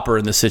love Hopper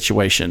in this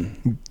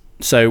situation.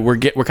 So we're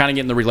kind of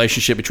getting the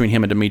relationship between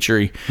him and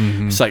Dimitri.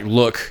 It's like,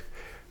 look,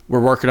 we're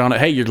working on it.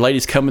 Hey, your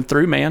lady's coming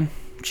through, man.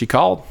 She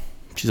called.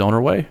 She's on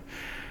her way.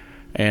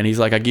 And he's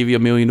like, I give you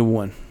 $1 million to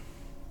 1.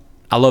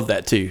 I love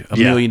that too. $1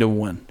 million to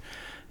 1.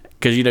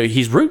 Because,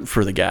 he's rooting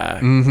for the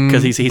guy.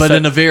 Because he's but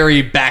in a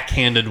very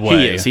backhanded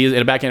way. He is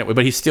in a backhanded way.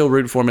 But he's still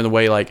rooting for him in the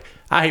way like,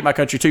 I hate my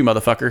country too,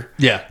 motherfucker.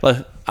 Yeah.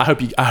 I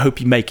hope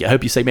you make it. I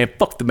hope you say, man,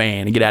 fuck the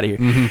man and get out of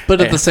here.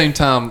 But at the same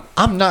time,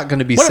 I'm not going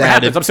to be Whatever sad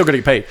happens, I'm still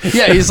going to get paid.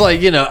 Yeah, he's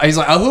like,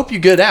 I hope you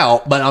get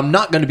out, but I'm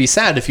not going to be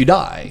sad if you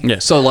die. Yeah.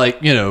 So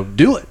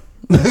do it.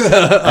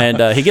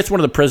 And he gets one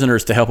of the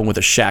prisoners to help him with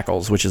the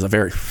shackles, which is a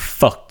very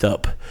fucked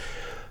up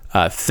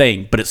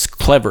thing, but it's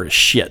clever as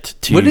shit.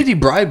 What did he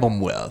bribe him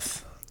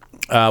with?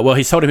 Well,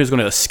 he told him he was going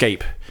to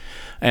escape,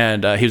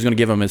 and he was going to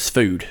give him his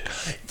food.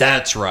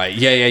 That's right.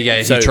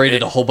 Yeah. So he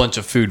traded a whole bunch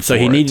of food So for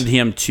he it. needed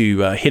him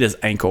to hit his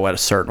ankle at a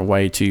certain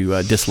way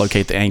to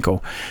dislocate the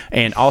ankle.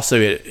 And also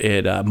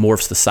it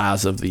morphs the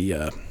size of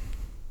the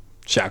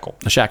shackle.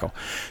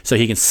 So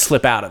he can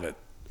slip out of it.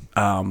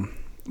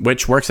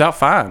 Which works out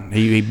fine.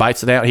 He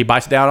bites it out. He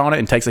bites down on it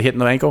and takes a hit in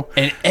the ankle.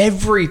 And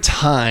every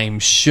time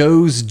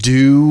shows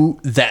do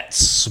that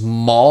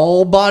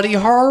small body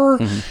horror,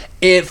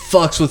 it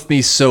fucks with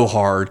me so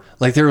hard.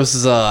 Like there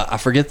was I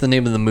forget the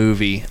name of the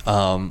movie,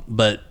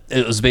 but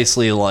it was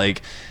basically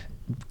like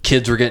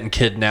kids were getting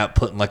kidnapped,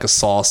 put in like a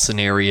Saw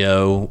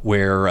scenario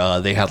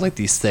where they had like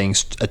these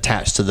things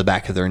attached to the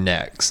back of their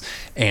necks,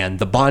 and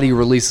the body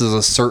releases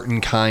a certain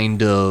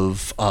kind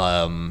of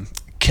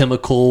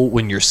chemical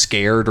when you're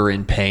scared or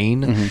in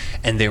pain,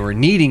 and they were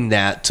needing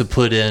that to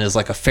put in as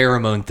like a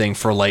pheromone thing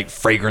for like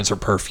fragrance or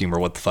perfume or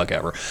what the fuck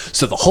ever.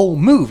 So the whole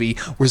movie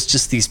was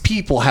just these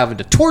people having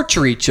to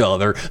torture each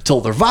other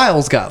till their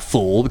vials got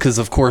full, because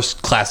of course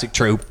classic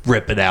trope,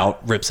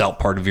 rips out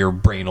part of your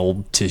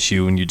brainal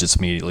tissue and you just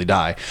immediately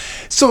die.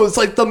 So it's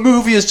like the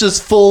movie is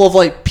just full of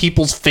like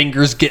people's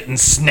fingers getting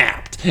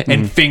snapped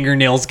and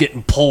fingernails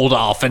getting pulled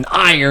off and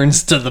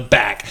irons to the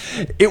back.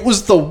 It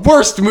was the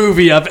worst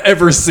movie I've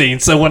ever seen.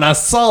 So when I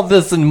saw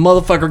this and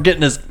motherfucker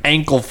getting his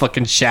ankle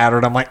fucking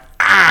shattered, I'm like,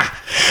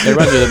 It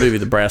reminds me of the movie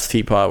The Brass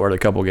Teapot, where the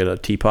couple get a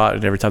teapot,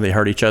 and every time they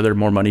hurt each other,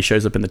 more money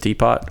shows up in the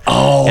teapot.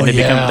 Oh, and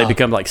yeah. They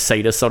become like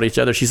sadists on each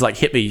other. She's like,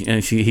 hit me,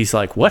 and he's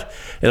like, what?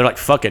 And they're like,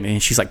 fucking,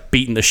 and she's like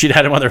beating the shit out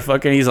of him while they're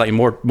fucking. He's like,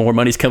 more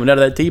money's coming out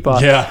of that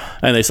teapot. Yeah.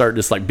 And they start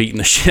just like beating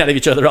the shit out of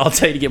each other all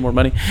day to get more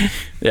money.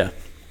 Yeah.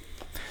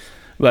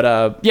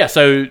 But yeah,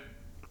 so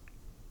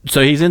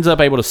he ends up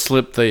able to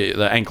slip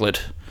the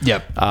anklet.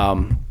 Yep.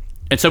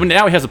 And so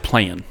now he has a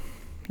plan.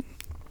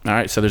 All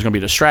right, so there's going to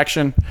be a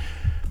distraction.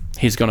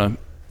 He's going to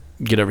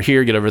get over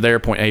here, get over there,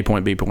 point A,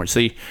 point B, point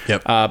C.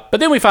 Yep. But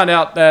then we find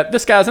out that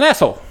this guy's an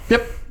asshole.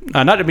 Yep.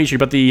 Not Dimitri,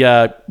 but the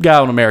guy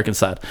on the American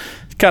side.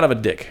 He's kind of a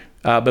dick.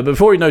 But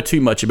before we know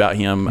too much about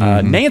him,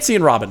 Nancy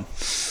and Robin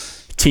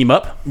team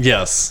up.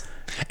 Yes.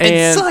 And-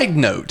 And side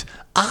note,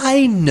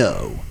 I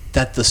know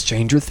that the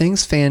Stranger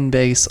Things fan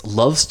base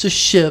loves to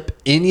ship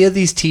any of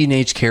these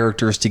teenage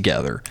characters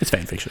together. It's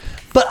fan fiction.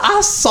 But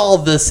I saw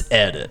this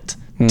edit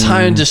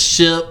trying to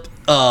ship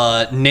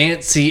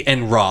Nancy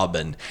and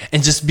Robin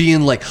and just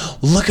being like,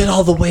 look at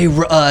all the way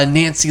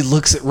Nancy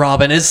looks at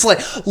Robin. It's like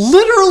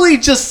literally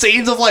just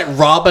scenes of like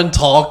Robin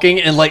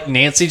talking and like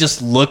Nancy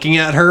just looking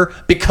at her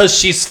because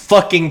she's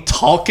fucking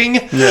talking.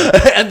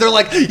 And they're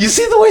like, you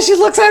see the way she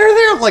looks at her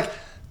there? I'm like,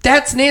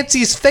 that's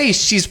Nancy's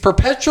face. She's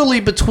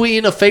perpetually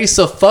between a face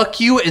of fuck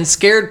you and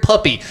scared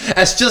puppy.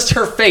 That's just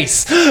her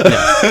face.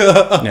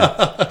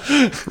 Yeah.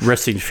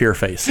 Resting fear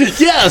face.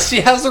 Yes,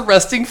 she has a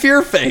resting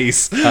fear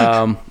face.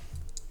 I'm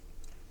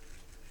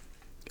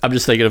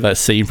just thinking of that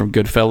scene from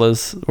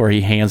Goodfellas where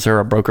he hands her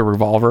a broken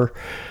revolver,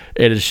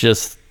 and it's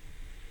just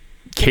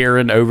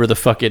Karen over the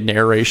fucking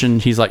narration.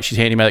 He's like, she's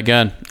handing me that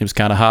gun. It was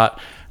kind of hot.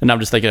 And I'm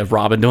just thinking of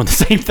Robin doing the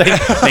same thing.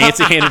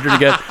 Nancy handed her the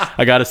gun.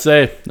 I got to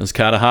say, it was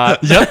kind of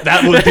hot. Yep,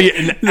 that would be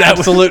an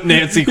absolute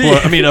Nancy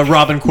quote. I mean, a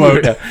Robin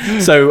quote. Yeah.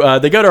 So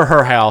they go to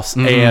her house,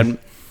 and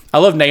I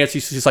love Nancy.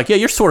 She's like, yeah,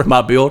 you're sort of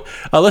my build.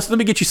 Let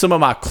me get you some of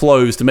my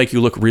clothes to make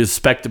you look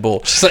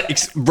respectable. She's like,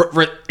 excuse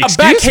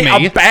A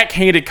me?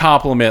 backhanded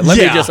compliment. Let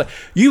me just,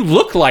 you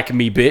look like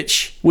me,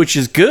 bitch, which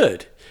is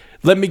good.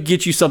 Let me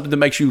get you something that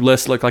makes you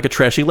less look like a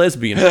trashy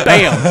lesbian.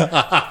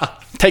 Bam.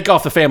 Take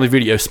off the Family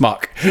Video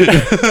smock.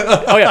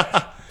 Oh,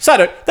 yeah. Side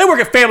note, they work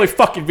at Family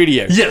fucking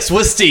Video. Yes,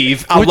 with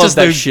Steve. I which love is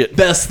that the shit.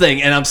 best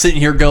thing. And I'm sitting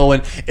here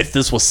going, if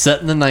this was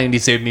set in the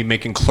 90s, they'd be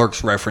making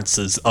Clerks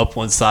references up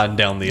one side and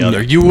down the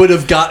other. You would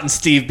have gotten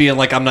Steve being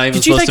like, I'm not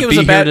even supposed to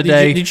be here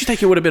today. Did you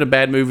think it would have been a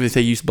bad move if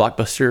they used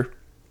Blockbuster?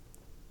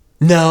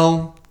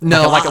 No.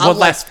 Like one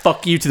last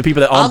fuck you to the people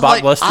that own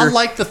Blockbuster? I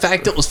like the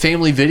fact that it was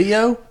Family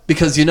Video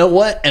because you know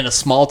what? In a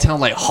small town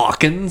like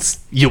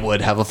Hawkins, you would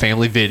have a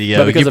Family Video.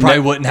 But because you of probably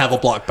wouldn't have a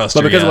Blockbuster.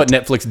 But because yet. of what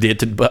Netflix did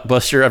to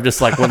Blockbuster, I'm just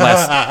like one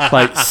last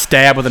like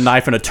stab with a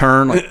knife and a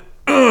turn. Like,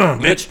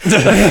 bitch.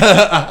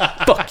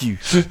 Fuck you.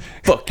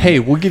 Fuck you. Hey,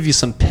 we'll give you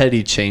some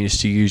petty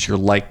change to use your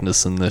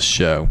likeness in this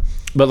show.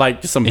 But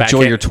like just some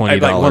Enjoy your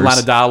 $20. Like one line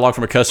of dialogue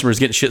from a customer is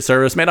getting shit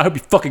service. Man, I hope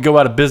you fucking go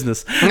out of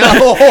business.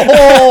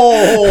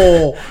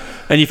 No.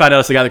 And you find out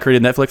it's the guy that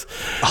created Netflix.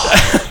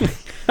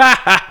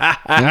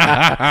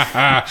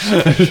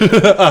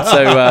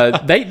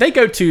 So they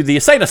go to the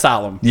insane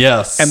asylum.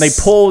 Yes. And they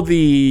pull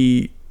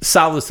the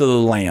Silence of the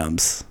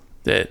Lambs.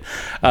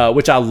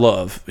 Which I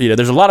love. You know,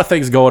 there's a lot of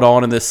things going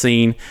on in this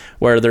scene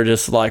where they're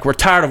just like, we're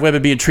tired of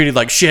women being treated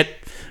like shit.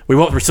 We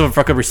want some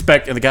fucking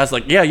respect. And the guy's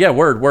like, yeah,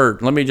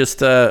 word. Let me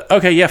just,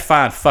 okay, yeah,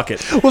 fine, fuck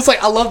it. Well, it's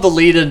like, I love the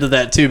lead into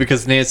that too,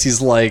 because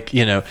Nancy's like,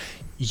 you know,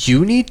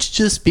 you need to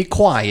just be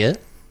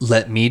quiet.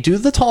 Let me do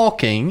the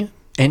talking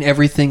and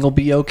everything will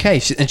be okay.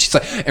 And she's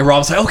like, and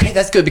Rob's like, okay,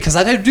 that's good because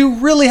I do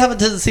really have a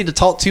tendency to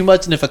talk too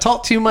much. And if I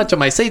talk too much, I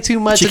might say too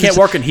much. She can't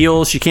work in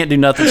heels. She can't do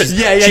nothing. She's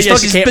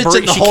She's can't bitching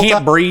breathe. the She whole can't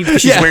time. breathe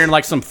because she's Yeah. wearing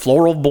like some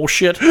floral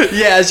bullshit.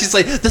 Yeah, she's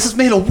like, this is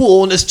made of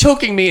wool and it's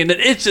choking me and it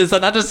itches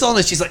and I just don't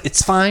know. She's like,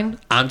 it's fine.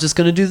 I'm just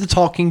going to do the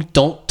talking.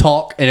 Don't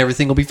talk and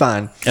everything will be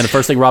fine. And the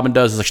first thing Robin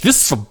does is like, this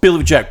is for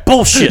Billy Jack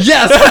bullshit.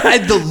 Yes,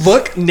 and the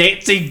look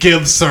Nancy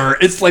gives her,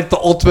 it's like the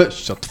ultimate,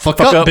 shut the fuck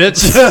up, up.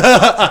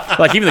 bitch.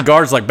 Like even the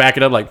guards like back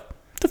it up like,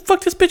 the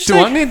fuck this bitch Do say?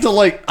 I need to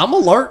like, I'm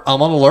alert.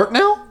 I'm on alert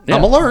now. Yeah.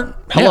 I'm alert.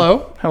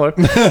 Hello. Yeah. Hello.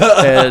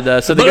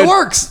 And so they But it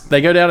works. They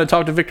go down and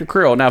talk to Victor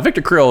Krill. Now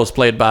Victor Krill is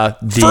played by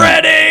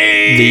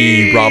Freddie!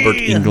 the Robert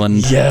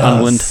Englund. Yes.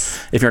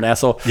 Englund, if you're an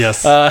asshole.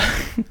 Yes.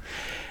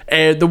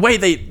 And the way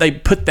they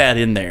put that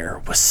in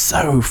there was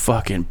so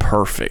fucking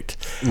perfect.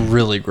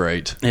 Really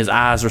great. His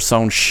eyes are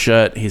sewn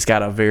shut. He's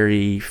got a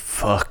very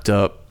fucked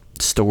up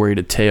story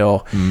to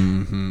tell.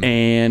 Mm-hmm.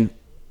 And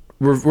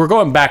we're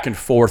going back and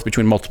forth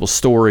between multiple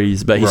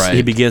stories, but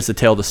he begins to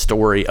tell the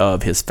story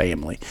of his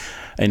family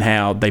and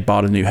how they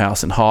bought a new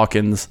house in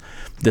Hawkins.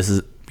 This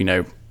is, you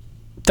know,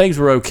 things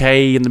were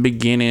okay in the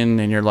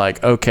beginning, and you're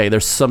like, okay,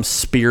 there's some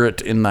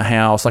spirit in the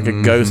house, like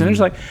a ghost. And it's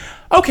like,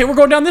 okay, we're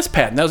going down this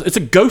path. Now it's a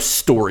ghost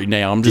story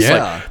now. I'm just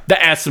like,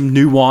 that adds some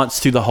nuance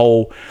to the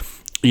whole,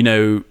 you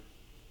know,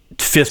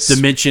 fifth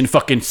dimension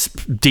fucking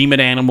demon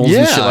animals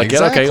and shit like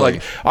that. Okay,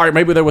 like, all right,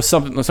 maybe there was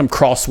some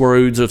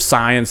crossroads of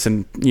science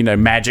and, you know,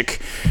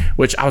 magic,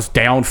 which I was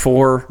down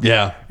for.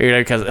 Yeah. You know,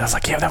 because I was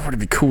like, yeah, that would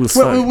be cool as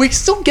fuck. We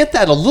still get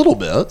that a little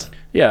bit.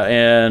 Yeah,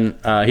 and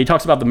he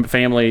talks about the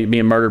family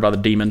being murdered by the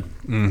demon.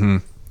 Mm-hmm.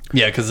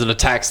 Yeah, because it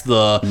attacks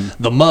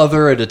the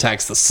mother, it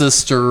attacks the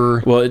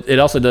sister. Well, it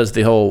also does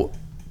the whole,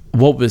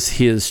 what was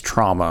his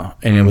trauma?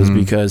 And it was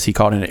because he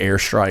caught in an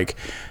airstrike,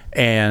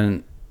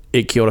 and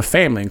it killed a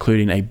family,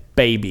 including a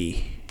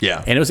baby.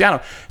 Yeah, and it was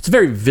it's a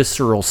very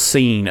visceral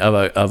scene of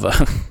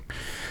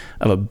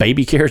a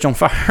baby carriage on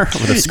fire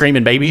with a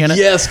screaming baby in it.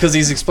 Yes, because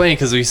he's explaining,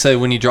 because he said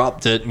when he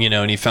dropped it, you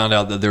know, and he found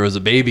out that there was a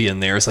baby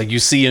in there. It's like you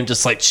see him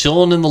just like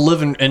chilling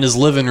in his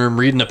living room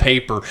reading a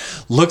paper,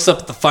 looks up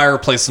at the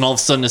fireplace, and all of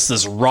a sudden it's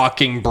this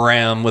rocking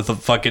Bram with a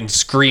fucking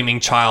screaming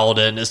child,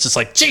 and it's just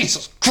like,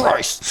 Jesus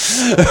Christ.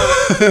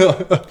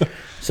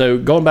 So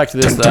going back to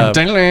this, so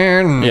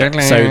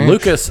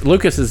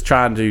Lucas is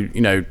trying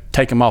to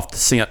take him off the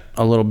scent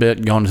a little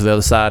bit, going to the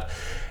other side,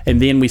 and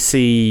then we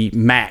see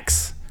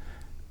Max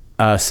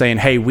saying,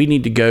 "Hey, we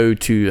need to go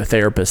to a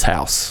therapist's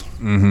house."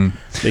 Mm-hmm.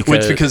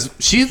 Because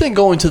she's been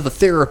going to the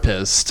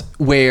therapist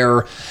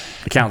where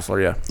the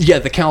counselor,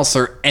 the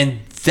counselor,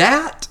 and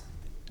that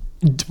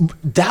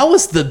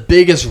was the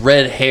biggest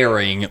red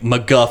herring,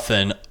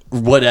 MacGuffin,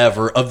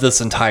 whatever, of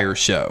this entire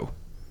show.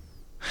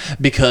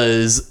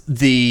 Because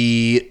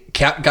the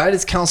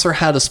guidance counselor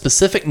had a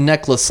specific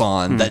necklace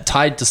on that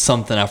tied to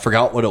something. I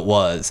forgot what it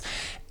was.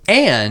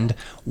 And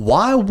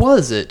why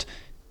was it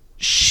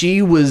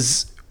she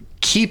was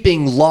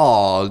keeping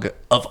log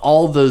of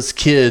all those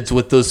kids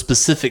with those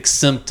specific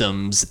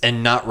symptoms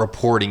and not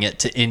reporting it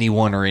to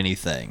anyone or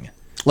anything?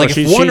 Like,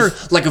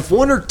 if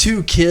one or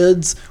two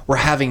kids were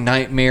having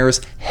nightmares,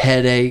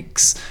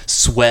 headaches,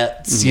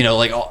 sweats,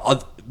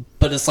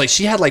 but it's like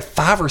she had like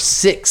 5 or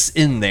 6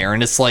 in there,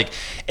 and it's like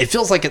it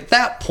feels like at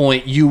that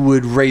point you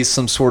would raise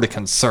some sort of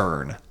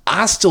concern.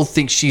 I still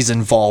think she's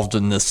involved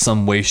in this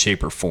some way,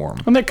 shape, or form.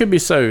 And that could be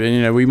so,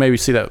 and we maybe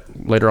see that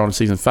later on in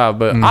season 5.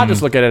 But I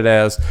just look at it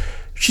as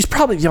she's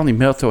probably the only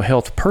mental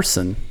health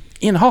person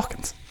in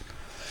Hawkins.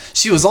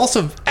 She was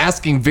also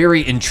asking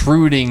very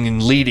intruding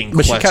and leading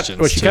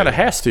questions. She kind of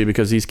has to,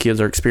 because these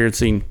kids are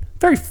experiencing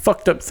very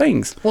fucked up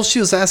things. Well, she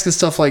was asking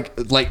stuff like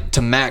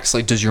to Max,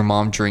 like, does your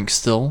mom drink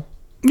still?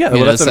 Yeah,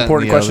 well, that's an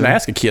important question to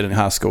ask a kid in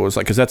high school. Is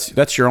like, because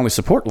that's your only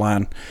support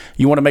line.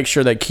 You want to make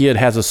sure that kid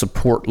has a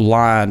support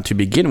line to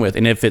begin with,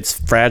 and if it's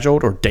fragile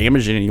or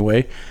damaged in any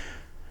way,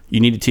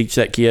 you need to teach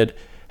that kid,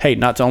 hey,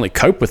 not to only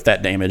cope with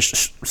that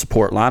damaged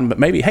support line, but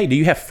maybe, hey, do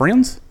you have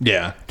friends?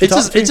 Yeah, it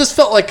just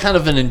felt like kind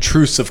of an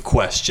intrusive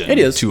question. It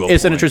is.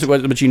 It's an intrusive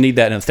question, but you need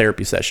that in a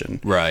therapy session,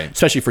 right?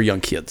 Especially for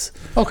young kids.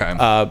 Okay.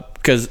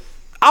 Because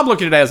I'm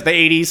looking at it as the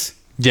 80s.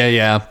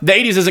 Yeah. The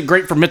 80s isn't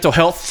great for mental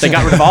health. They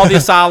got rid of all the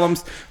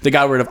asylums. They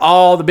got rid of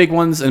all the big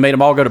ones and made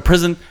them all go to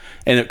prison.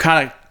 And it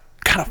kind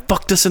of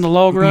fucked us in the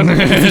long run. If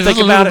you think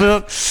about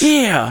it.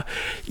 Yeah.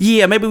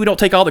 Maybe we don't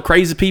take all the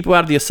crazy people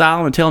out of the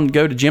asylum and tell them to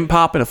go to gym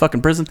pop in a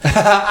fucking prison.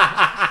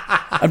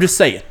 I'm just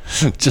saying.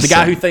 The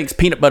guy who thinks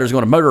peanut butter is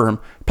going to murder him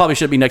probably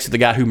should be next to the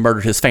guy who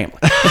murdered his family.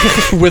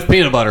 With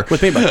peanut butter.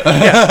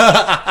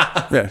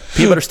 Yeah.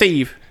 Peanut Butter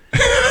Steve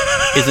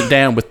isn't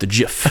down with the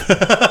GIF.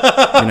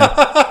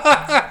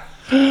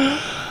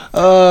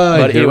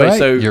 But anyway, right.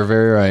 so you're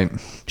very right.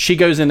 She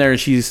goes in there and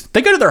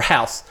they go to their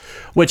house,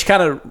 which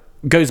kind of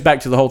goes back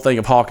to the whole thing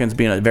of Hawkins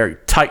being a very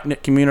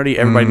tight-knit community.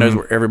 Everybody knows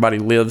where everybody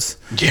lives.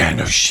 Yeah,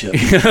 no shit.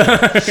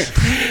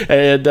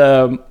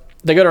 And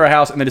they go to her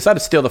house and they decide to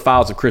steal the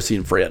files of Chrissy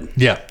and Fred.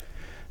 Yeah.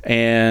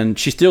 And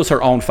she steals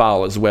her own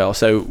file as well.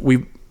 So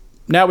we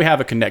have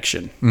a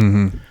connection.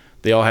 Mm-hmm.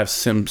 They all have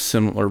some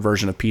similar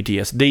version of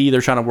PTSD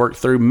they're trying to work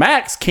through.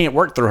 Max can't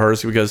work through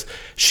hers because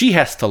she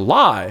has to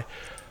lie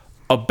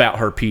about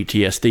her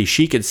PTSD.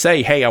 She could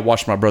say, hey, I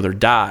watched my brother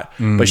die,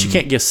 but she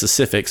can't give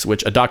specifics,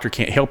 which a doctor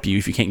can't help you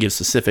if you can't give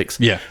specifics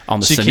on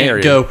the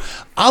scenario. She can't go,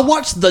 I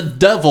watched the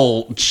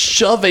devil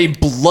shove a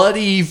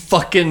bloody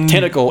fucking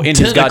tentacle in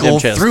his goddamn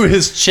chest. Through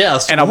his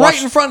chest and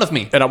right in front of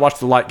me. And I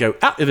watched the light go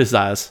out of his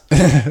eyes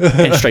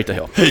and straight to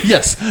hell.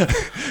 Yes.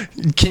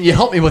 Can you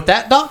help me with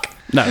that, Doc?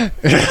 No.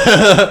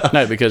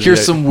 No, because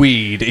here's some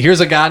weed. Here's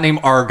a guy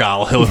named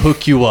Argyle. He'll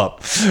hook you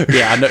up.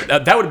 Yeah, I know.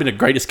 That would have been the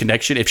greatest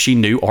connection if she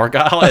knew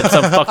Argyle in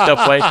some fucked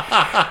up way.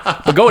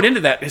 But going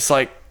into that, it's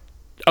like,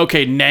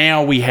 okay,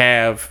 now we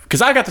have,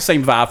 because I got the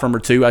same vibe from her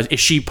too. Is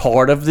she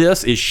part of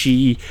this? Is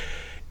she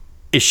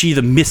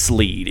the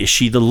mislead? Is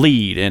she the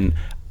lead? And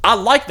I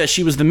like that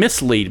she was the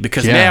mislead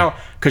because now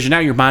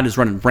your mind is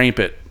running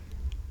rampant.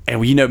 And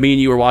me and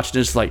you were watching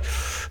this like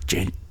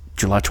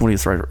July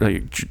 20th,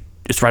 right?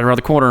 It's right around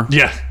the corner.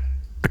 Yeah.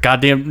 The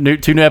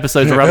goddamn 2 new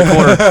episodes around the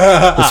corner.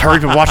 Let's hurry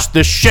to watch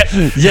this shit.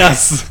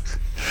 Yes.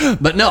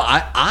 But no,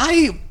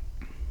 I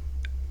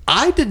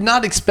did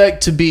not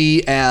expect to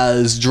be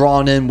as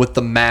drawn in with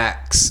the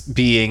Max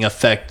being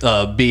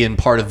being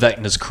part of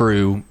Vecna's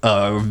crew,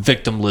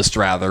 victim list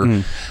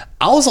rather.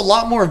 I was a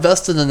lot more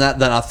invested in that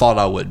than I thought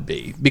I would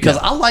be because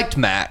I liked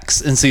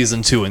Max in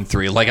season 2 and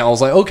 3. Like I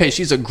was like, okay,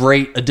 she's a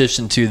great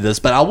addition to this,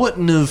 but I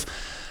wouldn't have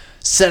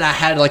said I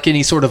had like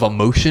any sort of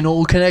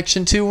emotional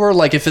connection to her.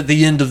 Like if at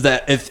the end of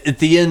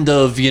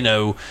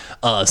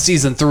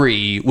season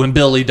 3 when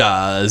Billy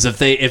dies, if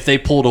they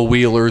pulled a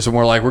Wheelers and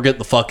we're like, we're getting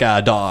the fuck out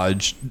of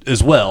Dodge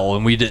as well,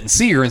 and we didn't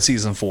see her in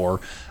season 4,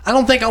 I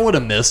don't think I would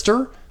have missed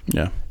her.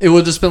 Yeah, it would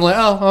have just been like,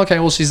 oh, okay,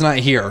 well, she's not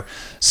here.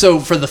 So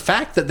for the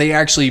fact that they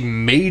actually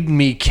made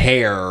me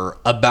care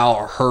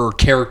about her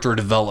character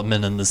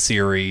development in the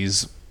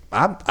series,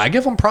 I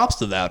give them props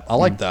to that. I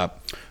like that.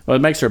 Well, it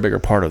makes her a bigger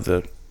part of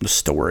the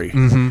story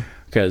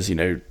because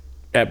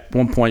at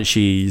one point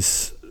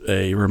she's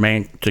a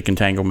romantic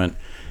entanglement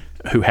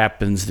who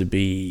happens to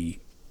be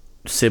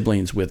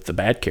siblings with the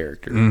bad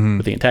character,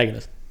 with the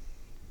antagonist.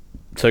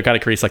 So it kind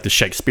of creates like the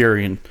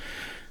Shakespearean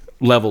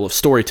level of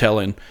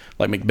storytelling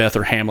like Macbeth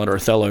or Hamlet or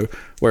Othello,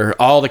 where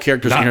all the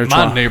characters Not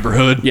intertwine. my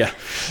neighborhood. Yeah,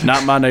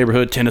 not my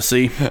neighborhood,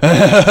 Tennessee.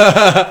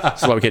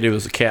 That's why we can't do it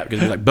as a cat,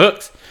 because he's like,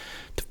 books,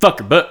 the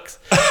fucker books.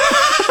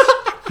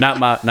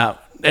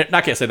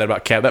 I can't say that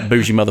about Cap, that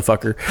bougie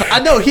motherfucker.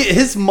 I know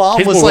his mom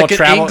He's was more like an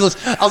well-traveled.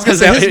 English. I was gonna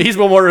say he's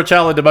more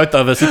traveling to both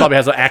of us. He probably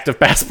has an active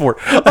passport.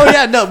 oh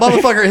yeah, no,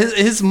 motherfucker.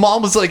 His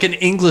mom was like an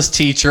English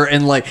teacher,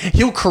 and like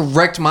he'll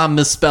correct my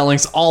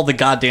misspellings all the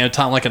goddamn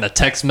time, like in a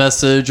text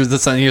message or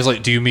this. And he was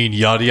like, "Do you mean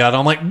yada yada?"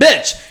 I'm like,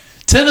 "Bitch,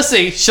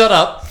 Tennessee, shut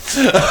up,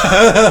 shut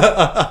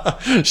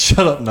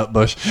up,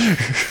 Nutbush.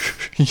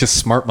 You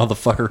smart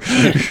motherfucker."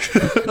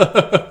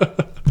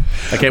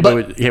 I can't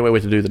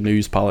wait to do the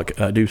news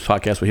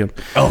podcast with him.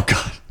 Oh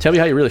God. Tell me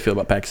how you really feel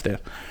about Pakistan.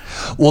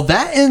 Well,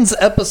 that ends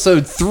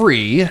episode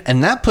 3,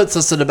 and that puts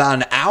us at about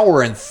an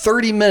hour and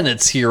 30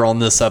 minutes here on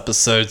this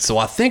episode. So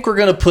I think we're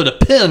going to put a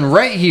pin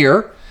right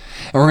here,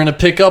 and we're going to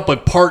pick up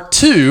with part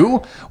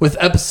 2 with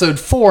episode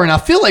 4. And I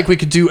feel like we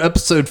could do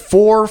episode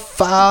 4,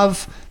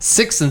 5,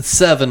 6, and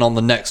 7 on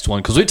the next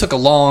one, because we took a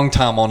long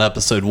time on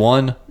episode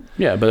 1.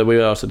 Yeah, but we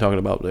were also talking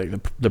about like,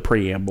 the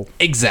preamble.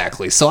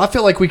 Exactly. So I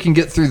feel like we can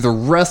get through the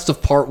rest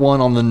of part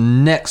 1 on the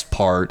next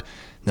part.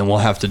 Then we'll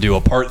have to do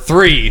a part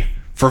 3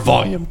 for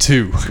volume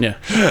 2. Yeah.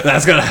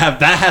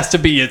 That has to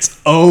be its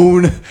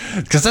own,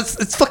 because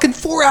it's fucking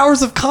 4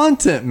 hours of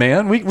content,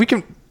 man. We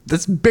can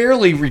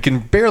barely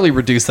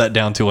reduce that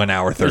down to an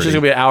hour 30. It's just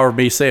gonna be an hour of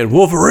me saying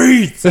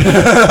Wolverine.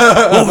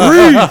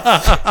 Wolverine.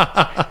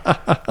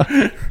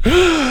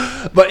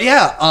 But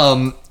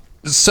yeah,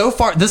 so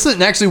far, this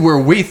isn't actually where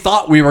we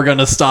thought we were going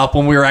to stop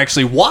when we were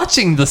actually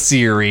watching the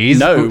series.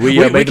 No, we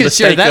made the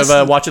mistake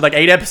of watching like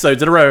 8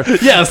 episodes in a row.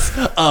 Yes.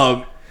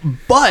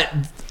 But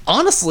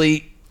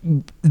honestly,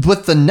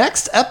 with the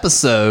next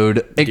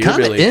episode, it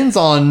kind of ends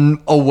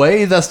on a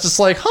way that's just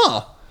like,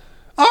 huh.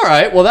 All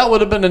right, well, that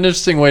would have been an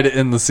interesting way to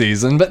end the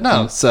season, but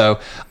no. So,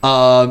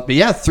 but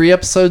yeah, 3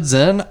 episodes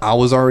in, I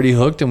was already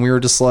hooked, and we were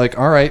just like,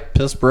 all right,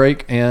 piss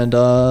break, and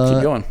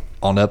keep going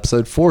on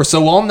episode 4.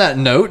 So on that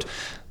note,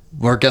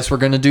 I guess we're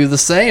going to do the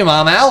same.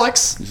 I'm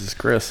Alex. This is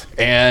Chris.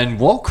 And,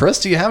 well, Chris,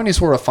 do you have any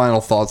sort of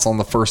final thoughts on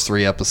the first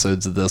 3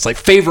 episodes of this? Like,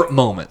 favorite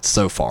moments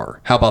so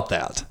far? How about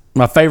that?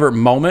 My favorite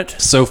moment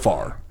So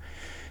far.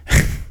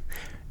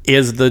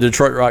 is the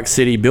Detroit Rock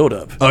City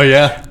buildup. Oh,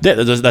 yeah? Yeah,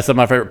 that's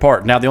my favorite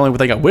part. Now, the only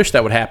thing I wish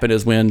that would happen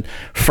is when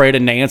Fred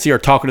and Nancy are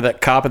talking to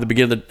that cop at the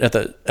beginning of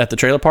at the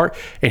trailer park,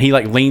 and he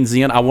like leans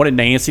in. I wanted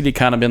Nancy to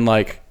kind of been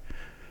like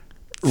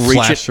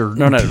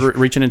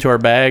reaching into her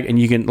bag, and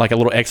you can like a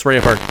little X-ray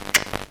of her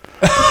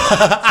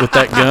with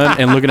that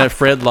gun, and looking at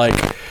Fred like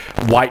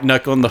white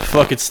knuckling the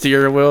fucking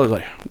steering wheel.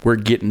 Like, we're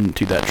getting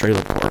to that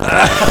trailer park.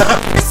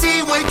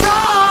 Chrissy, wake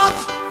up!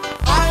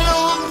 I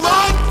don't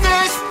like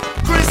this!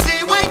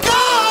 Chrissy, wake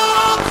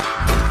up!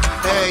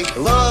 Hey,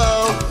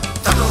 hello?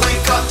 Time to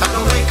wake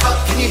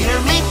up, can you hear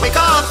me? Wake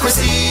up,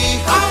 Chrissy!